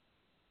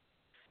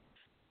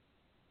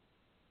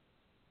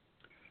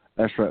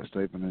 That's right,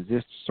 Stephen. And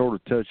just to sort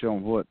of touch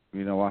on what,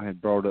 you know, I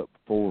had brought up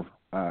before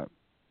I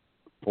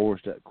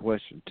posed that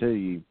question to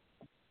you,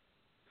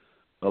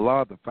 a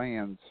lot of the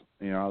fans,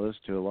 you know, I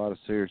listen to a lot of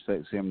Sirius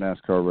XM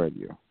NASCAR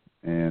radio,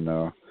 and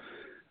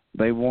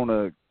they want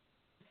to,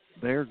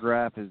 their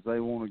gripe is they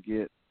want to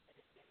get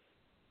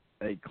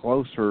a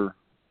closer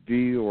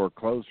view or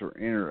closer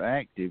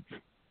interactive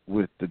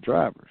with the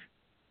drivers.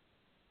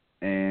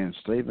 And,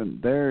 Stephen,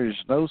 there is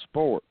no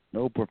sport,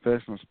 no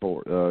professional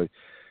sport.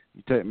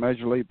 You take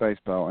Major League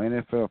Baseball,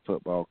 NFL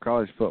football,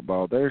 college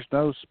football, there's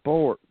no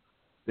sport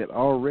that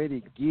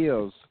already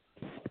gives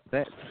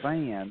that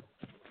fan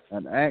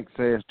an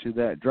access to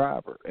that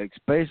driver,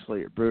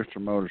 especially at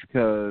Bristol Motors,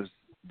 because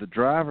the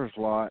driver's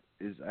lot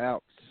is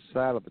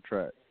outside of the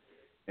track.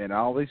 And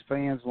all these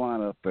fans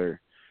line up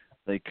there.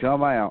 They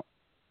come out,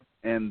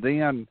 and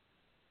then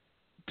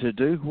to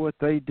do what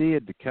they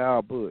did to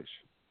Kyle Busch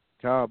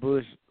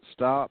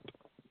stopped,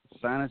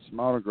 signing some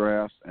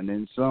autographs, and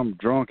then some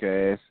drunk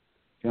ass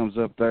comes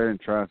up there and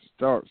tries to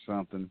start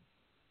something.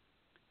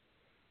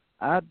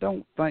 I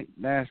don't think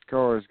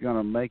NASCAR is going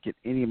to make it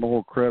any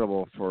more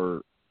credible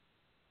for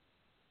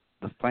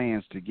the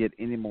fans to get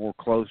any more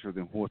closer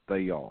than what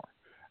they are.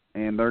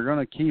 And they're going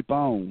to keep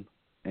on,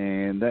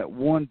 and that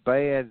one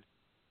bad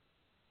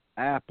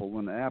apple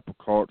in the apple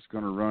cart is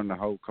going to run the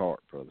whole cart,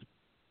 brother.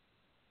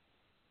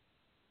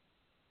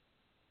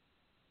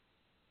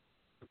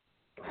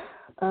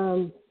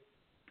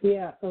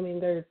 Yeah, I mean,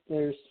 there's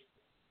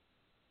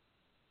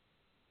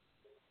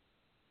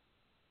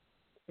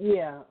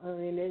yeah, I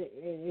mean,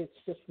 it's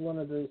just one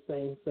of those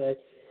things that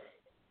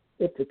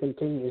if it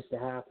continues to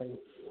happen,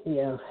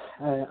 yeah,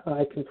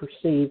 I can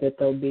foresee that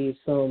there'll be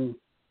some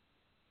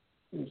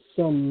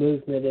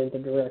movement in the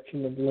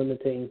direction of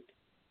limiting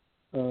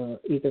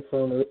either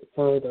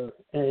further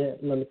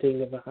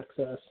limiting of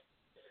access.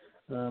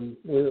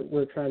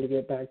 We're trying to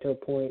get back to a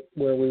point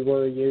where we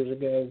were years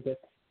ago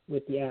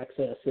with the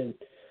access, and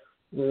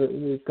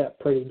we've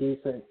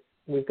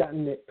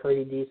gotten it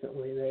pretty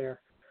decently there.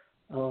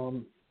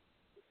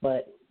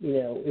 But you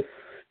know,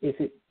 if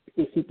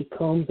it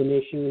becomes an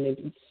issue and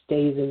it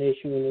stays an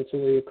issue and it's a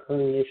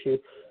recurring issue,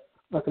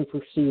 I can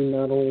foresee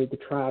not only the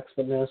tracks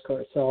but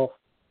NASCAR itself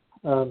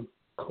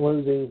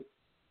closing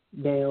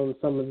down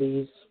some of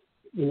these,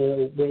 you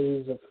know,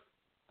 ways of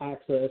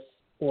access,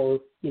 or,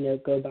 you know,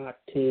 go back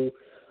to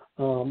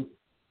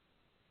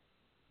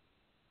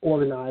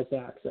organized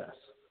access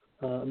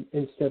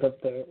instead of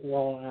the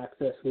raw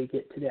access we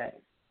get today.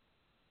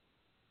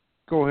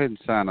 Go ahead and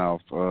sign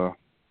off.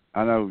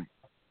 I know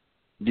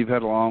you've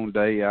had a long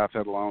day. I've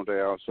had a long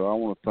day also. I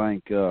want to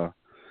thank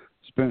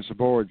Spencer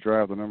Boyd,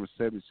 driver the number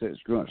 76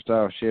 Grunt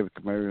Style Chevy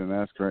Camaro and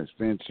NASCAR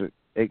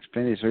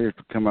Xfinity Series,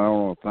 for coming on. I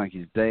want to thank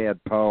his dad,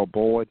 Paul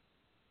Boyd,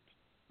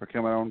 for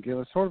coming on and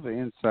giving us sort of an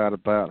insight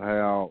about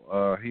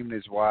how him and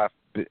his wife,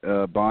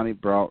 Bonnie,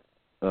 brought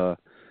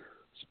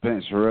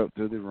Spencer up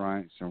through the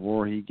ranks and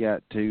where he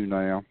got to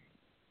now.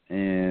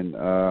 And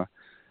I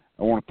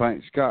want to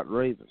thank Scott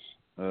Rivas,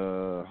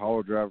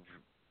 hauler driver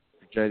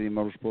for JD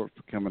Motorsports,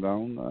 for coming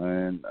on.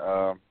 And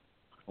I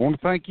want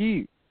to thank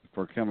you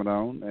for coming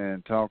on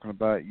and talking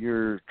about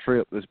your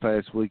trip this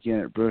past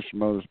weekend at Bristol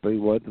Motor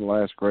Speedway, the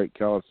last great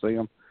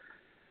Coliseum.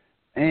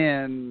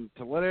 And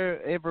to let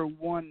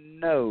everyone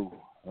know,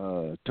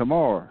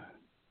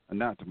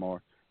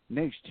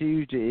 next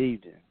Tuesday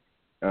evening,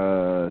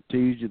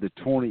 Tuesday the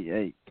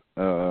 28th,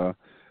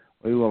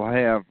 we will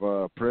have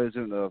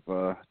President of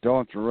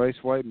Darlington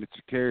Raceway,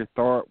 Mr. Kerry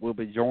Tharp, will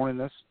be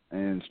joining us.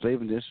 And,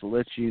 Stephen, just to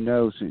let you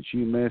know, since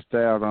you missed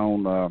out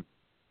on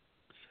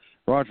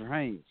Roger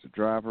Haynes, the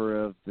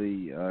driver of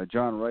the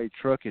John Ray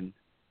Trucking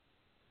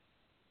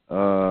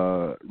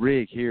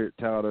rig here at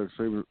Talladega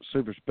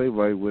Super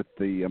Speedway with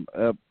the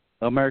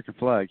American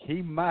flag,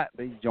 he might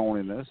be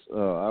joining us.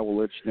 I will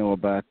let you know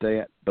about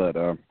that. But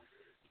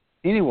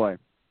anyway,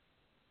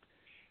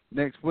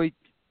 next week,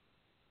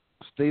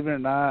 Stephen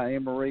and I,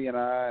 Anne-Marie and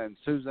I, and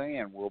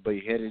Suzanne will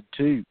be headed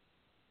to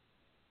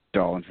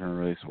Darlington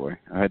Raceway.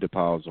 I had to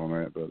pause on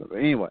that, brother. But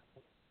anyway,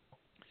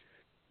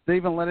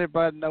 Stephen, let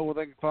everybody know where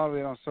they can follow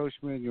you on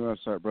social media and your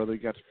website, brother. You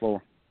got the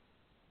floor.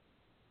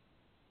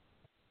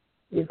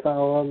 You can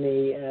follow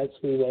me at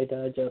Speedway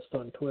Digest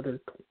on Twitter,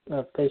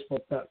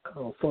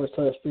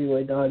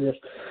 Facebook.com/Speedway Digest,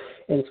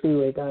 and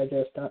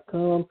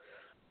SpeedwayDigest.com.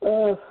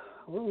 We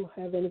don't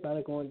have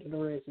anybody going to the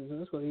races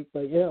this week,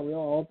 but yeah, we'll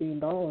all be in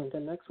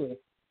Darlington next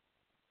week.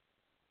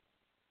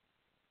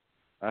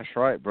 That's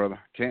right, brother.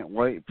 Can't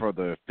wait for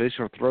the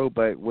official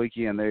throwback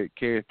weekend there at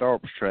Kerry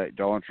Tharp's track,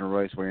 Darlington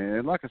Raceway.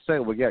 And like I said,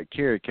 we got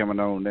Kerry coming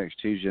on next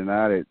Tuesday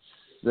night at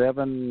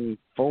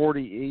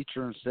 7:40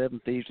 Eastern,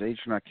 7th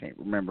Eastern. I can't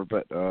remember,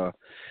 but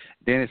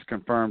Dennis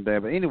confirmed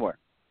that. But anyway,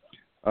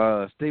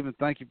 Stephen,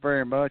 thank you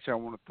very much. I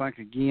want to thank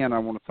again. I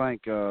want to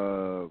thank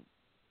you.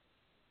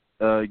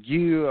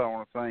 I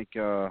want to thank.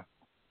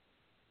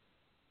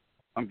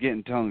 I'm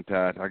getting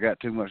tongue-tied. I got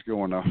too much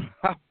going on.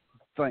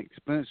 Thank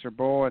Spencer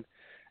Boyd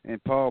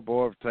and Paul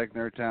Boyd for taking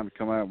their time to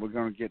come out. We're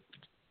going to get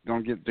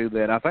to do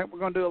that. I think we're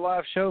going to do a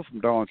live show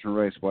from Darlington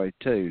Raceway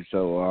too.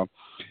 So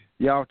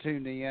y'all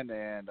tune in,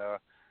 and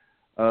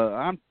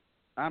I'm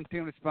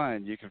Tim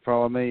Disspain. You can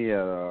follow me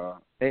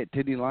at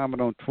Titty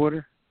Lyman on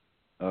Twitter.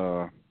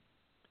 The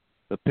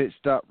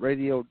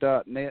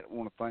pitstopradio.net. I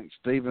want to thank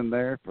Stephen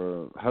there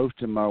for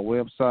hosting my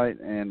website.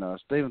 And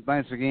Stephen,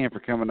 thanks again for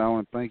coming on,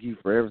 and thank you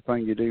for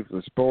everything you do for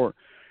the sport.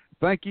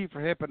 Thank you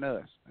for helping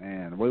us,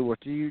 and we will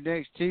see you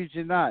next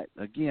Tuesday night.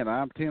 Again,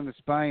 I'm Tim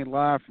Disspain,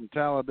 live from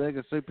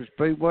Talladega Super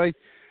Speedway,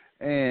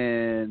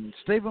 and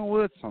Stephen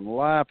Woodson,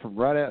 live from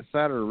right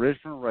outside of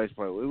Richmond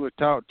Raceway. We will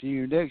talk to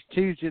you next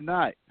Tuesday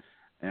night,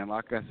 and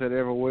like I said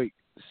every week,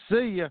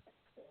 see ya.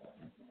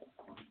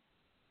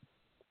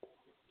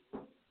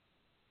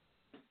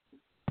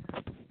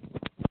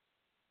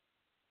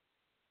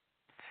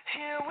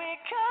 Here we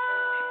go,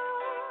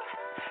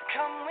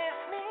 come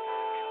with me.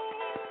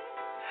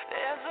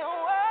 There's a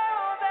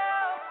world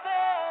out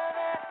there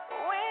that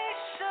we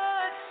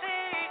should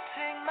see.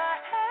 Take my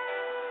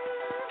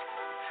hand,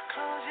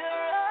 close your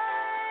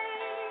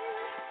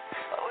eyes.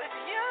 With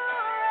you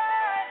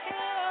right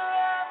here,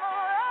 I'm a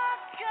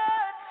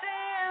rocket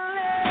till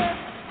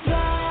let's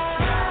fly.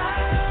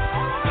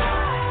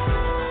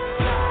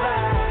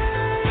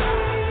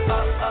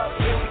 Up,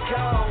 here we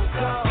go,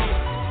 go.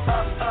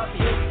 Up,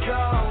 here we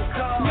go,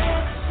 go.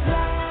 Let's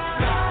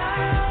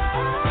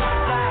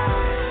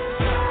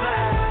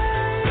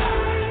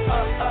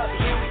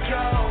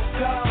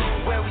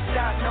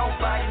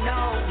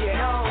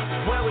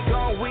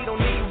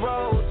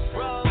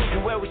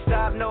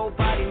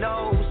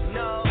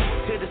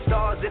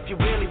if you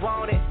really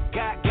want it.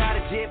 Got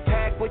a jet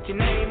pack with your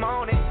name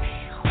on it.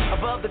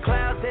 Above the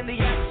clouds in the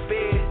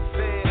atmosphere.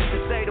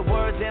 Just say the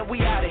words and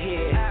we out of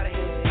here.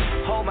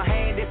 Hold my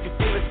hand if you're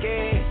feeling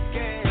scared.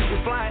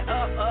 We're flying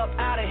up,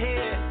 out of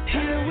here.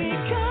 Here we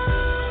go.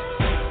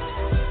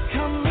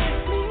 Come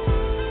with me.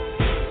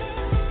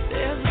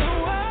 There's a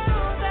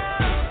world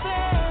out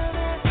there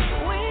that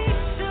we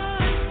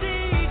should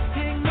see.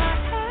 Take my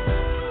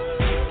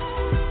hand.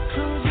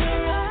 Close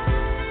your eyes.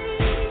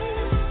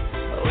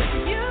 With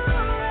you.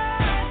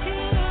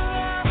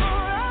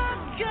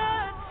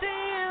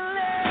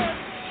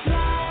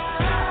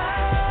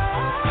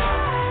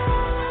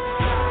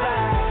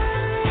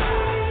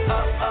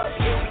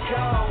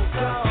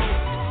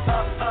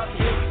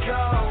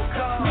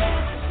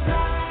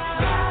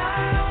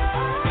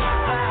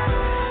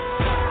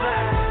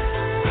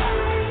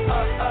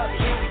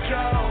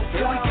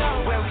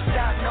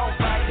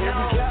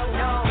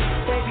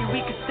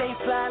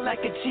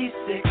 Like a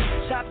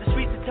G6, shop the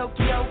streets of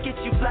Tokyo, get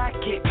you fly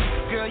kick.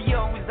 Girl, you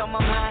always on my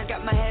mind,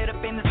 got my head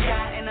up in the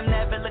sky, and I'm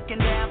never looking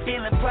down,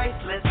 feeling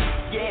priceless.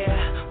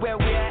 Yeah, where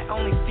we at,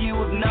 only few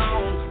have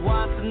known.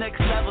 Want the next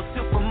level,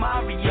 Super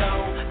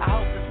Mario. I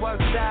hope this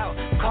works out,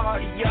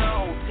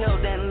 cardio. Till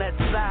then, let's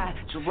fly,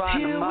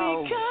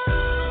 Geronimo. Here we go,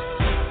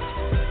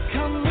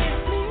 come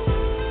with me.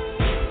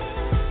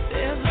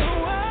 There's a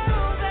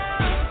world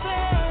out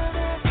there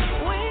that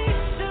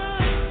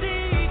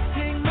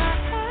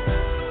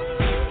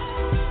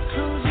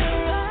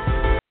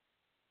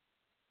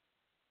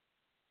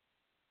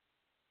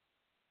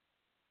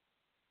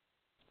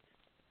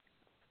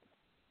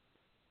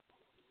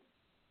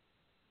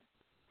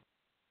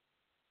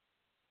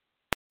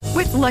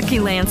Lucky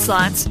Land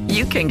Slots,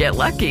 you can get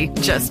lucky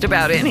just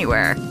about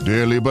anywhere.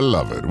 Dearly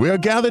beloved, we are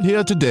gathered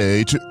here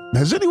today to...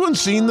 Has anyone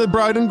seen the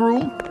bride and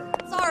groom?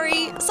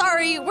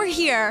 Sorry, we're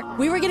here.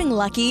 We were getting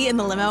lucky in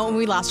the limo and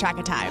we lost track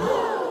of time.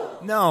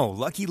 No,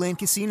 Lucky Land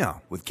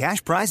Casino, with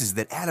cash prizes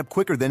that add up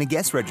quicker than a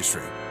guest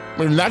registry.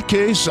 In that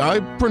case, I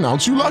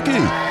pronounce you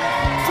lucky.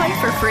 Play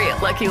for free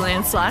at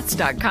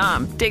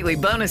LuckyLandSlots.com. Daily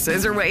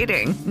bonuses are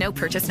waiting. No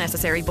purchase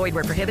necessary. Void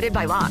where prohibited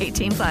by law.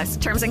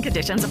 18+. Terms and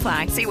conditions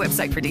apply. See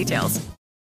website for details.